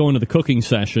 so now we go into the cooking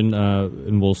session,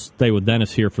 and we'll stay with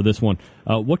Dennis here for this one.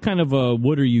 What kind of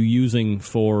wood are you using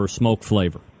for smoke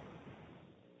flavor?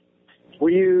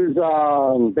 We use,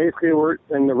 basically, we're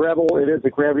in the Rebel, it is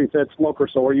a gravity-fed smoker,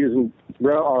 so we're using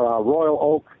Royal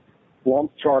Oak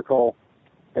lump charcoal.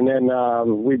 And then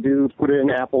we do put in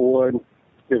apple wood,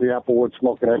 give the apple wood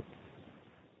smoke in it.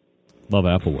 Love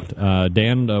apple wood.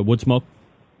 Dan, wood smoke?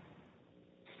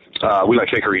 We like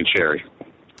hickory and cherry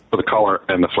for the color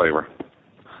and the flavor.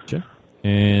 Sure.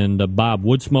 And Bob,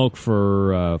 wood smoke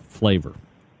for flavor?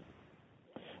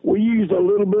 We use a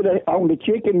little bit on the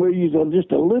chicken, we use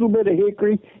just a little bit of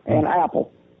hickory and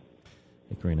apple.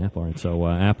 Hickory and apple. All right, so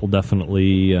apple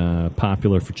definitely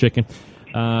popular for chicken.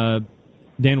 Dan,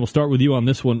 we'll start with you on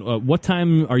this one. What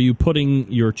time are you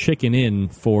putting your chicken in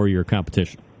for your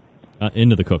competition,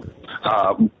 into the cooker?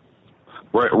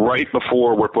 Right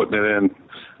before we're putting it in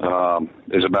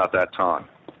is about that time.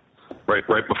 Right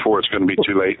before it's going to be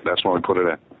too late, that's when we put it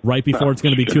in. Right before it's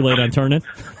going to be too late on turn-in?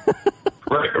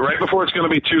 Right before it's going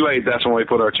to be too late, that's when we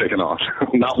put our chicken on.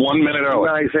 Not 1 minute early.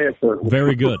 Nice answer.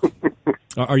 Very good.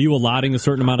 Are you allotting a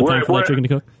certain amount of time for that chicken to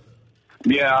cook?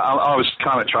 Yeah, I was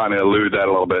kind of trying to elude that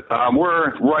a little bit.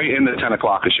 We're right in the 10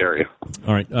 o'clock-ish area.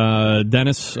 All right.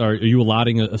 Dennis, are you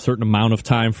allotting a certain amount of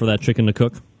time for that chicken to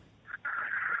cook?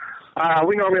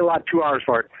 We normally allot 2 hours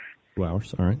for it. 2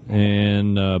 hours, all right.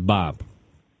 And Bob?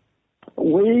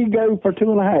 We go for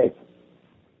 2.5.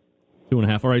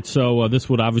 2.5. All right, so this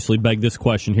would obviously beg this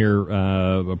question here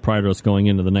prior to us going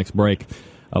into the next break.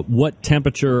 What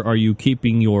temperature are you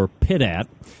keeping your pit at?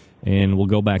 And we'll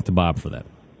go back to Bob for that.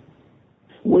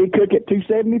 We cook at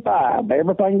 275.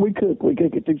 Everything we cook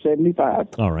at 275.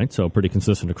 All right, so pretty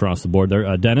consistent across the board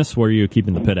there. Dennis, where are you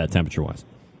keeping the pit at temperature-wise?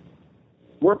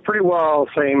 We're pretty well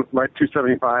same, right,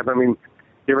 275. I mean,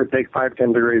 give or take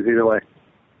 5-10 degrees either way.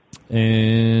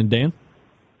 And Dan?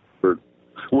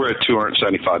 We're at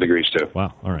 275 degrees, too.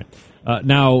 Wow, all right.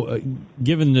 Now,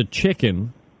 given the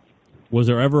chicken, was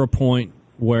there ever a point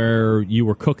where you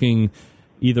were cooking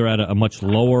either at a much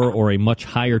lower or a much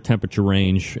higher temperature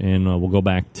range? And we'll go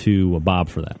back to Bob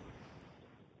for that.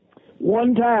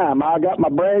 One time, I got my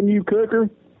brand new cooker,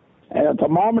 and the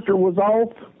thermometer was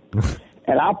off,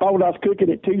 and I thought I was cooking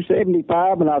at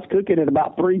 275, and I was cooking at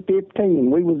about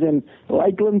 315. We was in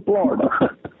Lakeland,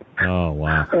 Florida. Oh,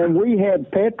 wow. And we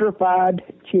had petrified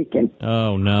chicken.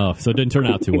 Oh, no. So it didn't turn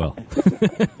out too well.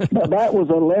 But that was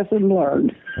a lesson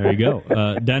learned. There you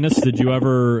go. Dennis, did you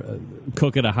ever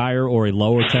cook at a higher or a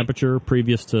lower temperature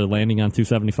previous to landing on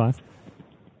 275?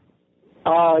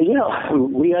 Yeah,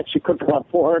 we actually cooked about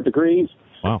 400 degrees.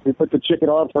 Wow. We put the chicken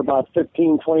on for about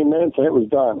 15, 20 minutes, and it was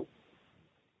done.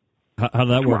 How did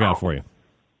that work out for you?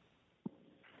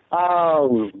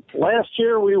 Last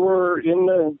year we were in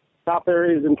the top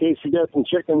areas in case you get some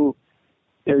chicken.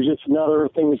 It was just another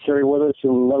thing to carry with us,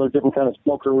 and another different kind of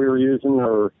smoker we were using,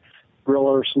 or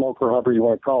griller, smoker, however you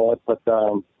want to call it. But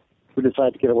we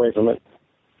decided to get away from it.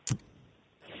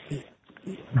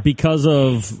 Because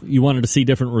of you wanted to see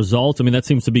different results? I mean, that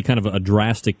seems to be kind of a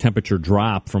drastic temperature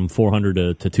drop from 400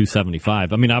 to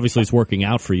 275. I mean, obviously it's working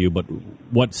out for you, but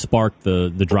what sparked the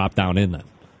drop down in that?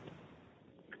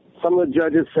 Some of the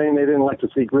judges saying they didn't like to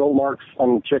see grill marks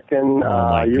on the chicken.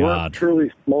 You weren't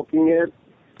truly smoking it.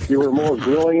 You were more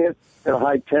grilling it at a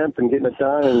high temp and getting it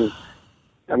done. And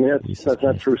I mean, that's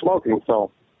not true smoking. So,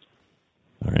 all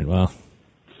right, well,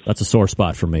 that's a sore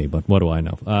spot for me, but what do I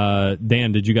know?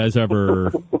 Dan, did you guys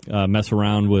ever mess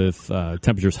around with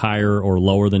temperatures higher or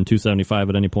lower than 275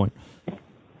 at any point?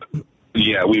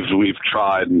 Yeah, we've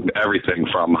tried everything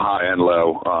from high and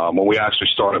low. When we actually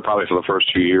started, probably for the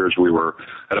first 2 years, we were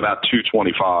at about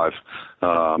 225,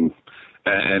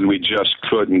 and we just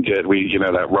couldn't get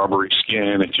that rubbery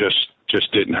skin. It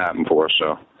just didn't happen for us.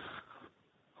 So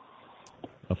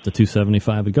Up to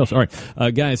 275 it goes. All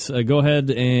right, guys, go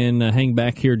ahead and hang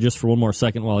back here just for one more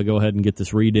second while I go ahead and get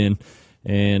this read in.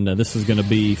 And this is going to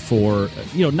be for,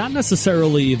 not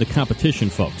necessarily the competition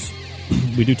folks.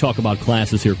 We do talk about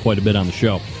classes here quite a bit on the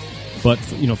show. But,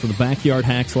 for the backyard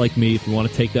hacks like me, if you want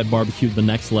to take that barbecue to the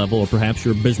next level, or perhaps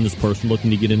you're a business person looking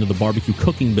to get into the barbecue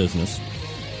cooking business,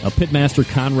 Pitmaster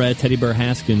Conrad Teddy Bear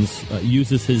Haskins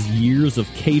uses his years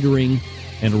of catering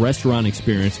and restaurant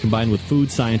experience combined with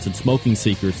food science and smoking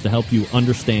secrets to help you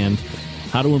understand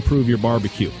how to improve your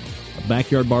barbecue.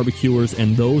 Backyard barbecuers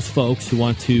and those folks who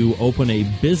want to open a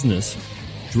business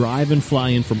drive and fly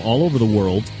in from all over the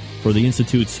world for the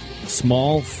Institute's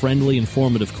small, friendly,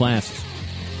 informative classes.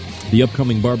 The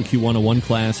upcoming Barbecue 101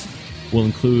 class will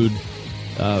include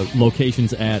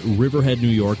locations at Riverhead, New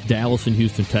York, Dallas, and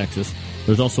Houston, Texas.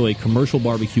 There's also a commercial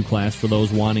barbecue class for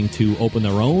those wanting to open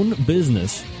their own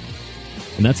business,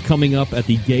 and that's coming up at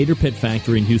the Gator Pit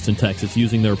Factory in Houston, Texas,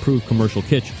 using their approved commercial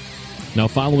kitchen. Now,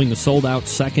 following the sold-out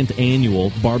second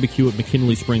annual Barbecue at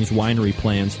McKinley Springs Winery,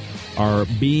 plans are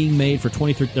being made for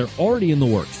 2030. They're already in the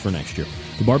works for next year.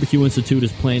 The Barbecue Institute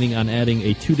is planning on adding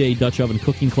a 2-day Dutch oven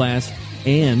cooking class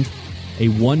and a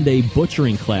 1-day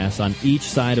butchering class on each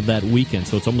side of that weekend.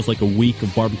 So it's almost like a week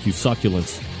of barbecue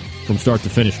succulents from start to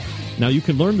finish. Now, you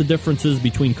can learn the differences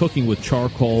between cooking with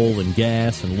charcoal and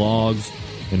gas and logs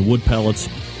and wood pellets.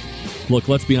 Look,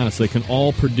 let's be honest, they can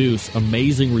all produce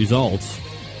amazing results,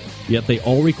 yet they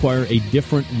all require a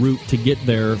different route to get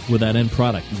there with that end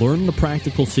product. Learn the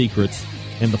practical secrets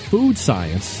and the food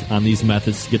science on these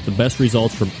methods to get the best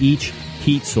results from each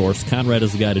heat source. Conrad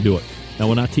is the guy to do it. Now,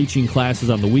 we're not teaching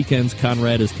classes on the weekends.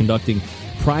 Conrad is conducting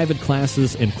private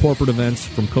classes and corporate events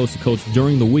from coast to coast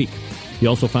during the week. He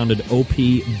also founded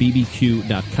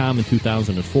OPBBQ.com in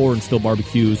 2004 and still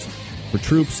barbecues for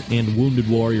troops and wounded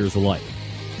warriors alike.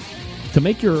 To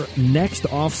make your next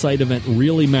off-site event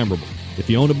really memorable, if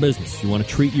you own a business, you want to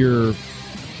treat your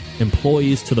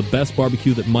employees to the best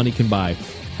barbecue that money can buy,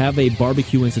 have a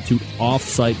Barbecue Institute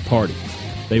off-site party.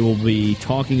 They will be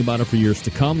talking about it for years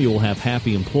to come. You will have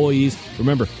happy employees.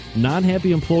 Remember,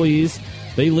 non-happy employees,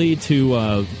 they lead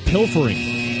to pilfering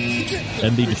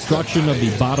and the destruction of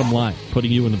the bottom line,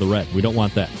 putting you into the red. We don't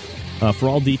want that. For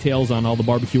all details on all the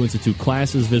Barbecue Institute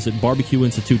classes, visit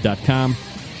barbecueinstitute.com,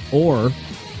 or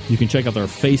you can check out our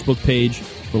Facebook page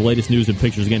for the latest news and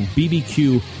pictures. Again,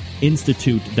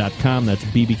 bbqinstitute.com. That's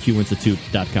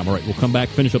bbqinstitute.com. All right, we'll come back,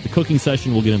 finish up the cooking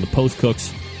session. We'll get into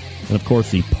post-cooks. And, of course,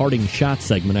 the parting shot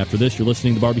segment after this. You're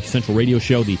listening to the Barbecue Central Radio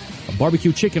Show. The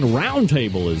Barbecue Chicken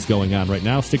Roundtable is going on right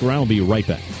now. Stick around. We'll be right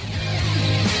back.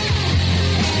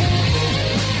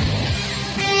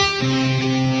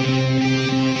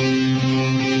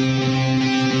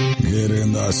 Get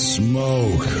in the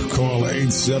smoke. Call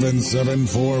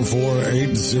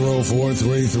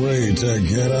 877-448-0433 to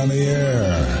get on the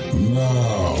air.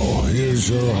 Now, here's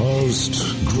your host,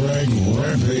 Greg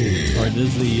Rempe. All right,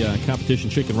 this is the Competition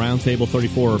Chicken Roundtable,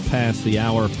 34 past the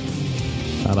hour.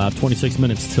 About 26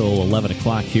 minutes till 11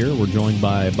 o'clock here. We're joined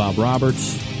by Bob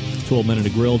Roberts, 12 Minute to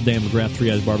Grill, Dan McGrath,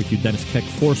 3 Eyes Barbecue, Dennis Keck,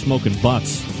 4 Smoking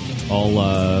Butts. All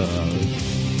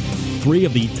 3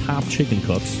 of the top chicken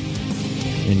cooks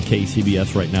in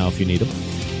KCBS right now if you need them.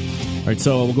 All right,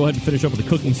 so we'll go ahead and finish up with the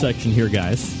cooking section here,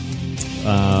 guys.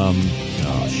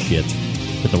 Oh, shit.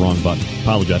 Hit the wrong button.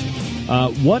 Apologize.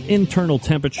 What internal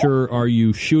temperature are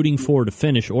you shooting for to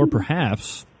finish, or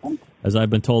perhaps, as I've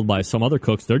been told by some other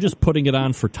cooks, they're just putting it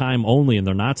on for time only and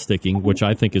they're not sticking, which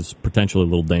I think is potentially a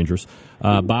little dangerous.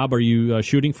 Bob, are you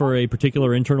shooting for a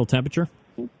particular internal temperature?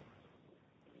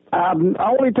 The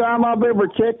only time I've ever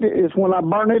checked it is when I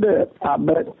burn it up.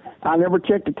 But I never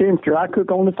check the temperature. I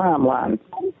cook on the timeline.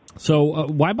 So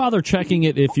why bother checking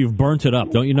it if you've burnt it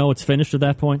up? Don't you know it's finished at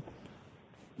that point?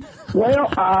 Well,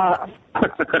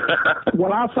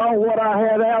 when I saw what I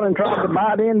had out and tried to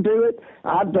bite into it,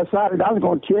 I decided I was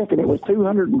going to check, and it was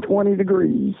 220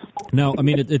 degrees. Now, I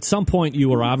mean, at some point you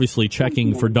were obviously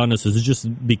checking for doneness. Has it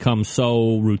just become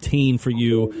so routine for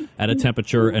you at a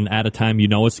temperature and at a time you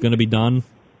know it's going to be done,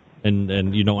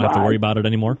 and you don't have to worry about it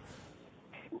anymore?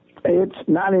 It's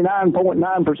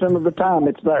 99.9% of the time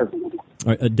it's there. All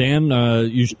right, Dan,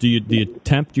 do you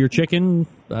tempt your chicken,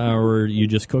 or you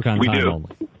just cook on time only?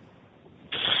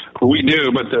 We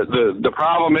do, but the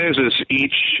problem is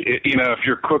each, if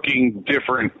you're cooking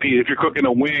different, if you're cooking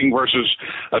a wing versus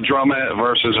a drumette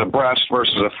versus a breast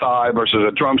versus a thigh versus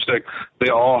a drumstick, they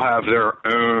all have their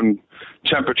own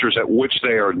temperatures at which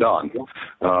they are done.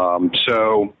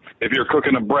 So if you're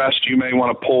cooking a breast, you may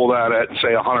want to pull that at,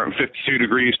 say, 152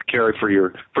 degrees to carry for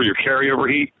your carryover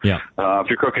heat. Yeah. If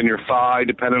you're cooking your thigh,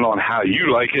 depending on how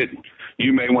you like it,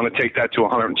 you may want to take that to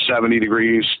 170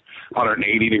 degrees.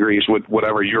 180 degrees with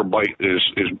whatever your bite is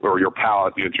or your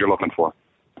palate that you're looking for.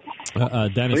 So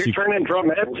Dennis, you're turning drum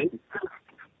heads?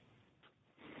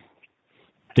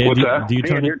 Dan, what's that? Do you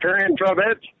turn You're turning drum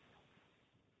heads?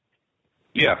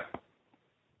 Yeah.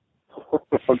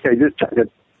 Okay, just checking.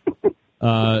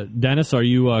 Dennis, are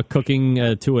you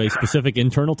cooking to a specific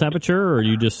internal temperature, or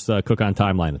you just cook on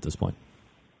timeline at this point?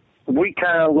 We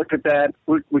kind of look at that.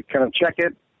 We kind of check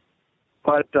it.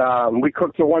 But we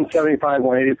cook to 175,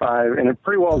 185, and it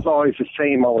pretty well is always the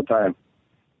same all the time.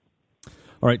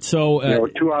 All right, so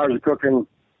 2 hours of cooking.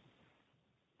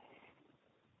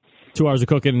 2 hours of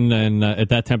cooking, and at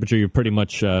that temperature, you've pretty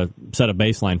much set a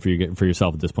baseline for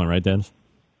yourself at this point, right, Dennis?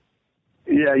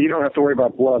 Yeah, you don't have to worry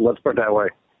about blood. Let's put it that way.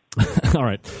 All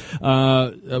right,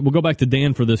 we'll go back to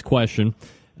Dan for this question.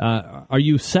 Are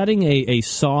you setting a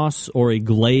sauce or a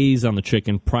glaze on the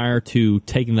chicken prior to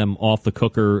taking them off the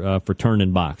cooker for turn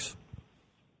in box?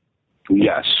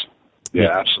 Yes.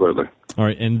 Yeah, absolutely. All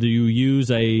right, and do you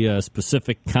use a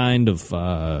specific kind of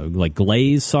like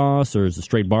glaze sauce, or is it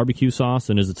straight barbecue sauce?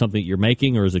 And is it something that you're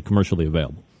making, or is it commercially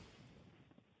available?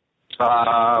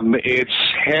 It's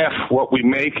half what we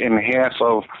make and half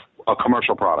of a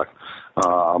commercial product.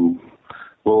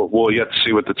 We'll yet to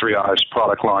see what the Three Eyes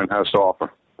product line has to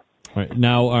offer. All right.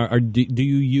 Now, do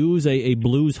you use a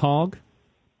blues hog?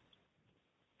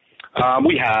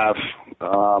 We have.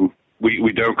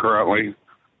 We don't currently.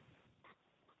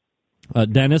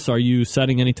 Dennis, are you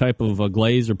setting any type of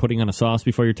glaze or putting on a sauce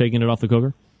before you're taking it off the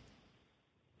cooker?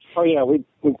 Oh, yeah, we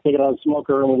take it out of the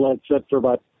smoker and we let it sit for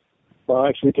about,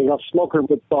 actually take it off the smoker and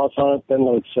put sauce on it, then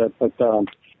let it sit. But,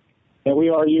 and we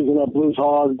are using a Blues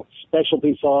Hog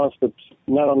specialty sauce that's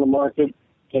not on the market,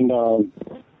 and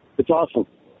it's awesome.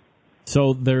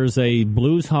 So there's a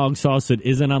Blues Hog sauce that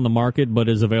isn't on the market but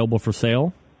is available for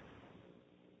sale?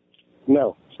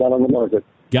 No, it's not on the market.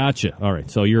 Gotcha. All right,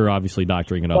 so you're obviously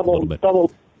doctoring it up a little bit.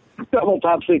 Double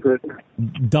top secret.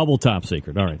 Double top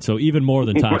secret. All right, so even more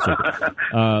than top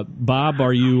secret. Bob,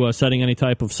 are you setting any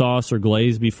type of sauce or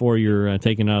glaze before you're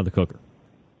taking it out of the cooker?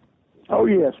 Oh,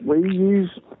 yes. We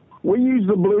use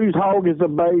the Blues Hog as a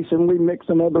base, and we mix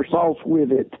another sauce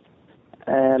with it.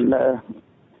 And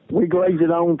we glaze it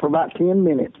on for about 10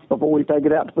 minutes before we take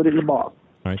it out to put it in the box.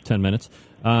 All right, 10 minutes.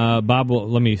 Bob, well,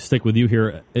 let me stick with you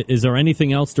here. Is there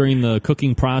anything else during the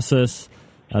cooking process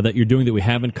that you're doing that we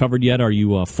haven't covered yet? Are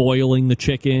you foiling the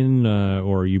chicken,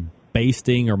 or are you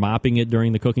basting or mopping it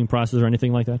during the cooking process or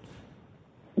anything like that?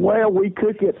 Well, we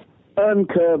cook it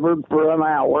uncovered for an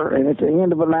hour, and at the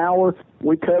end of an hour,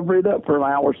 we cover it up for an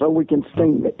hour so we can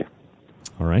steam it.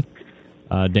 All right.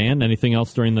 Dan, anything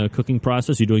else during the cooking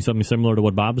process? You doing something similar to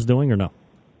what Bob is doing or no?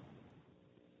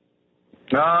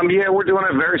 Yeah, we're doing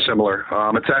it very similar.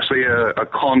 It's actually a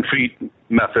confit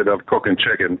method of cooking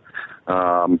chicken,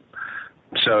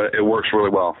 so it works really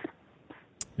well.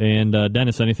 And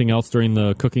Dennis, anything else during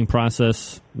the cooking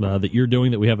process that you're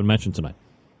doing that we haven't mentioned tonight?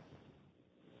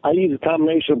 I use a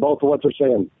combination of both of what they're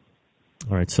saying.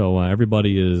 All right, so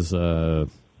everybody is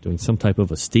doing some type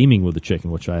of a steaming with the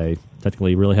chicken, which I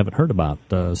technically really haven't heard about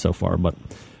so far. But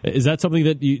is that something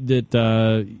that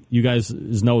you guys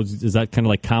know? Is that kind of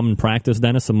like common practice,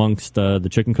 Dennis, amongst the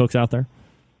chicken cooks out there?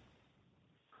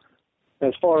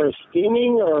 As far as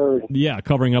steaming, or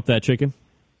covering up that chicken.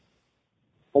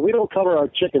 Well, we don't cover our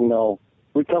chicken though.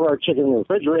 We cover our chicken in the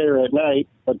refrigerator at night,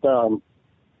 but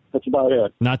that's about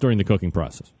it. Not during the cooking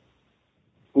process.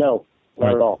 No,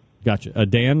 not at all. Gotcha.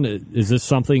 Dan, is this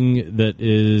something that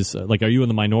is, are you in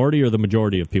the minority or the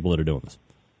majority of people that are doing this?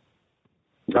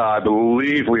 I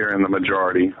believe we are in the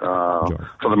majority.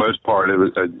 For the most part,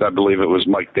 I believe it was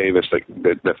Mike Davis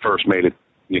that first made it,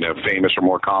 famous or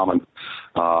more common.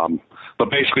 But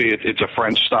basically, it's a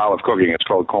French style of cooking. It's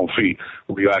called confit,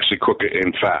 where you actually cook it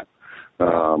in fat.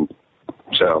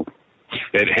 So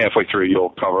halfway through, you'll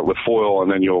cover it with foil,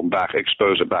 and then you'll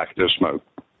expose it back to smoke.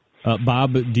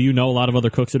 Bob, do you know a lot of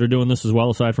other cooks that are doing this as well,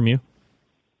 aside from you?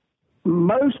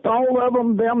 Most all of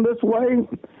them this way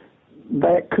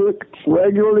that cook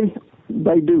regularly,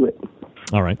 they do it.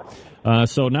 All right.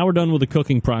 So now we're done with the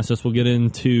cooking process. We'll get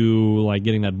into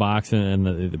getting that box and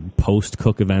the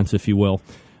post-cook events, if you will.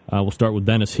 We'll start with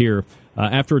Dennis here.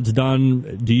 After it's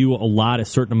done, do you allot a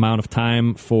certain amount of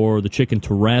time for the chicken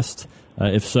to rest?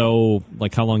 If so,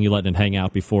 how long you letting it hang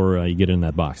out before you get it in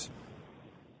that box?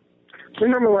 We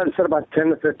normally let it sit about 10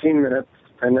 to 15 minutes,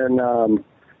 and then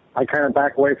I kind of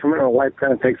back away from it, and my wife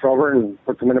kind of takes over and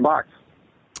puts them in a box.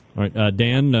 All right.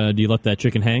 Dan, do you let that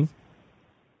chicken hang?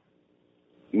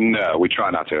 No, we try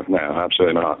not to. No,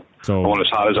 absolutely not. So, I want as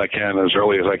hot as I can, as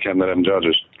early as I can to them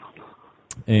judges.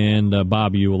 And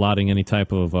Bob, are you allotting any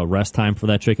type of rest time for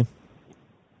that chicken?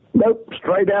 Nope.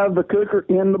 straight out of the cooker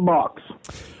in the box.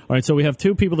 All right, so we have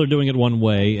two people that are doing it one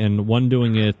way and one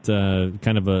doing it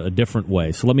kind of a different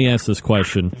way. So let me ask this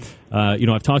question.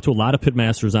 I've talked to a lot of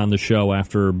pitmasters on the show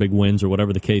after big wins or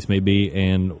whatever the case may be,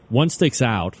 and one sticks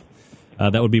out.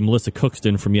 That would be Melissa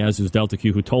Cookston from Yazoo's Delta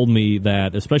Q, who told me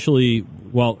that actually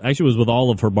it was with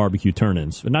all of her barbecue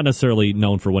turn-ins, not necessarily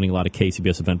known for winning a lot of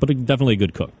KCBS events, but definitely a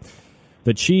good cook,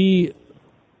 that she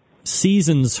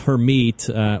seasons her meat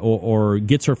or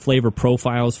gets her flavor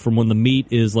profiles from when the meat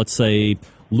is, let's say,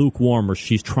 lukewarm, or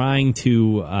she's trying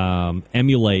to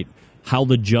emulate how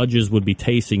the judges would be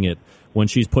tasting it when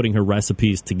she's putting her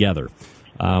recipes together.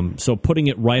 So putting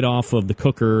it right off of the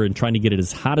cooker and trying to get it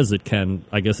as hot as it can,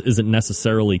 I guess, isn't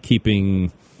necessarily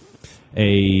keeping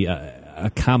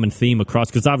a common theme across,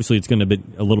 because obviously it's going to be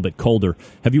a little bit colder.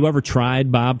 Have you ever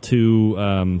tried, Bob,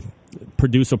 to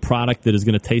produce a product that is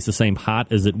going to taste the same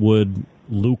hot as it would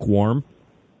lukewarm?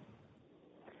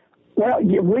 Well,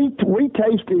 yeah, we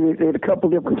tasted it a couple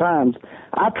different times.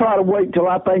 I try to wait till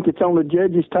I think it's on the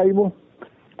judge's table,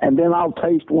 and then I'll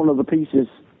taste one of the pieces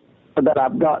that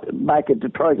I've got back at the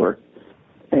trailer,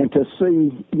 and to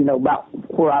see, about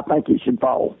where I think it should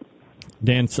fall.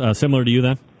 Dan, similar to you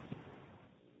then?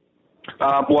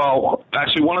 Well,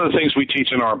 actually, one of the things we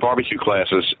teach in our barbecue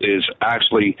classes is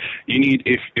actually you need,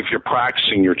 if you're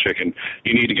practicing your chicken,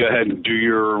 you need to go ahead and do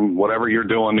your whatever you're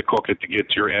doing to cook it to get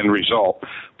to your end result.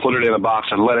 Put it in a box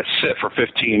and let it sit for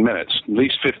 15 minutes, at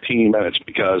least 15 minutes,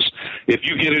 because if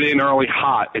you get it in early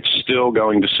hot, it's still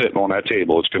going to sit on that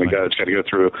table. It's going to go. It's got to go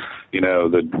through,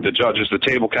 the judges, the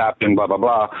table captain, blah blah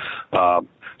blah.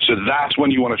 So that's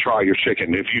when you want to try your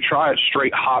chicken. If you try it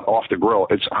straight hot off the grill,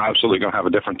 it's absolutely going to have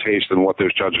a different taste than what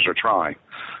those judges are trying.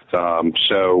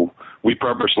 So we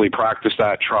purposely practice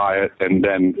that, try it, and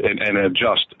then and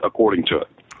adjust according to it.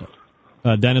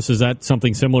 Dennis, is that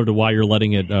something similar to why you're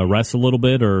letting it rest a little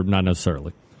bit, or not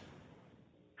necessarily?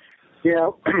 Yeah,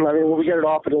 I mean, when we get it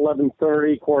off at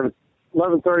 11:30,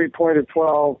 20 to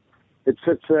 12, it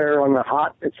sits there on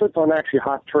it sits on actually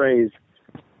hot trays.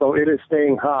 So it is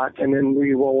staying hot, and then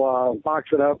we will box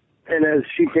it up. And as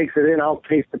she takes it in, I'll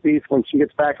taste the piece. When she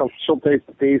gets back, she'll taste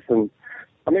the piece. And,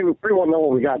 I mean, we pretty well know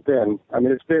what we got then. I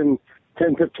mean, it's been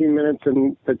 10, 15 minutes,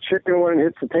 and the chicken, when it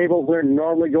hits the table, there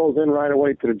normally goes in right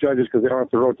away to the judges because they don't have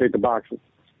to rotate the boxes.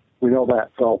 We know that,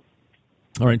 so.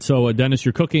 All right, so, Dennis,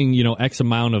 you're cooking, X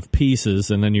amount of pieces,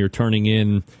 and then you're turning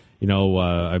in,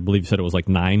 I believe you said it was like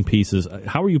 9 pieces.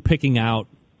 How are you picking out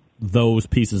those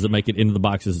pieces that make it into the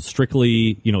box? Is it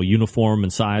strictly, uniform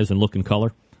in size and look and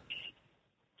color?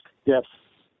 Yes.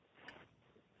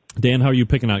 Dan, how are you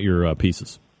picking out your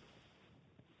pieces?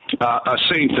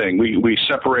 Same thing. We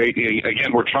separate.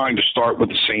 Again, we're trying to start with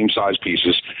the same size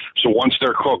pieces. So once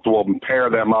they're cooked, we'll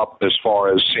pair them up as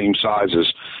far as same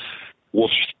sizes.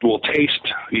 We'll taste,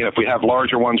 if we have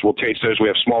larger ones, we'll taste those. We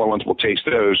have smaller ones, we'll taste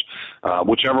those.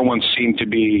 Whichever ones seem to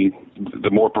be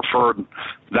the more preferred,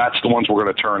 that's the ones we're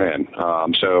going to turn in.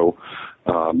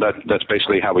 That's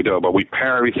basically how we do it. But we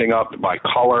pair everything up by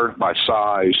color, by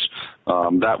size.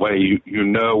 That way you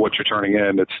know what you're turning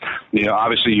in. It's,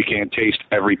 obviously you can't taste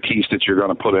every piece that you're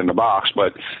going to put in the box,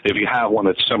 but if you have one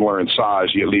that's similar in size,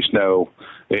 you at least know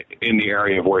in the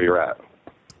area of where you're at.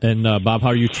 And, Bob, how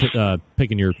are you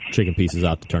picking your chicken pieces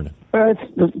out to turn it?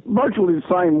 It's virtually the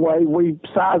same way. We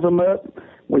size them up.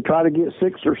 We try to get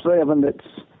 6 or 7 that's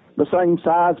the same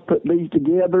size, put these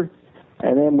together,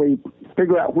 and then we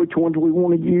figure out which ones we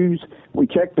want to use. We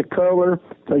check the color,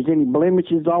 if there's any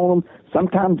blemishes on them.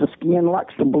 Sometimes the skin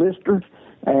likes to blister,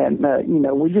 and,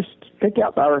 we just pick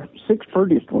out our 6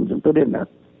 prettiest ones and put in there.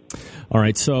 All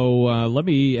right, so let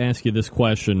me ask you this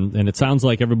question, and it sounds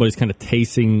like everybody's kind of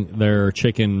tasting their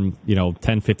chicken,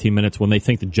 10, 15 minutes when they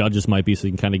think the judges might be, so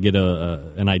you can kind of get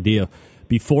an idea.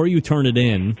 Before you turn it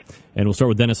in, and we'll start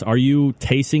with Dennis, are you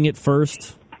tasting it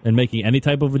first and making any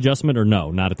type of adjustment, or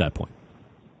no, not at that point?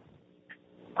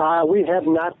 We have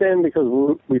not been,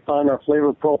 because we find our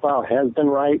flavor profile has been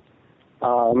right.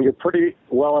 You're pretty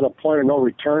well at a point of no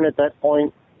return at that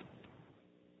point.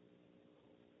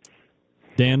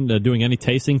 Dan, doing any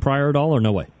tasting prior at all, or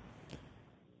no way?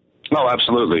 No,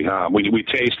 absolutely. We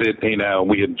taste it,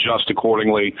 we adjust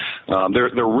accordingly.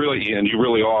 They're really, and you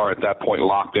really are at that point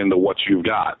locked into what you've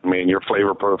got. I mean, your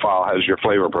flavor profile has your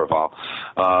flavor profile.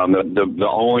 The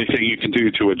only thing you can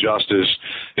do to adjust is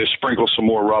sprinkle some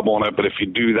more rub on it. But if you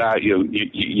do that,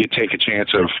 you take a chance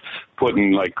of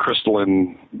putting like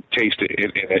crystalline taste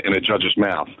in a judge's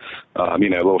mouth. A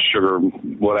little sugar,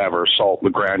 whatever, salt, the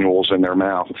granules in their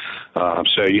mouth.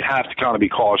 So you have to kind of be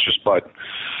cautious, but.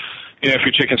 If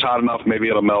your chicken's hot enough, maybe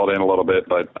it'll melt in a little bit.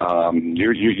 But other than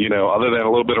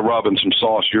a little bit of rub and some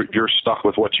sauce, you're stuck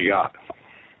with what you got.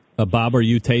 Bob, are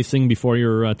you tasting before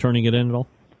you're turning it in at all?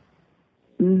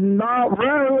 Not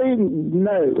really,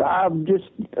 no. I've just,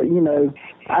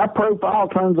 our profile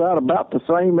turns out about the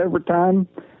same every time.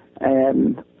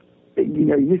 And,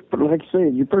 like I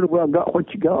said, you pretty well got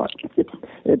what you got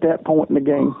at that point in the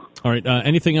game. All right.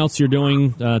 Anything else you're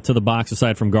doing to the box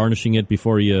aside from garnishing it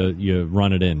before you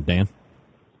run it in, Dan?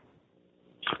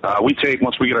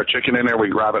 Once we get our chicken in there, we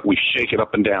grab it, we shake it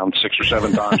up and down 6 or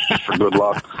 7 times just for good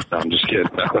luck. No, I'm just kidding.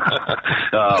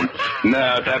 No,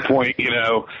 at that point,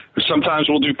 sometimes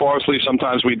we'll do parsley,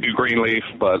 sometimes we do green leaf,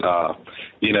 but,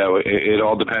 it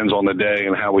all depends on the day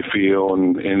and how we feel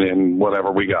and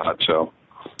whatever we got, so.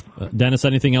 Dennis,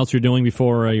 anything else you're doing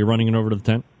before you're running it over to the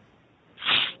tent?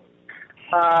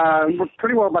 We're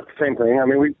pretty well about the same thing. I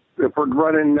mean, if we're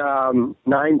running 9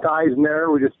 thighs in there,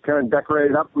 we just kind of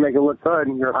decorate it up and make it look good.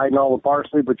 And you're hiding all the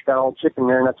parsley, but you got all chicken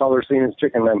there, and that's all they're seeing is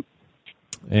chicken then.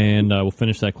 And we'll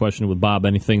finish that question with Bob.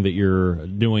 Anything that you're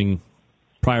doing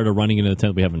prior to running into the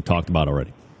tent we haven't talked about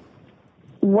already?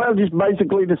 Well, just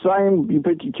basically the same. You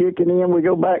put your chicken in, we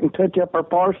go back and touch up our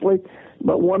parsley.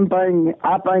 But one thing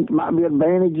I think might be an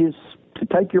advantage is to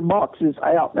take your boxes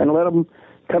out and let them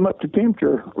come up to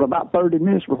temperature for about 30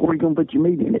 minutes before you're going to put your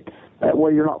meat in it. That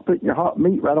way you're not putting your hot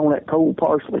meat right on that cold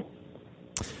parsley.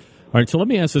 All right, so let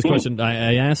me ask this question.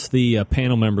 I asked the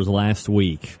panel members last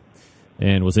week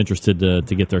and was interested to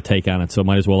get their take on it, so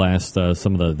might as well ask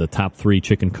some of the top 3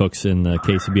 chicken cooks in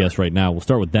KCBS right now. We'll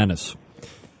start with Dennis.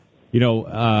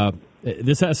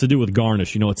 This has to do with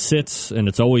garnish. It sits, and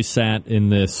it's always sat in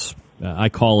this, I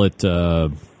call it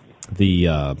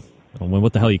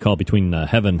what the hell you call it between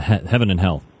heaven and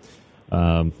hell?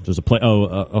 There's a place.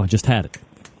 I just had it.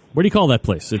 Where do you call that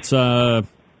place? It's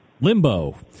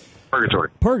limbo.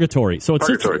 Purgatory. So it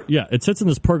sits. Yeah, it sits in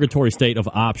this purgatory state of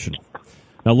optional.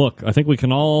 Now, look, I think we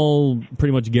can all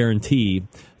pretty much guarantee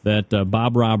that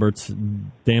Bob Roberts,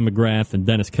 Dan McGrath, and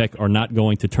Dennis Keck are not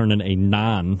going to turn in a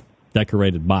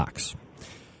non-decorated box.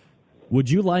 Would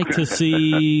you like to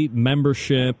see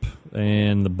membership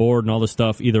and the board and all this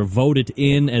stuff either voted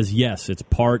in as yes, it's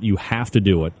part, you have to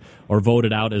do it, or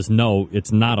voted out as no,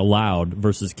 it's not allowed,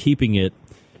 versus keeping it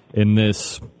in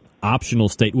this optional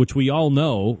state, which we all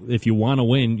know if you want to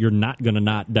win, you're not going to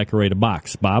not decorate a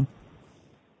box. Bob?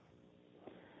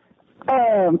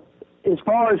 As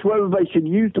far as whether they should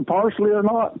use the parsley or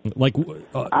not,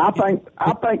 I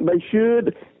think they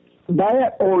should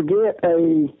that or get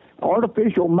a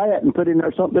artificial mat and put in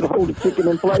there something to hold the chicken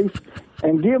in place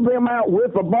and give them out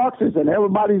with the boxes and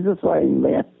everybody's the same,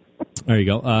 man. There you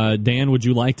go. Dan, would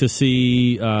you like to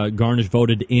see garnish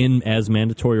voted in as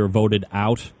mandatory or voted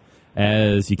out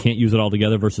as you can't use it all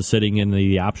together versus sitting in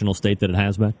the optional state that it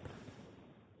has been?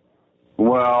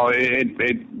 Well,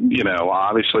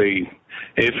 obviously,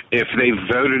 if they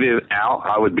voted it out,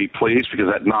 I would be pleased because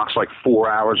that knocks like 4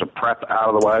 hours of prep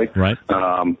out of the way. Right.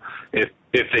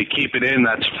 If they keep it in,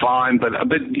 that's fine. But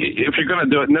if you're going to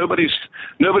do it, nobody's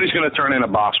going to turn in a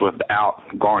box without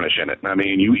garnish in it. I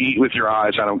mean, you eat with your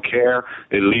eyes. I don't care.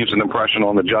 It leaves an impression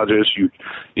on the judges.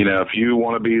 If you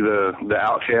want to be the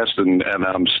outcast and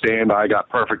stand, I got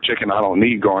perfect chicken, I don't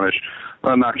need garnish.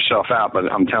 Well, knock yourself out.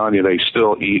 But I'm telling you, they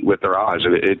still eat with their eyes.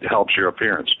 It helps your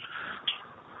appearance.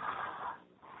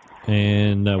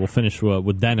 And we'll finish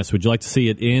with Dennis. Would you like to see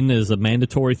it in as a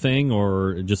mandatory thing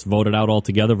or just vote it out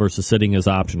altogether versus sitting as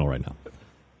optional right now?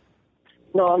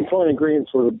 No, I'm fully in agreement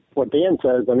with what Dan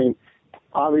says. I mean,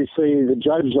 obviously the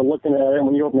judges are looking at it, and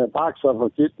when you open that box up,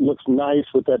 if it looks nice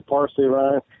with that parsley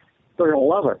around it, they're going to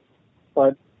love it.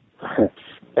 But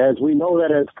as we know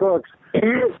that as cooks,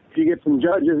 you get some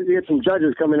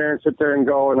judges come in there and sit there and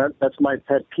go, and that's my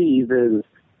pet peeve is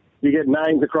you get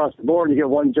 9s across the board, and you get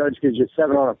one judge gives you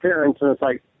 7 on appearance, and it's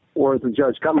like, where's the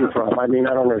judge coming from? I mean,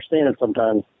 I don't understand it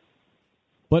sometimes.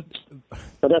 But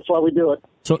that's why we do it.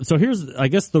 So here's, I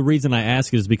guess the reason I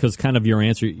ask is because kind of your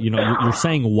answer, you're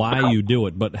saying why you do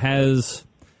it, but has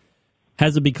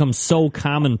it become so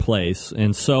commonplace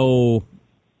and so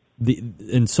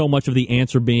much of the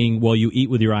answer being, well, you eat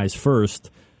with your eyes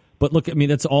first, but look, I mean,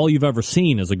 that's all you've ever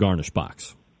seen is a garnish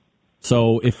box.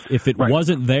 So if it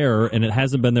wasn't there and it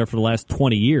hasn't been there for the last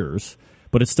 20 years,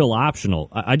 but it's still optional,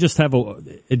 I just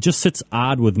it just sits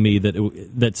odd with me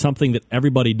that something that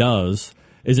everybody does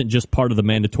isn't just part of the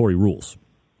mandatory rules.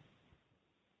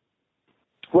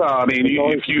 Well, I mean,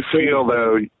 if you feel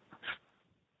though,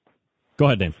 go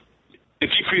ahead, Dan. If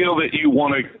you feel that you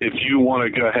want to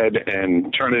go ahead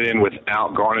and turn it in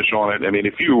without garnish on it, I mean,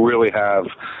 if you really have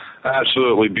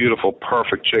absolutely beautiful,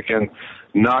 perfect chicken,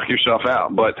 knock yourself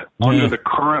out. But under the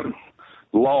current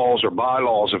laws or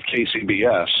bylaws of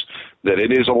KCBS, that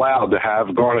it is allowed to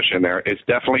have garnish in there. It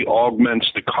definitely augments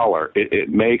the color. It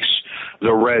makes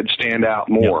the red stand out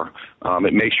more. Yep.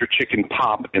 It makes your chicken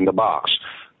pop in the box.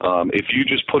 If you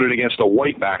just put it against a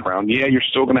white background, yeah, you're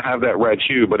still going to have that red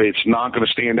hue, but it's not going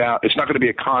to stand out. It's not going to be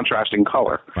a contrasting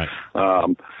color. Right.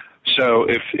 So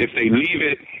if they leave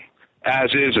it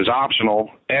as is optional,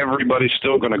 everybody's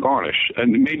still going to garnish.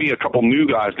 And maybe a couple new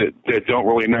guys that don't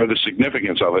really know the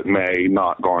significance of it may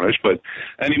not garnish, but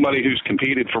anybody who's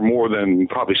competed for more than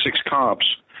probably 6 comps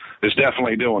is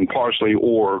definitely doing parsley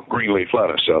or green leaf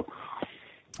lettuce. So,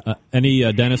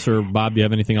 any Dennis or Bob, do you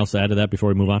have anything else to add to that before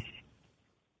we move on?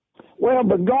 Well,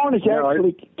 the garnish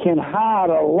actually can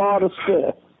hide a lot of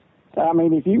stuff. I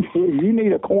mean, if you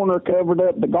need a corner covered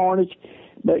up, the garnish.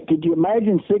 But could you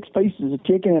imagine 6 pieces of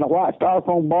chicken in a white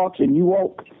styrofoam box, and you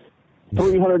walk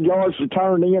 300 yards to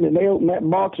turn in, and they open that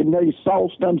box, and there's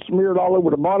sauce done smeared all over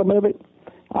the bottom of it?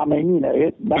 I mean,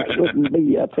 that wouldn't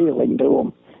be appealing to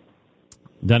them.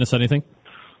 Dennis, anything?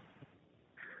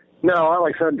 No,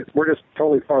 like I said, we're just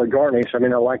totally for the garnish. I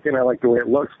mean, I like it. I like the way it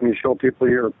looks. When you show people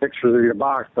your pictures of your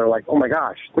box, they're like, oh, my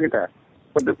gosh, look at that.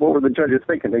 What were the judges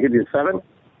thinking? They give you a 7?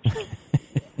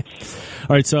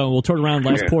 All right, so we'll turn around.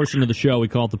 Last portion of the show, we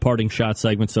call it the parting shot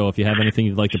segment. So if you have anything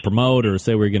you'd like to promote or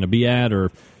say where you're going to be at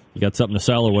or you got something to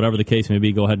sell or whatever the case may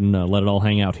be, go ahead and let it all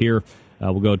hang out here.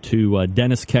 We'll go to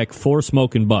Dennis Keck for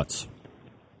Smoking Butts.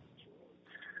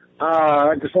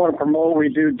 I just want to promote. We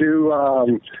do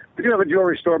have a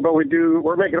jewelry store, but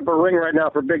we're making up a ring right now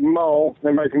for Big Mo.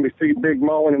 Everybody's going to see Big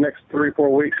Mo in the next 3 or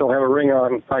 4 weeks. He'll have a ring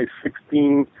on size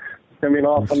 16. It's going to be an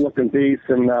awesome looking piece.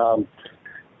 And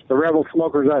the Rebel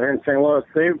Smokers out here in St. Louis,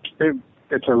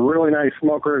 it's a really nice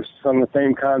smokers on the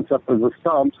same concept as the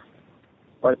Stumps.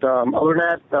 But other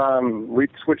than that, we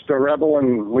switched to a Rebel,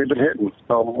 and we've been hitting.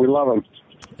 So we love them.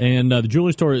 And the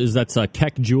jewelry store, that's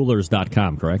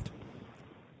keckjewelers.com, correct?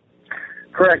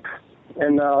 Correct.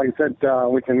 And like I said,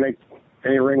 we can make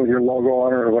any ring with your logo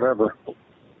on it or whatever.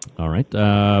 All right.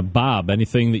 Bob,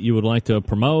 anything that you would like to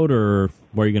promote or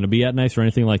where you're going to be at next or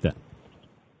anything like that?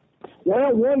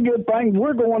 Well, one good thing,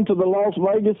 we're going to the Las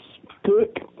Vegas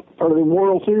Cook for the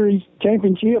World Series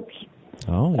Championships.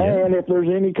 Oh, yeah. And if there's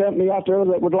any company out there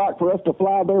that would like for us to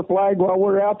fly their flag while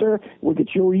we're out there, we could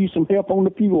sure use some help on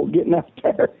the fuel getting out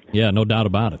there. Yeah, no doubt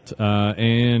about it.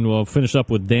 And we'll finish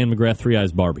up with Dan McGrath, Three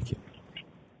Eyes Barbecue.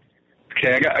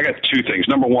 Okay, I got 2 things.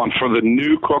 Number one, for the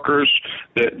new cookers,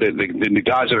 the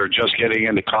guys that are just getting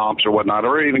into comps or whatnot,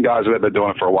 or even guys that have been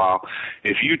doing it for a while,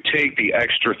 if you take the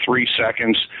extra 3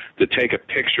 seconds to take a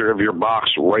picture of your box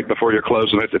right before you're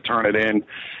closing it to turn it in,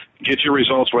 get your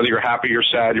results, whether you're happy or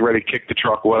sad, you're ready to kick the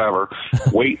truck, whatever.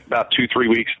 Wait about 2-3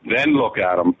 weeks, then look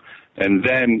at them. And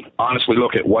then honestly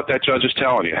look at what that judge is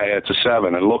telling you. Hey, it's a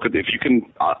 7. And look at, if you can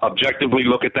objectively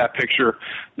look at that picture,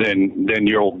 then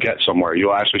you'll get somewhere.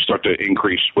 You'll actually start to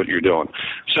increase what you're doing.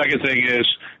 Second thing is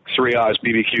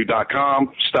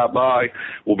 3eyesbbq.com. Stop by.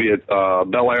 We'll be at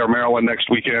Bel Air, Maryland next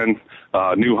weekend.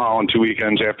 New Holland 2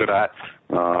 weekends after that.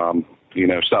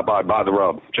 Stop by the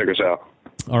rub. Check us out.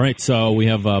 All right, so we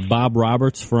have Bob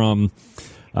Roberts from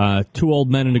 2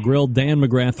 Old Men and a Grill, Dan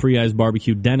McGrath, Three Eyes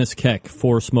Barbecue, Dennis Keck,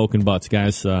 for Smoking Butts.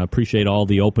 Guys, appreciate all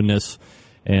the openness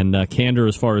and candor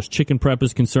as far as chicken prep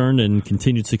is concerned, and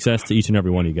continued success to each and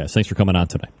every one of you guys. Thanks for coming on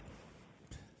today.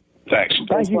 Thanks.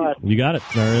 Thank you. You got it.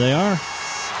 There they are.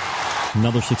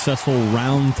 Another successful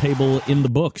round table in the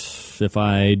books, if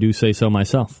I do say so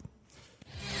myself.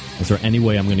 Is there any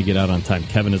way I'm going to get out on time?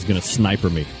 Kevin is going to sniper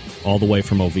me all the way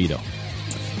from Oviedo.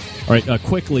 All right,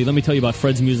 quickly, let me tell you about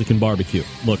Fred's Music and Barbecue.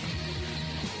 Look,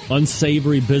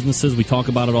 unsavory businesses, we talk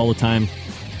about it all the time.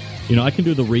 I can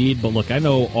do the read, but look, I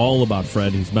know all about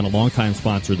Fred. He's been a long-time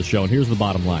sponsor of the show, and here's the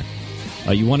bottom line.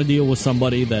 You want to deal with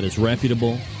somebody that is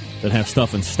reputable, that has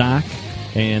stuff in stock,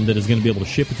 and that is going to be able to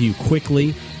ship it to you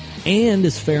quickly, and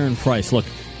is fair in price. Look,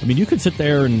 you could sit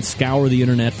there and scour the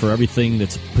internet for everything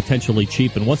that's potentially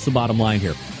cheap, and what's the bottom line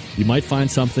here? You might find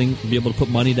something, be able to put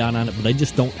money down on it, but they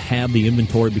just don't have the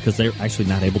inventory because they're actually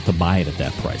not able to buy it at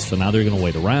that price. So now they're going to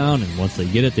wait around, and once they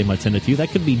get it, they might send it to you.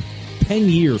 That could be 10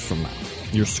 years from now.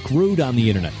 You're screwed on the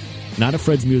internet. Not at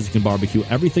Fred's Music and Barbecue.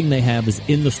 Everything they have is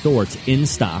in the store. It's in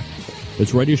stock.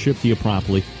 It's ready to ship to you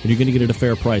promptly, and you're going to get it at a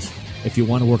fair price. If you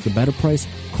want to work a better price,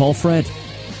 call Fred.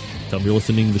 Tell him you're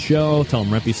listening to the show. Tell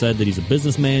him Reppy said that he's a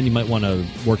businessman. You might want to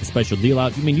work a special deal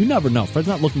out. You never know. Fred's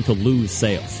not looking to lose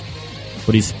sales.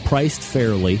 But he's priced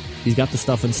fairly. He's got the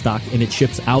stuff in stock, and it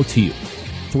ships out to you.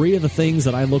 3 of the things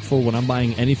that I look for when I'm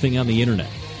buying anything on the internet.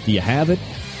 Do you have it?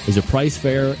 Is it price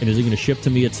fair? And is it going to ship to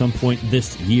me at some point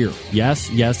this year? Yes,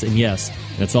 yes, and yes.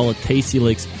 And it's all at Tasty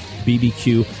Licks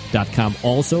bbq.com.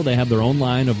 Also, they have their own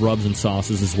line of rubs and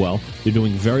sauces as well. They're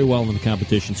doing very well in the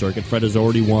competition circuit. Fred has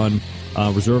already won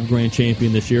Reserve Grand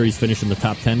Champion this year. He's finished in the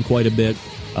top 10 quite a bit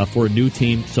for a new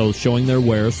team, so showing their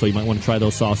wares, so you might want to try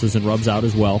those sauces and rubs out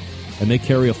as well. And they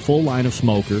carry a full line of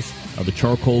smokers, the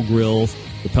charcoal grills,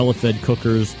 the pellet-fed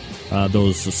cookers,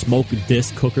 those smoke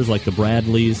disc cookers like the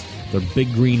Bradleys, their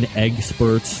big green egg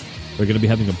spurts. They're going to be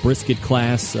having a brisket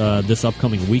class this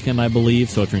upcoming weekend, I believe.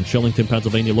 So if you're in Shillington,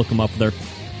 Pennsylvania, look them up there.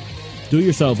 Do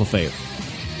yourself a favor.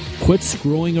 Quit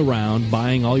screwing around,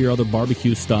 buying all your other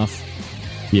barbecue stuff,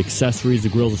 the accessories, the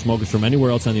grills, the smokers from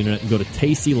anywhere else on the internet, and go to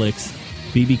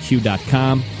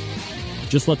tastylicksbbq.com.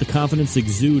 Just let the confidence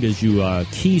exude as you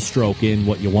keystroke in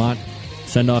what you want.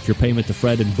 Send off your payment to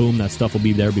Fred, and boom, that stuff will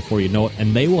be there before you know it.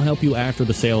 And they will help you after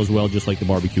the sale as well, just like the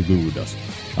Barbecue Guru does.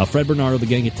 Fred Bernardo, the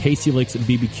gang at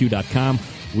tastylicksbbq.com.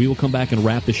 We will come back and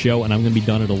wrap the show, and I'm going to be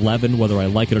done at 11, whether I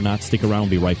like it or not. Stick around.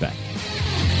 We'll be right back.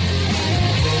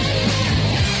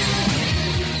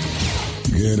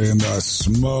 Get in the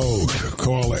smoke.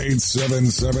 Call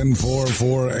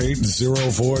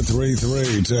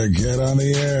 877-448-0433 to get on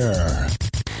the air.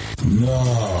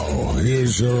 Now,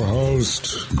 here's your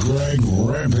host, Greg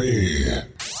Rempe.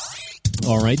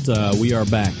 All right, we are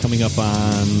back. Coming up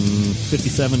on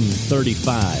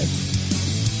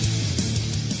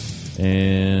 57:35.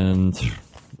 And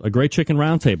a great chicken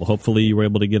roundtable. Hopefully you were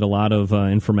able to get a lot of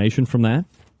information from that.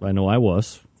 I know I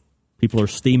was. People are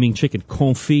steaming chicken,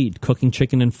 confit, cooking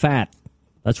chicken in fat.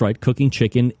 That's right, cooking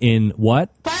chicken in what?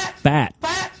 Fat.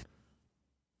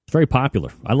 It's very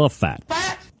popular. I love fat.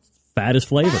 Fat is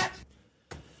flavor.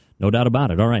 No doubt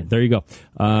about it. All right, there you go.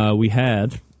 We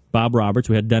had Bob Roberts,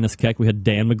 we had Dennis Keck, we had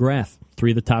Dan McGrath,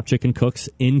 3 of the top chicken cooks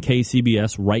in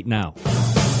KCBS right now.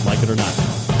 Like it or not.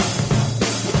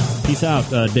 Peace out,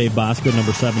 Dave Bosco,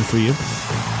 number 7 for you.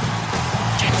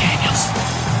 Jack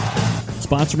Daniels.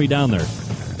 Sponsor me down there.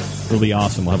 It'll be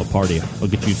awesome. We'll have a party. I'll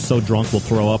get you so drunk we'll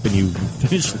throw up and you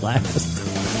finish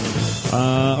last.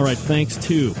 All right, thanks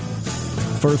to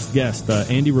first guest,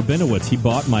 Andy Rabinowitz. He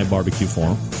bought my barbecue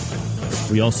for him.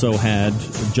 We also had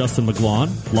Justin McGlaun.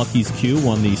 Lucky's Q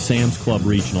won the Sam's Club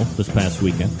Regional this past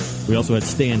weekend. We also had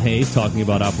Stan Hayes talking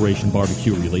about Operation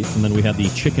Barbecue Relief. And then we had the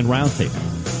Chicken Roundtable.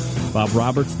 Bob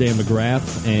Roberts, Dan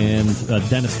McGrath, and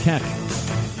Dennis Keck,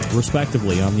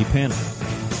 respectively, on the panel.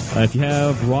 If you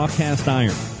have raw cast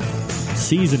iron,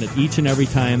 season it each and every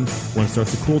time. When it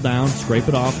starts to cool down, scrape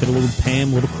it off, get a little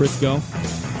Pam, a little Crisco.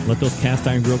 Let those cast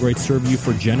iron grill grates serve you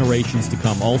for generations to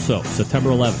come. Also, September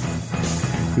 11th,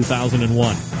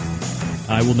 2001.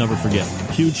 I will never forget.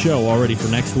 Huge show already for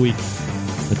next week.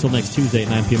 Until next Tuesday at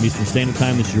 9 p.m. Eastern Standard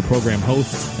Time, this is your program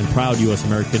host and proud U.S.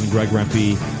 American, Greg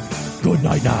Rempe. Good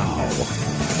night now.